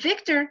name is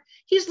Victor.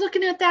 He's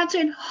looking at that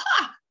saying,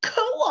 ha,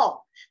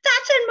 cool,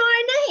 that's in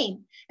my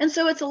name. And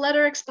so it's a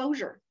letter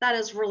exposure. That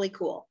is really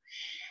cool.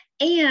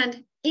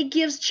 And it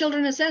gives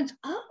children a sense,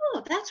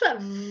 oh, that's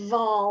what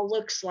vol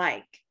looks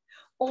like.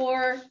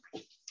 Or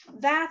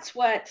that's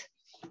what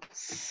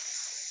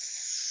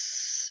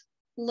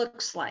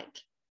looks like.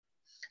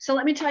 So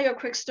let me tell you a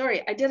quick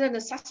story. I did an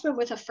assessment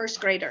with a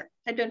 1st grader.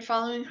 I'd been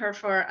following her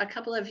for a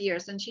couple of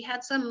years and she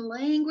had some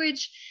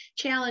language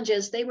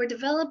challenges. They were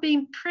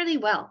developing pretty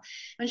well.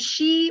 When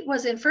she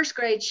was in 1st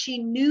grade, she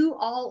knew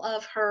all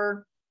of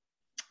her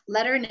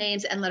letter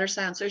names and letter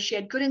sounds. So she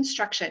had good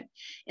instruction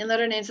in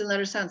letter names and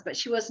letter sounds, but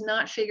she was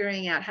not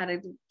figuring out how to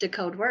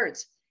decode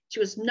words. She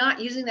was not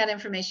using that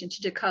information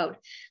to decode.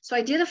 So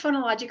I did a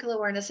phonological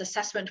awareness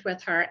assessment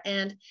with her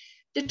and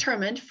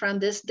determined from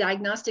this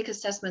diagnostic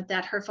assessment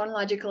that her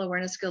phonological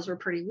awareness skills were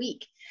pretty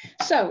weak.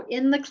 So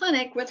in the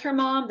clinic with her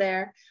mom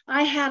there,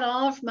 I had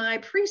all of my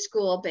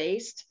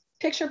preschool-based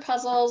picture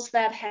puzzles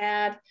that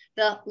had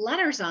the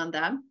letters on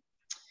them,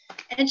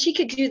 and she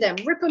could do them,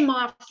 rip them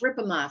off,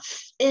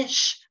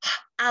 ish,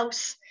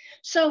 ouse.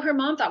 So her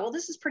mom thought, well,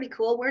 this is pretty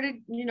cool. Where do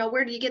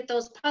you get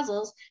those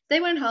puzzles? They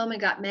went home and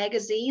got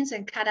magazines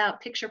and cut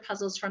out picture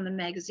puzzles from the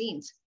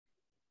magazines.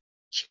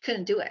 She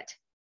couldn't do it.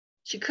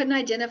 She couldn't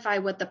identify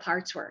what the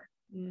parts were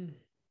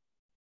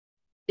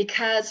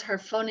because her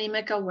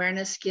phonemic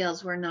awareness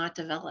skills were not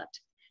developed.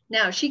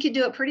 Now, she could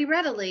do it pretty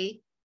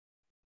readily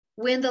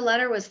when the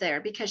letter was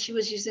there because she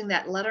was using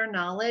that letter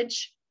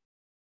knowledge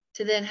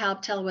to then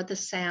help tell what the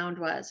sound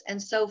was.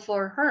 And so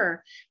for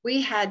her,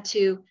 we had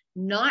to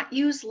not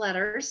use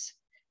letters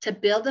to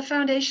build the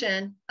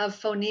foundation of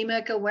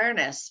phonemic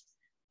awareness,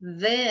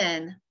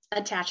 then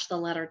attach the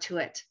letter to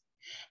it.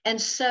 And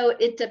so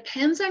it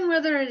depends on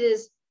whether it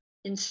is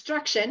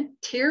instruction,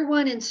 tier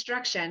 1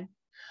 instruction,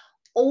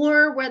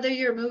 or whether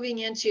you're moving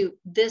into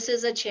this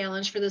is a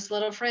challenge for this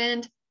little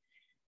friend,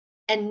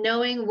 and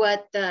knowing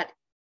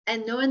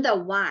knowing the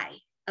why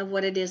of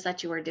what it is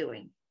that you are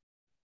doing.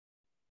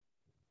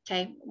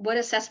 Okay, what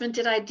assessment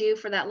did I do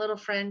for that little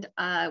friend?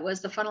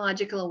 Was the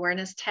phonological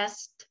awareness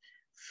test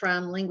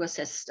from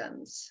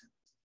Linguasystems.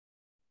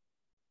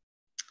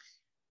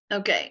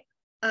 Okay,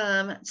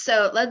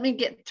 so let me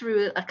get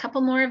through a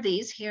couple more of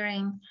these.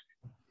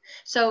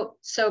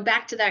 So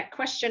back to that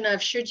question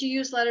of should you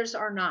use letters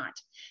or not?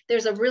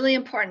 There's a really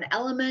important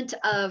element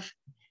of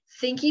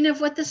thinking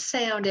of what the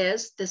sound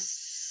is, the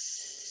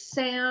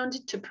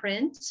sound to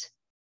print,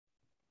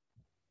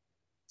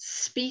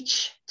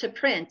 speech to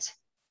print.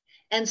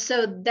 And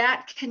so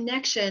that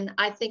connection,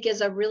 I think,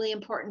 is a really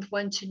important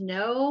one to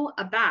know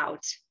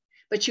about,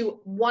 but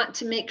you want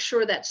to make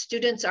sure that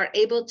students are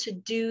able to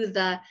do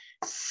the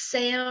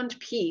sound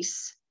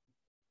piece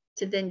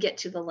to then get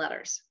to the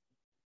letters.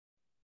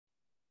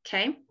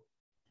 Okay.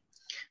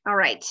 All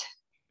right.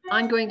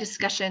 Ongoing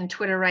discussion,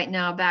 Twitter right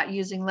now about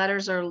using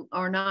letters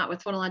or not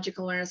with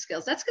phonological awareness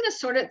skills. That's going to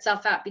sort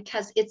itself out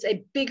because it's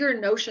a bigger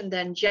notion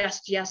than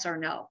just yes or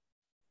no.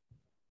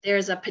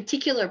 There's a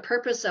particular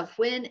purpose of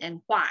when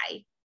and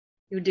why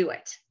you do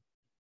it.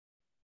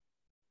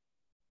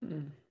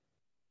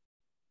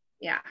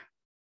 Yeah.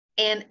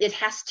 And it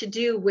has to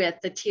do with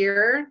the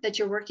tier that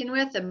you're working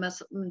with,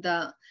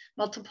 the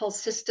multiple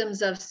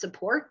systems of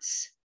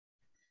supports,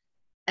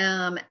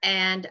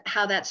 and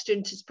how that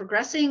student is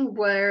progressing,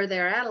 where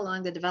they're at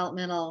along the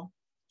developmental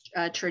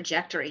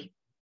trajectory.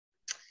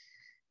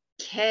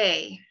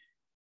 Okay.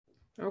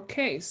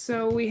 Okay,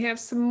 so we have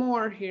some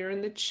more here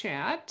in the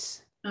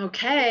chat.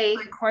 Okay.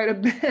 Quite a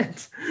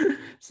bit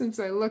since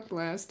I looked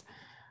last.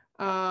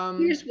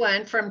 Here's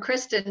one from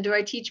Kristen. Do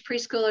I teach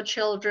preschool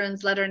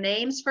children's letter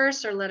names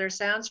first or letter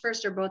sounds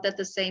first or both at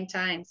the same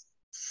time?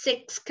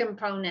 6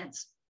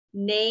 components: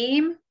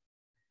 name,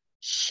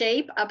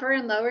 shape, upper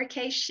and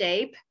lowercase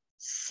shape,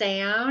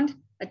 sound,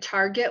 a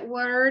target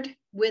word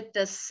with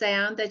the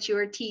sound that you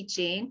are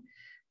teaching,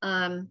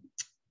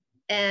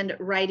 and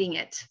writing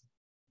it.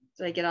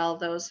 Did I get all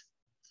of those?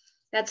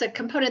 That's a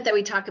component that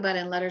we talk about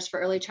in letters for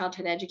early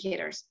childhood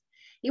educators.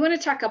 You want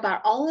to talk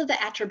about all of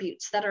the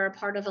attributes that are a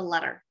part of a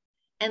letter.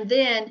 And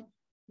then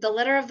the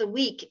letter of the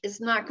week is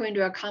not going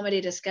to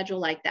accommodate a schedule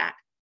like that.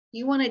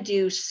 You want to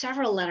do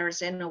several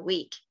letters in a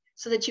week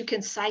so that you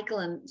can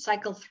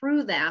cycle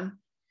through them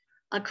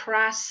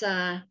across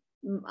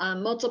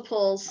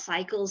multiple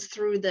cycles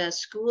through the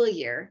school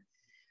year,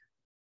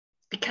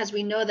 because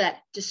we know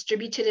that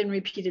distributed and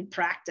repeated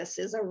practice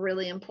is a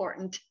really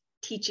important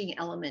teaching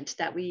element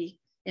that we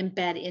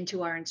embed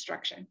into our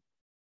instruction.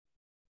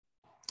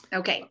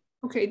 Okay.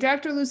 Okay,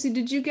 Dr. Lucy,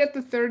 did you get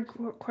the third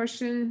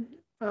question?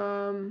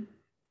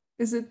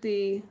 Is it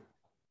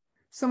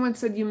someone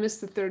said you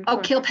missed the third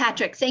question.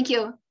 Kilpatrick, thank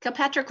you.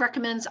 Kilpatrick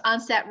recommends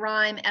onset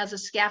rhyme as a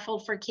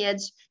scaffold for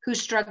kids who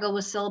struggle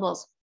with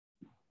syllables.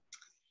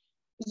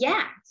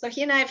 Yeah, so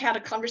he and I have had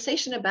a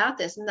conversation about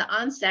this. And the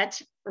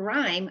onset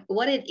rhyme,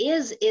 what it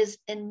is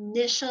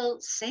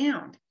initial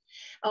sound.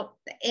 Oh,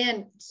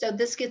 and so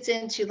this gets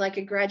into like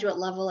a graduate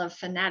level of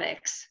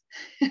phonetics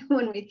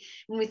when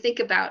we think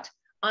about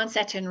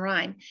onset and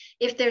rhyme.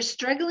 If they're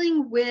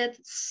struggling with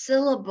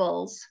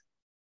syllables,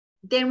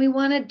 then we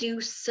want to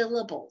do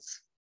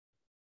syllables.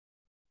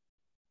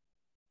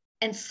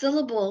 And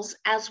syllables,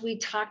 as we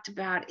talked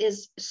about,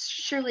 is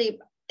surely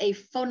a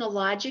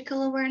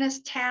phonological awareness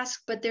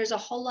task, but there's a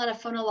whole lot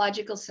of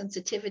phonological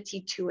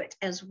sensitivity to it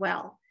as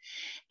well.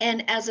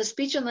 And as a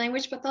speech and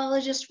language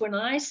pathologist, when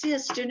I see a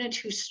student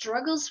who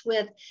struggles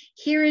with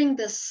hearing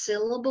the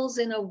syllables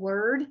in a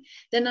word,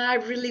 then I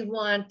really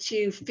want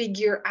to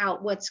figure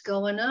out what's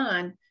going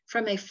on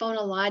from a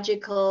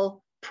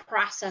phonological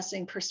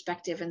processing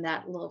perspective in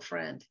that little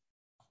friend.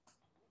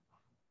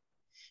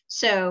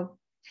 So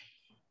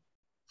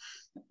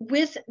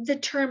with the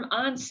term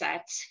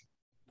onset,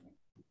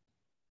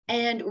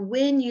 and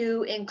when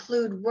you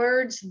include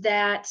words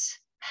that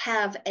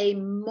have have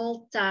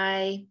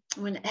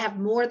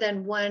more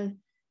than one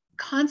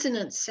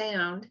consonant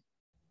sound,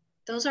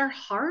 those are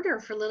harder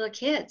for little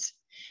kids.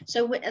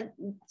 So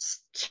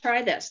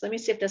try this. Let me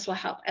see if this will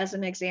help as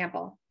an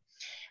example.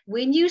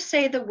 When you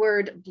say the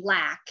word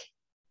black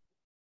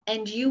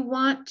and you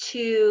want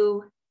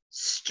to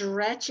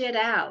stretch it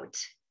out,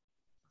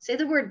 say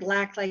the word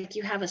black like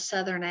you have a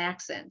Southern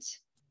accent.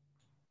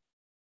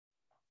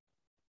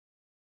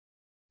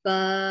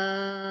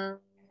 Black.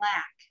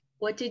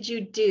 What did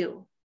you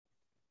do?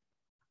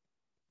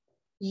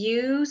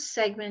 You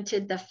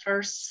segmented the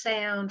first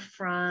sound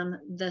from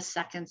the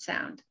second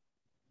sound.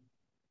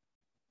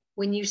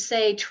 When you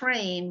say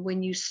train,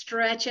 when you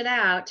stretch it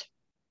out,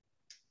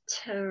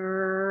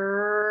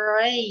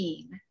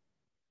 train.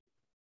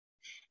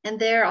 And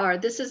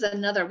this is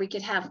another, we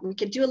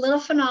could do a little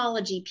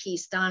phonology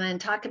piece, Donna, and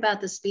talk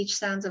about the speech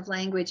sounds of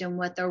language and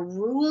what the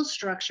rule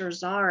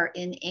structures are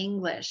in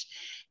English.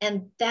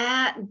 And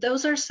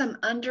those are some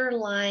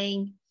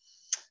underlying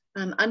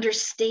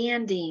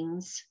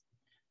understandings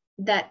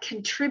that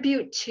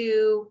contribute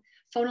to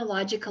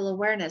phonological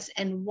awareness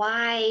and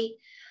why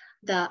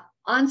the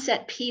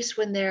onset piece,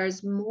 when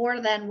there's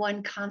more than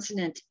one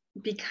consonant,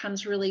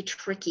 becomes really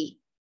tricky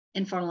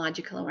in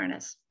phonological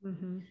awareness.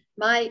 Mm-hmm.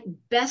 My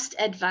best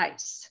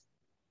advice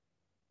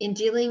in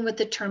dealing with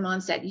the term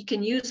onset, you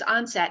can use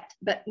onset,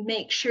 but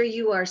make sure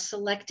you are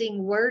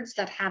selecting words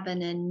that have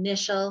an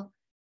initial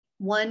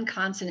one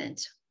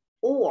consonant.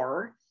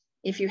 Or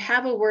if you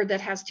have a word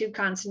that has two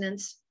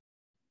consonants,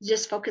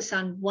 just focus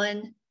on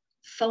one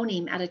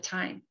phoneme at a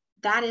time.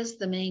 That is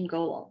the main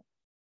goal.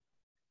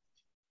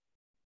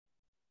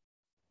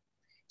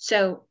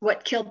 So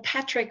what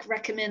Kilpatrick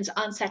recommends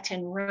onset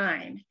and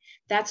rhyme,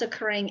 that's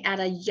occurring at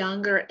a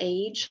younger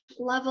age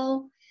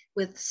level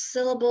with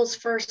syllables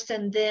first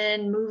and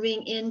then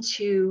moving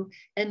into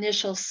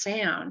initial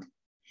sound.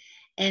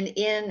 And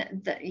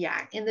in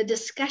the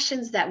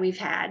discussions that we've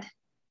had,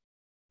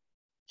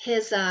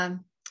 his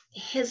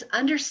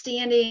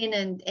understanding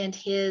and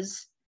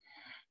his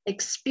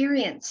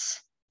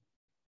experience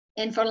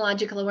in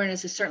phonological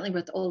awareness is certainly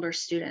with older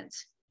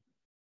students.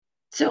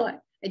 So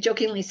I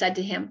jokingly said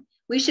to him,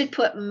 we should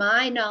put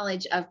my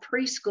knowledge of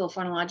preschool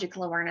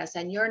phonological awareness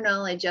and your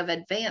knowledge of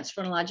advanced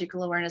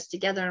phonological awareness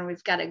together, and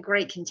we've got a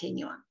great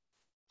continuum.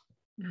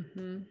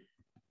 Mm-hmm.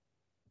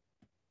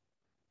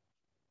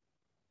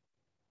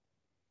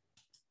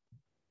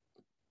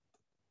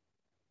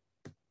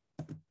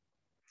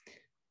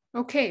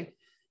 Okay,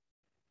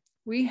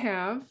 we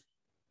have,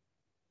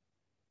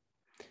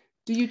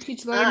 do you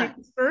teach letter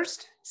names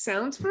first,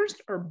 sounds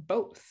first, or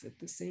both at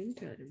the same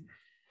time?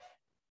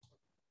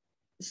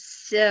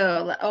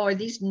 So, are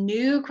these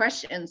new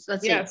questions?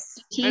 Let's Yes,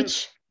 see.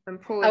 Teach. I'm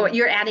pulling. Oh,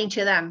 you're adding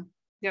to them.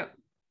 Yep.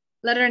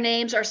 Letter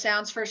names or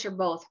sounds first or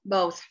both?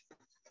 Both.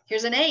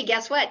 Here's an A.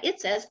 Guess what?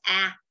 It says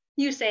ah.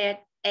 You say it.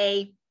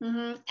 A.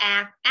 Mm-hmm.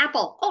 Ah.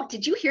 Apple. Oh,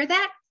 did you hear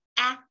that?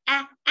 Ah.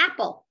 Ah.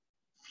 Apple.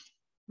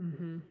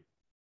 Mm-hmm.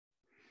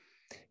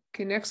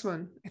 Okay, next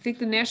one. I think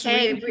the National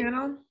Reading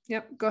Panel.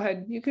 Yep, go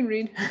ahead. You can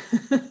read.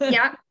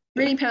 Yeah.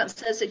 Reading Panel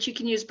says that you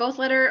can use both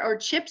letter or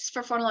chips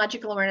for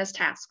phonological awareness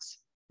tasks.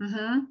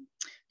 Mm-hmm.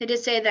 They did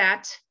say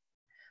that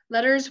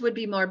letters would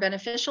be more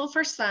beneficial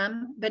for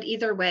some, but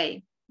either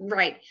way,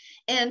 right.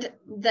 And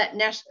that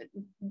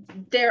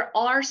there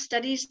are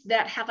studies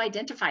that have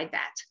identified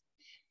that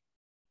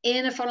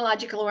in a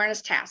phonological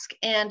awareness task.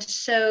 And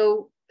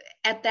so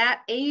at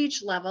that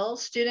age level,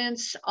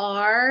 students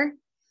are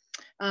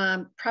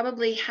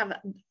probably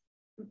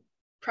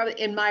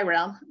in my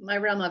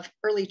realm of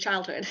early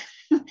childhood,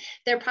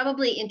 they're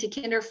probably into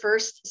kinder,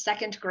 first,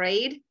 second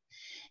grade.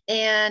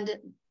 And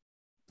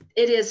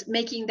it is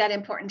making that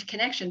important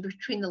connection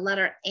between the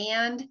letter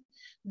and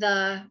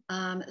the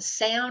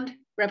sound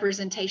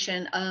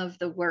representation of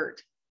the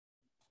word.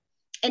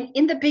 And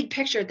in the big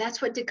picture,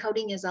 that's what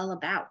decoding is all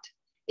about.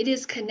 It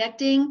is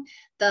connecting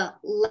the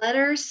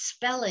letter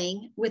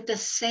spelling with the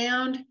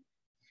sound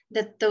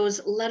that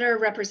those letter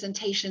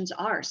representations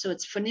are. So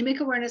it's phonemic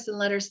awareness and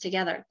letters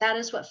together. That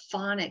is what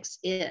phonics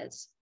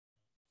is.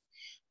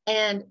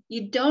 And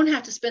you don't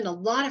have to spend a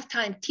lot of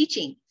time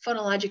teaching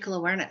phonological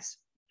awareness.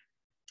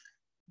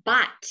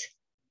 But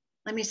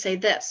let me say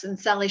this, in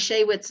Sally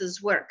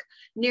Shaywitz's work,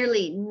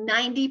 nearly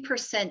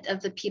 90%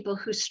 of the people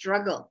who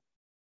struggle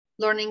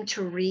learning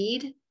to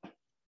read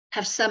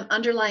have some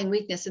underlying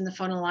weakness in the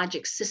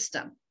phonologic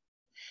system.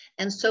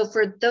 And so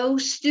for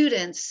those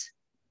students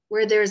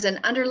where there's an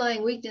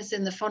underlying weakness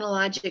in the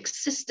phonologic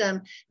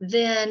system,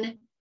 then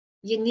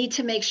you need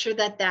to make sure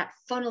that that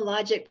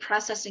phonologic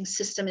processing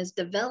system is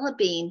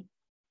developing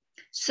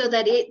so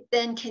that it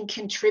then can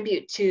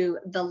contribute to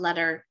the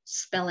letter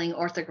spelling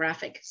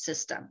orthographic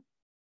system.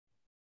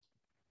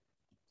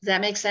 Does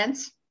that make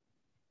sense?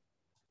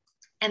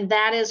 And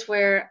that is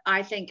where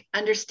I think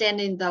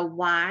understanding the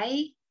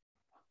why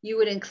you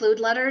would include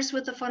letters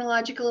with the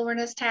phonological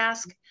awareness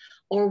task,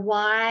 or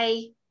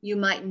why you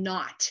might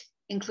not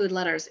include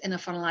letters in a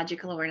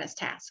phonological awareness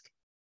task.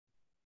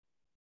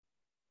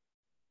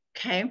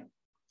 Okay.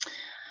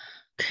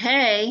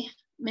 Okay.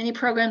 Many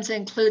programs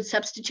include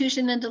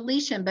substitution and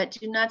deletion, but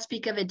do not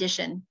speak of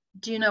addition.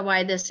 Do you know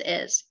why this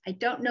is? I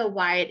don't know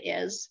why it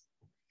is.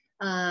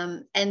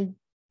 And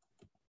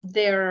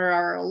there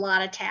are a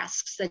lot of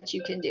tasks that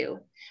you can do.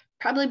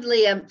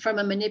 Probably from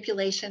a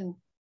manipulation,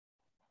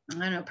 I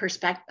don't know,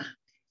 perspective.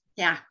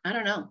 Yeah, I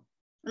don't know.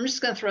 I'm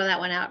just going to throw that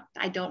one out.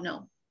 I don't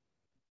know.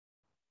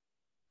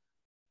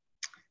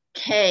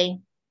 Okay.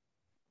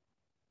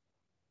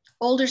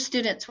 Older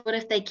students, what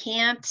if they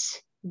can't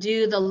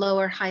do the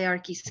lower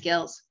hierarchy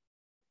skills?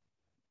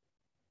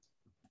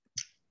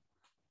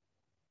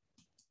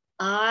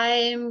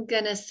 I'm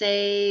going to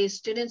say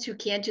students who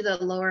can't do the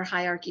lower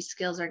hierarchy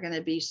skills are going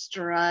to be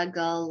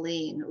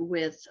struggling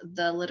with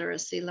the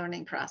literacy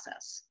learning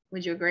process.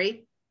 Would you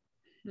agree?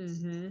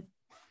 Mm-hmm.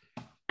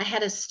 I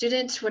had a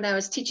student when I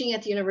was teaching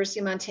at the University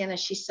of Montana.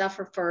 She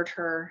self-referred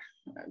her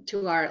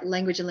to our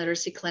language and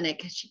literacy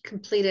clinic.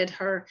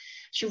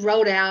 She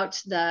wrote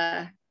out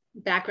the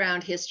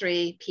background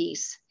history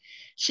piece.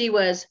 She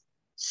was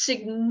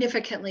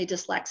significantly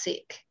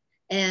dyslexic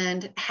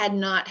and had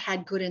not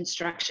had good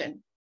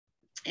instruction.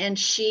 And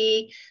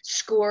she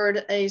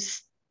scored a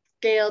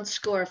scaled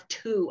score of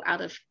 2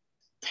 out of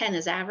 10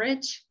 is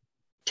average,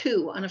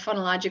 2 on a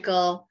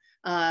phonological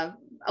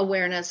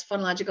awareness,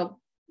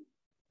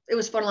 it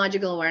was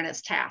phonological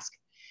awareness task.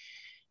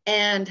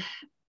 And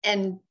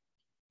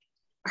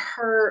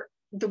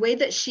the way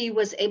that she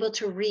was able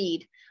to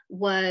read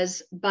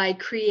was by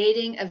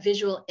creating a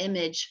visual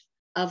image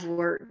of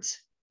words.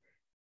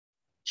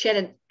 She had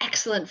an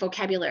excellent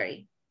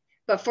vocabulary,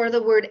 but for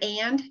the word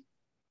and,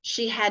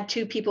 she had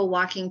 2 people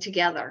walking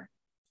together.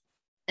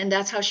 And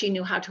that's how she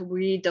knew how to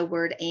read the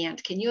word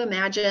and. Can you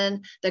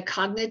imagine the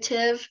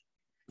cognitive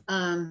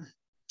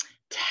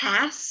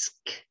tax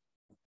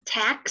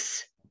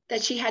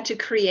that she had to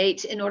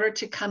create in order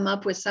to come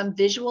up with some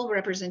visual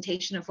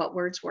representation of what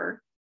words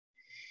were?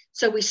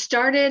 So we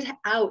started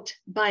out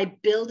by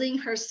building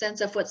her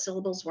sense of what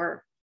syllables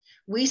were.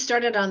 We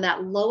started on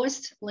that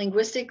lowest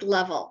linguistic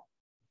level.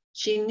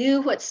 She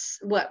knew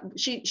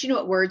she knew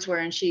what words were,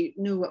 and she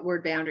knew what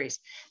word boundaries,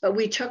 but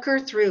we took her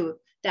through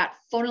that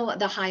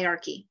the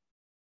hierarchy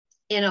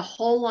in a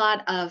whole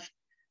lot of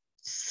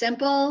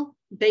simple,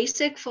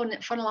 basic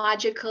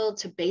phonological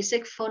to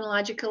basic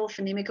phonological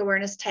phonemic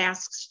awareness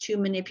tasks to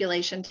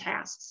manipulation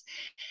tasks.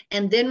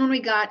 And then when we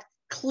got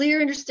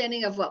clear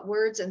understanding of what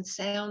words and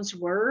sounds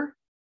were,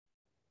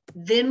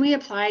 then we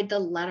applied the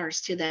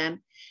letters to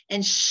them.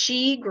 And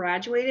she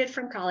graduated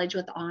from college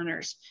with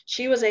honors.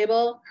 She was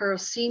able, her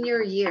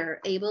senior year,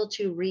 able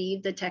to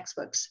read the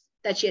textbooks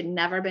that she had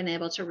never been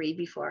able to read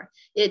before.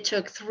 It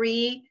took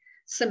 3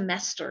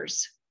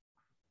 semesters,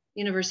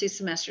 university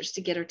semesters,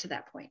 to get her to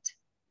that point.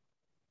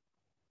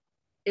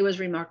 It was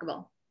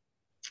remarkable.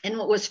 And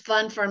what was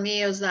fun for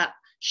me was that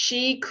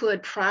she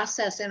could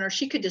process or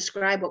she could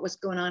describe what was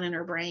going on in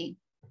her brain.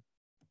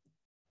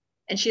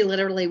 And she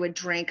literally would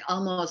drink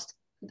almost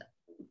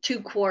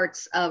 2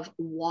 quarts of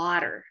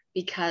water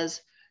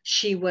because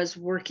she was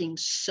working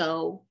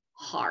so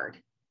hard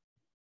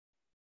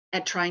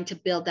at trying to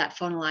build that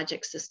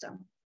phonologic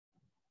system.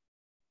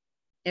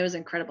 It was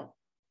incredible.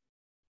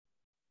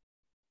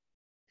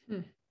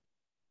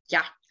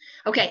 Yeah.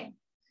 Okay.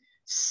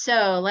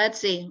 So let's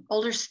see.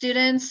 Older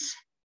students.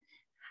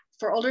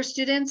 For older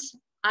students,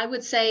 I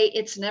would say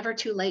it's never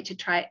too late to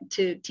try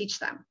to teach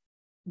them.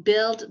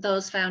 Build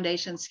those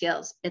foundation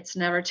skills. It's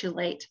never too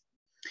late.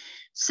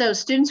 So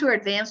students who are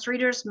advanced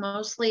readers,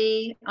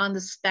 mostly on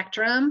the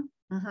spectrum,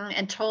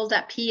 and told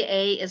that PA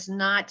is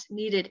not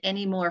needed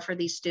anymore for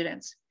these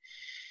students.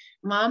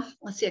 Mom,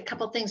 let's see, a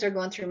couple things are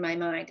going through my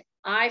mind.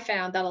 I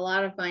found that a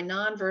lot of my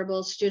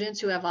nonverbal students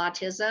who have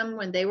autism,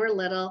 when they were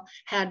little,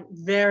 had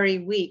very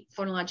weak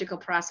phonological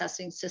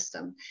processing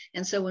system.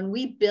 And so when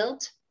we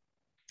built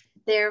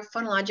their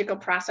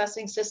phonological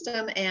processing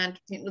system, and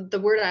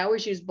the word I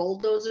always use,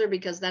 bulldozer,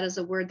 because that is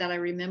a word that I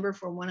remember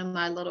from one of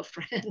my little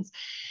friends,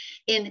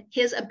 in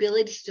his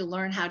ability to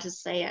learn how to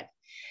say it.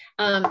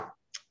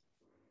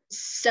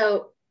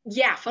 So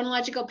yeah,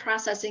 phonological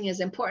processing is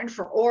important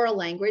for oral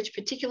language,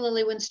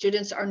 particularly when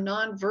students are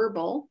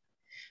nonverbal,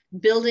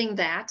 building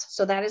that.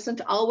 So that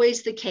isn't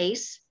always the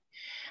case.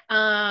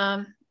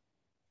 To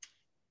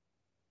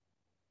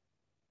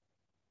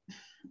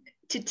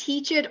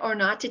teach it or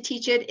not to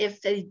teach it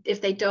if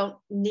they don't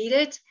need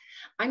it,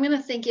 I'm going to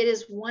think it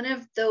is one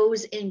of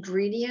those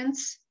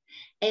ingredients.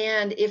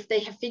 And if they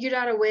have figured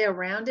out a way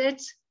around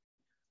it,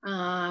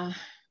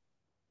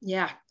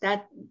 yeah,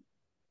 that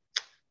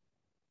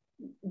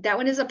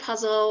one is a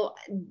puzzle,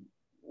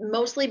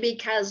 mostly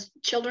because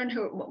children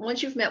who,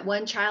 once you've met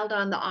one child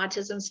on the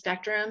autism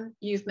spectrum,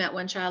 you've met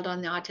one child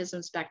on the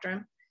autism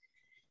spectrum,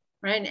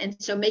 right? And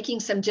so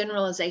making some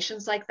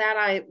generalizations like that,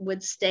 I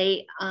would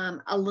stay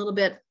a little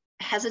bit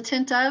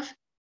hesitant of.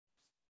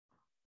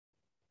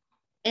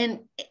 And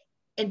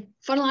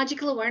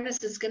phonological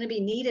awareness is going to be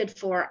needed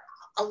for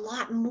a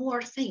lot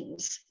more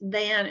things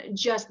than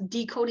just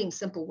decoding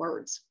simple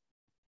words.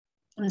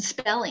 And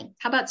spelling.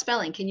 How about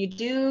spelling? Can you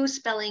do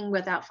spelling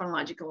without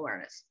phonological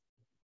awareness?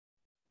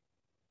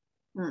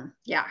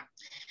 Yeah.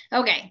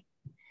 Okay.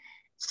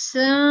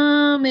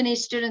 So many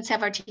students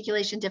have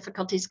articulation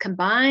difficulties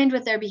combined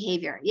with their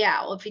behavior.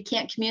 Yeah, well, if you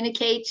can't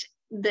communicate,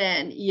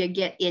 then you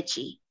get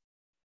itchy.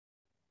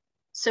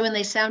 So when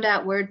they sound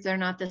out words, they're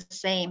not the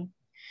same.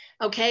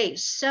 Okay,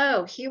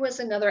 so here was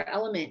another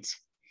element.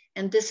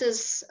 And this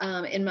is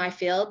in my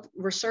field,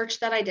 research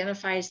that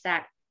identifies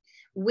that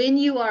when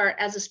you are,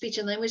 as a speech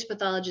and language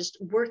pathologist,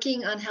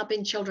 working on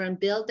helping children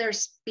build their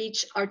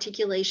speech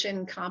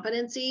articulation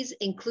competencies,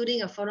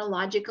 including a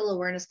phonological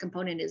awareness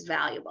component is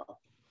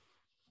valuable.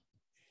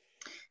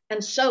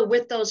 And so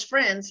with those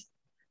friends,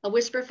 a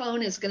whisper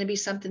phone is going to be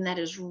something that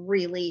is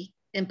really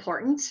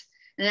important.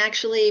 And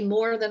actually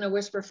more than a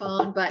whisper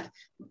phone, but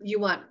you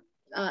want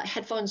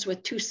headphones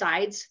with 2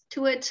 sides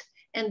to it,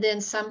 and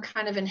then some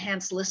kind of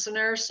enhanced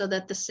listener so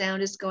that the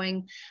sound is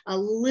going a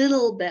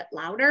little bit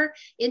louder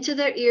into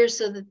their ears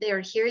so that they're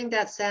hearing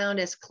that sound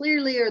as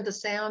clearly, or the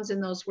sounds in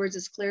those words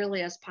as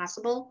clearly as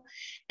possible,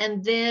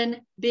 and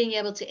then being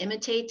able to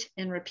imitate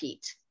and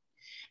repeat.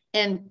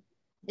 And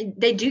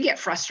they do get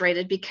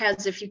frustrated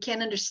because if you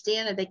can't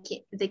understand it,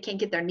 they can't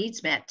get their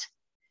needs met.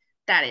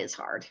 That is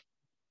hard.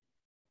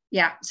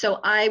 Yeah, so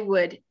I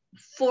would,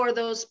 for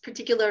those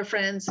particular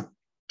friends,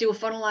 do a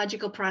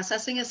phonological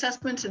processing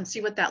assessment and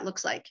see what that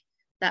looks like.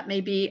 That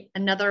may be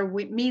another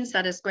means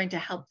that is going to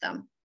help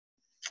them.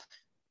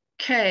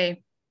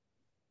 Okay.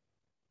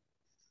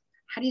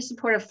 How do you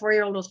support a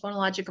 4-year-old with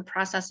phonological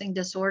processing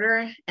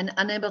disorder and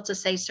unable to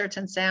say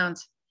certain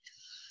sounds?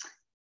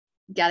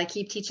 Got to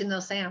keep teaching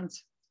those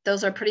sounds.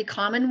 Those are pretty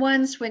common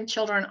ones when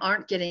children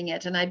aren't getting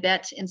it. And I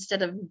bet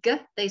instead of g,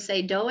 they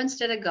say do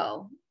instead of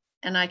go.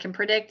 And I can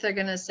predict they're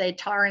going to say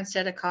tar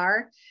instead of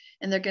car.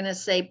 And they're going to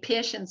say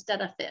pish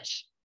instead of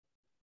fish.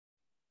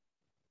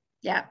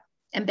 Yeah,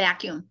 and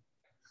vacuum.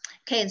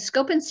 Okay, in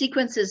scope and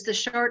sequences, the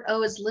short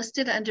O is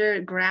listed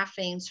under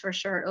graphemes for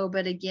short O,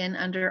 but again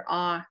under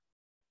ah.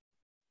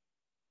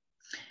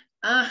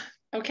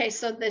 Okay,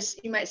 so this,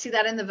 you might see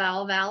that in the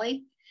vowel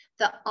valley.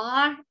 The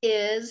ah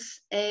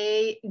is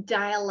a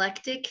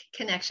dialectic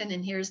connection,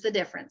 and here's the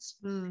difference.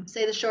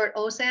 Say the short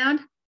O sound,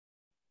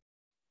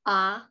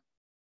 ah,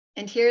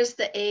 and here's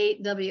the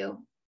AW,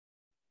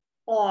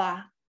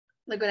 aw.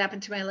 Look what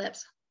happened to my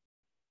lips,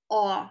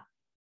 aw.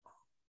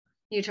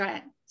 You try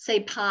it. Say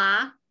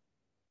pa,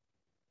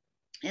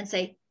 and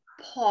say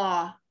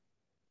paw.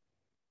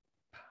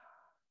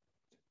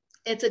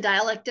 It's a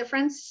dialect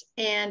difference,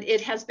 and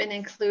it has been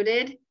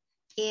included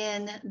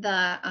in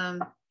the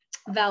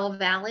vowel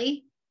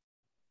valley,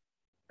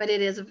 but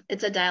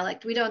it's a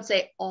dialect. We don't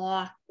say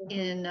aw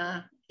in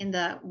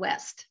the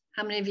West.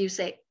 How many of you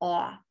say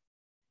aw?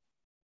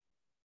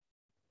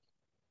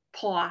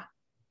 Paw.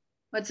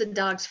 What's a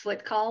dog's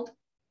foot called?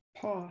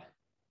 Paw.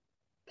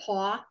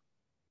 Paw.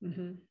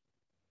 Mm-hmm.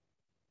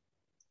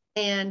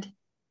 And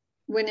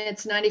when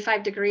it's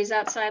 95 degrees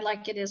outside,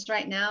 like it is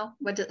right now,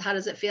 how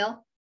does it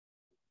feel?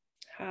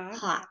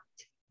 Hot.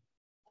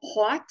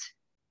 Hot.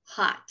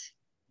 Hot.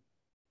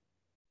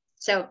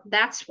 So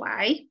that's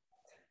why.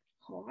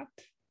 Hot.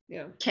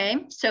 Yeah.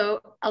 Okay.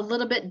 So a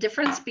little bit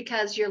difference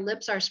because your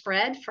lips are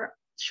spread for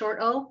short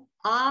O,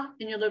 ah,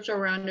 and your lips are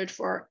rounded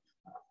for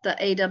the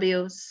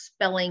AW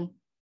spelling.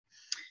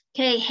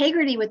 Okay.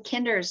 Haggerty with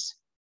kinders,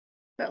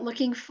 but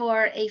looking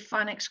for a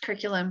phonics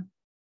curriculum.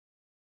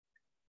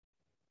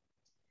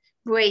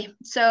 Boy,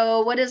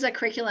 so what is a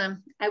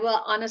curriculum?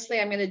 Honestly,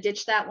 I'm going to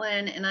ditch that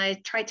one, and I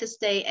try to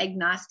stay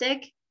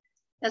agnostic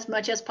as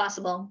much as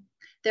possible.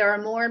 There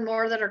are more and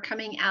more that are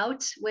coming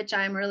out, which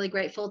I'm really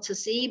grateful to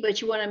see,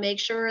 but you want to make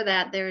sure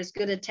that there's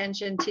good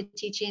attention to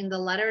teaching the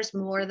letters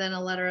more than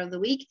a letter of the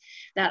week,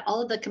 that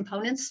all of the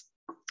components,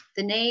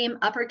 the name,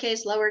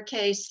 uppercase,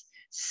 lowercase,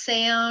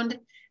 sound,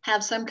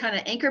 have some kind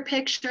of anchor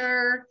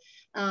picture,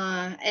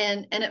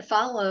 and it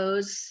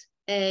follows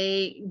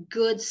a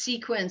good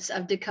sequence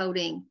of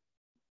decoding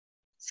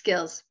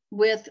skills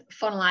with good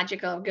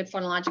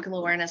phonological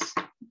awareness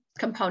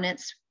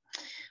components.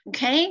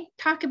 Okay,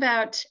 talk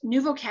about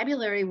new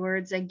vocabulary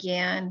words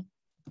again.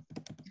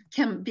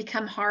 Can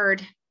become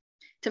hard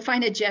to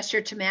find a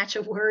gesture to match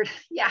a word.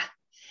 Yeah,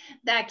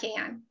 that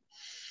can.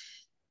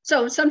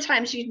 So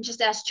sometimes you can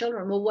just ask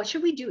children, well, what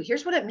should we do?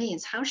 Here's what it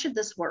means. How should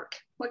this work?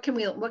 What can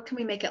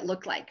we make it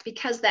look like?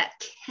 Because that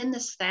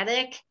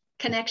kinesthetic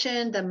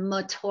connection, the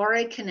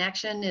motoric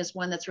connection is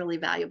one that's really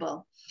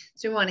valuable.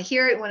 So we want to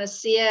hear it, we want to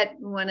see it,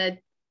 we want to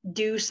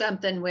do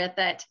something with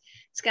it.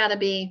 It's got to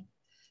be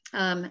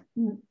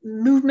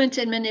movement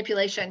and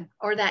manipulation,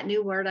 or that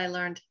new word I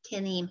learned,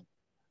 kineme.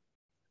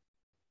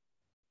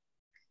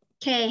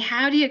 Okay,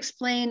 how do you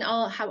explain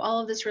how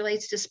all of this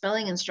relates to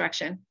spelling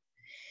instruction?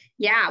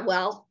 Yeah,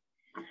 well,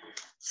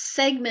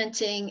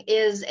 segmenting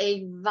is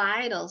a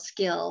vital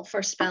skill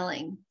for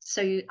spelling.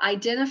 So you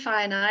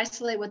identify and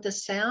isolate what the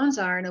sounds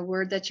are in a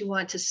word that you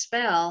want to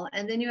spell,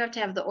 and then you have to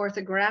have the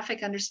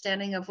orthographic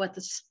understanding of what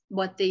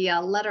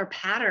the letter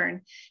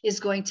pattern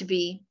is going to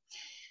be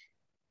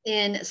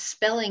in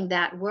spelling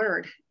that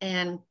word.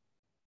 And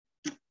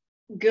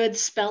good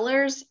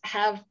spellers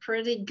have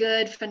pretty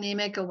good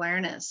phonemic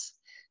awareness.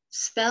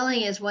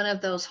 Spelling is one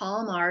of those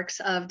hallmarks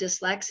of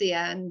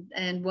dyslexia,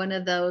 and one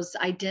of those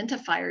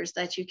identifiers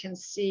that you can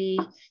see,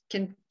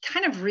 can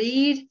kind of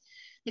read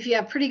if you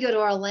have pretty good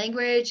oral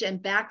language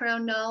and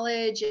background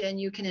knowledge, and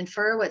you can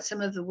infer what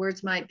some of the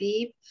words might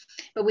be.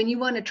 But when you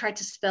want to try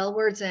to spell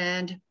words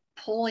and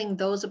pulling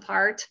those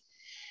apart,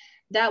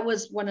 that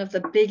was one of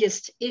the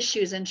biggest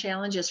issues and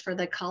challenges for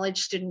the college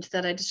student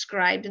that I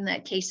described in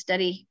that case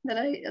study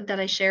that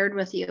I shared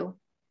with you.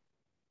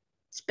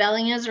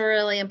 Spelling is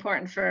really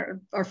important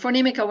or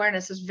phonemic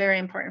awareness is very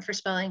important for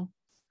spelling.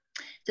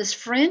 Does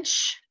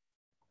French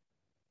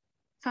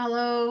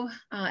follow,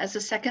 as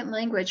a second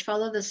language,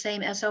 follow the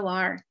same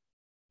SOR?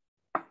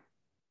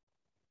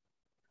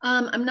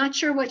 I'm not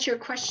sure what your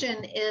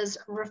question is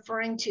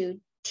referring to.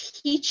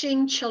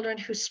 Teaching children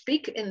who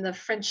speak in the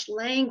French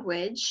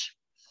language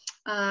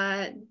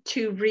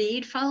to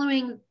read,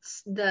 following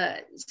the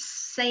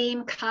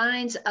same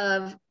kinds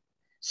of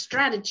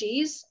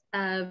strategies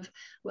of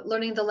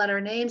learning the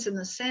letter names and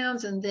the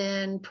sounds, and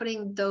then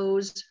putting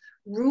those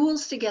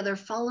rules together,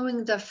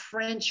 following the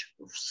French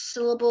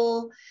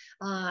syllable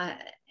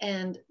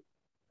and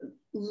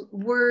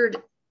word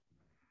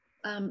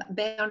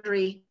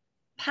boundary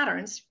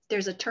patterns.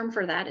 There's a term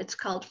for that. It's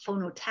called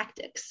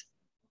phonotactics.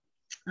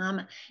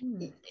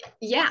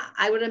 Yeah,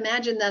 I would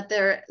imagine that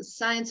their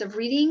science of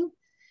reading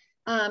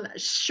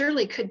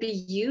surely could be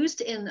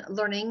used in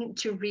learning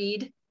to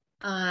read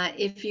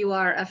if you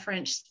are a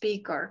French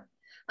speaker.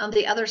 On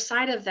the other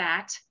side of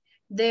that,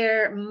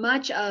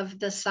 much of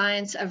the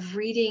science of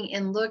reading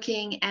and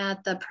looking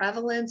at the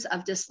prevalence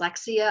of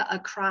dyslexia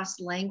across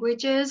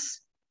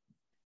languages,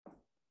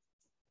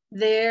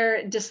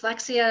 their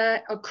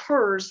dyslexia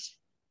occurs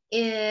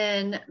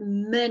in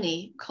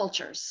many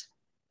cultures,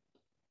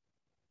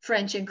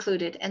 French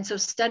included. And so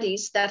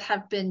studies that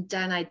have been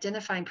done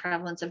identifying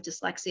prevalence of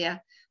dyslexia,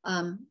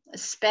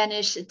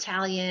 Spanish,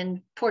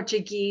 Italian,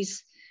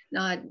 Portuguese,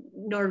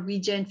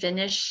 Norwegian,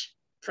 Finnish,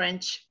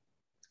 French,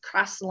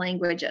 cross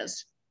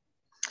languages.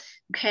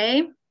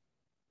 Okay.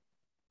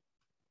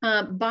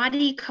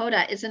 Body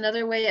coda is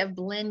another way of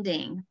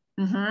blending.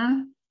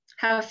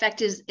 How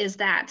effective is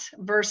that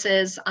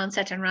versus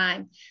onset and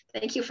rhyme?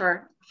 Thank you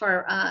for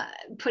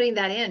putting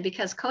that in,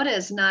 because coda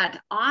is not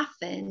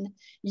often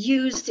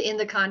used in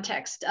the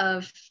context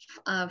of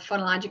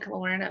phonological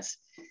awareness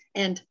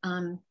and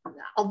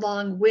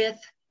along with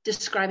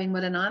describing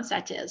what an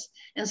onset is.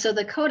 And so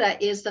the coda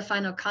is the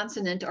final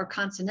consonant or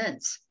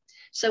consonants.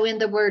 So in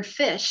the word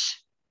fish,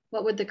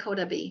 what would the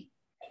coda be?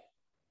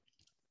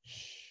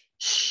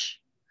 Sh.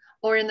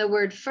 Or in the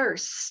word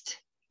first,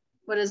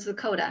 what is the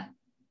coda?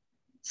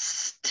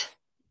 St.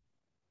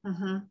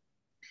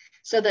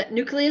 So the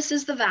nucleus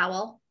is the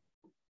vowel.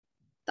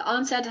 The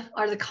onset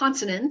are the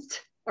consonants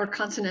or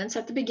consonants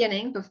at the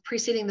beginning, but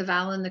preceding the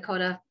vowel, and the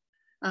coda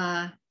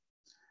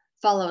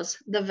follows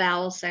the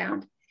vowel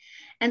sound.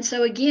 And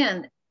so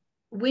again,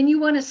 when you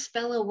want to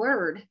spell a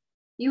word,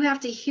 you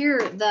have to hear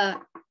the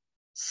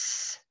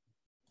s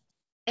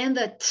and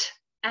the t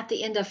at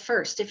the end of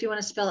first if you want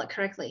to spell it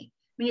correctly.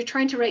 When you're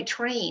trying to write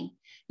train,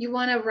 you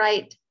want to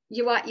write,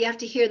 you have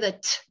to hear the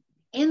t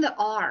and the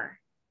r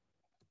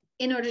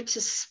in order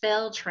to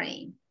spell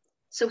train.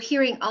 So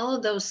hearing all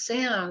of those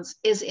sounds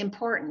is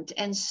important.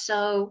 And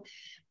so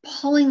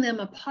pulling them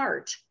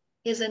apart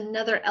is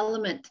another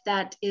element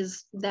that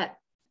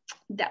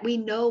we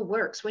know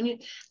works.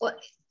 Well,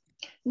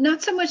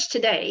 not so much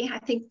today. I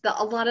think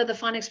a lot of the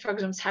phonics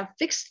programs have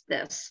fixed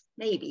this.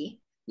 Maybe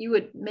you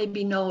would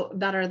know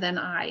better than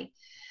I.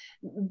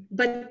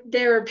 But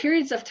there are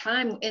periods of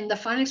time in the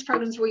phonics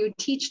programs where you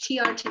teach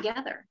TR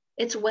together.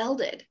 It's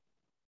welded.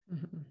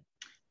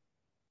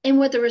 And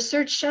what the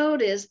research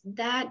showed is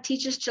that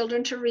teaches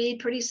children to read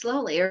pretty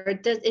slowly, or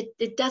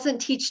it doesn't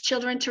teach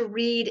children to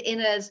read in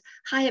as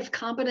high of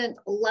competent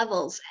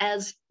levels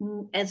as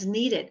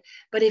needed.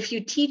 But if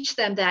you teach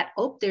them that,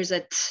 oh, there's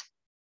a t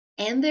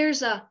and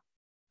there's a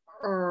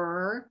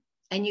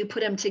and you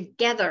put them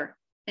together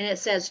and it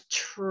says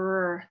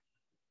tr,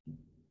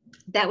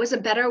 that was a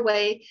better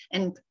way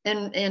and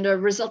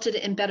resulted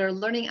in better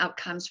learning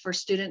outcomes for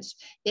students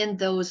in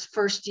those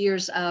first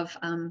years of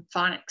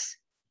phonics.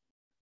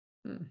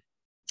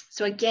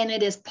 So again,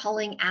 it is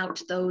pulling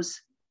out those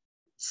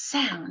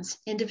sounds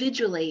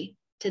individually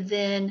to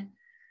then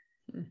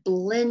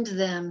blend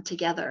them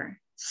together,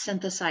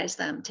 synthesize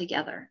them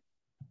together.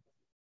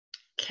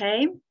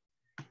 Okay.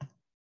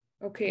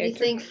 Okay.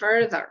 Anything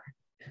further?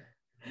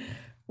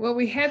 Well,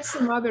 we had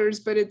some others,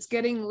 but it's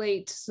getting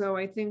late, so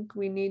I think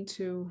we need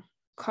to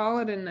call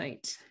it a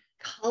night.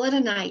 Call it a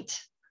night.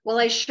 Well,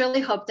 I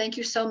surely hope, thank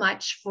you so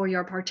much for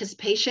your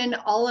participation,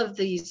 all of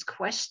these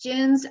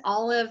questions,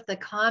 all of the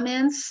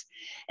comments,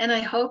 and I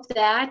hope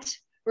that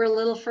we're a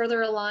little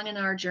further along in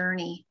our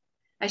journey.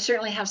 I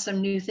certainly have some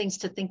new things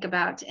to think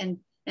about and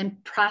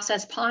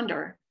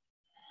ponder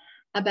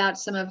about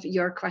some of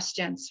your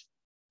questions.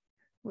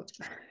 Well,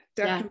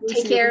 yeah,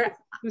 take care.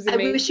 I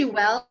wish you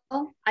well.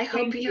 I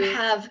hope you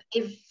have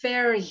a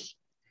very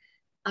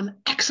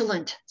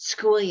excellent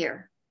school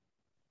year.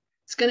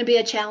 It's going to be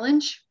a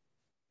challenge.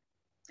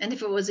 And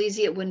if it was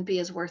easy, it wouldn't be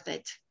as worth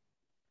it.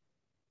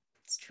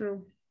 It's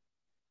true.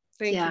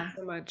 Thank you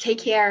so much. Take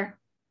care.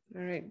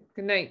 All right.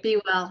 Good night. Be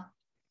well.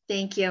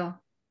 Thank you.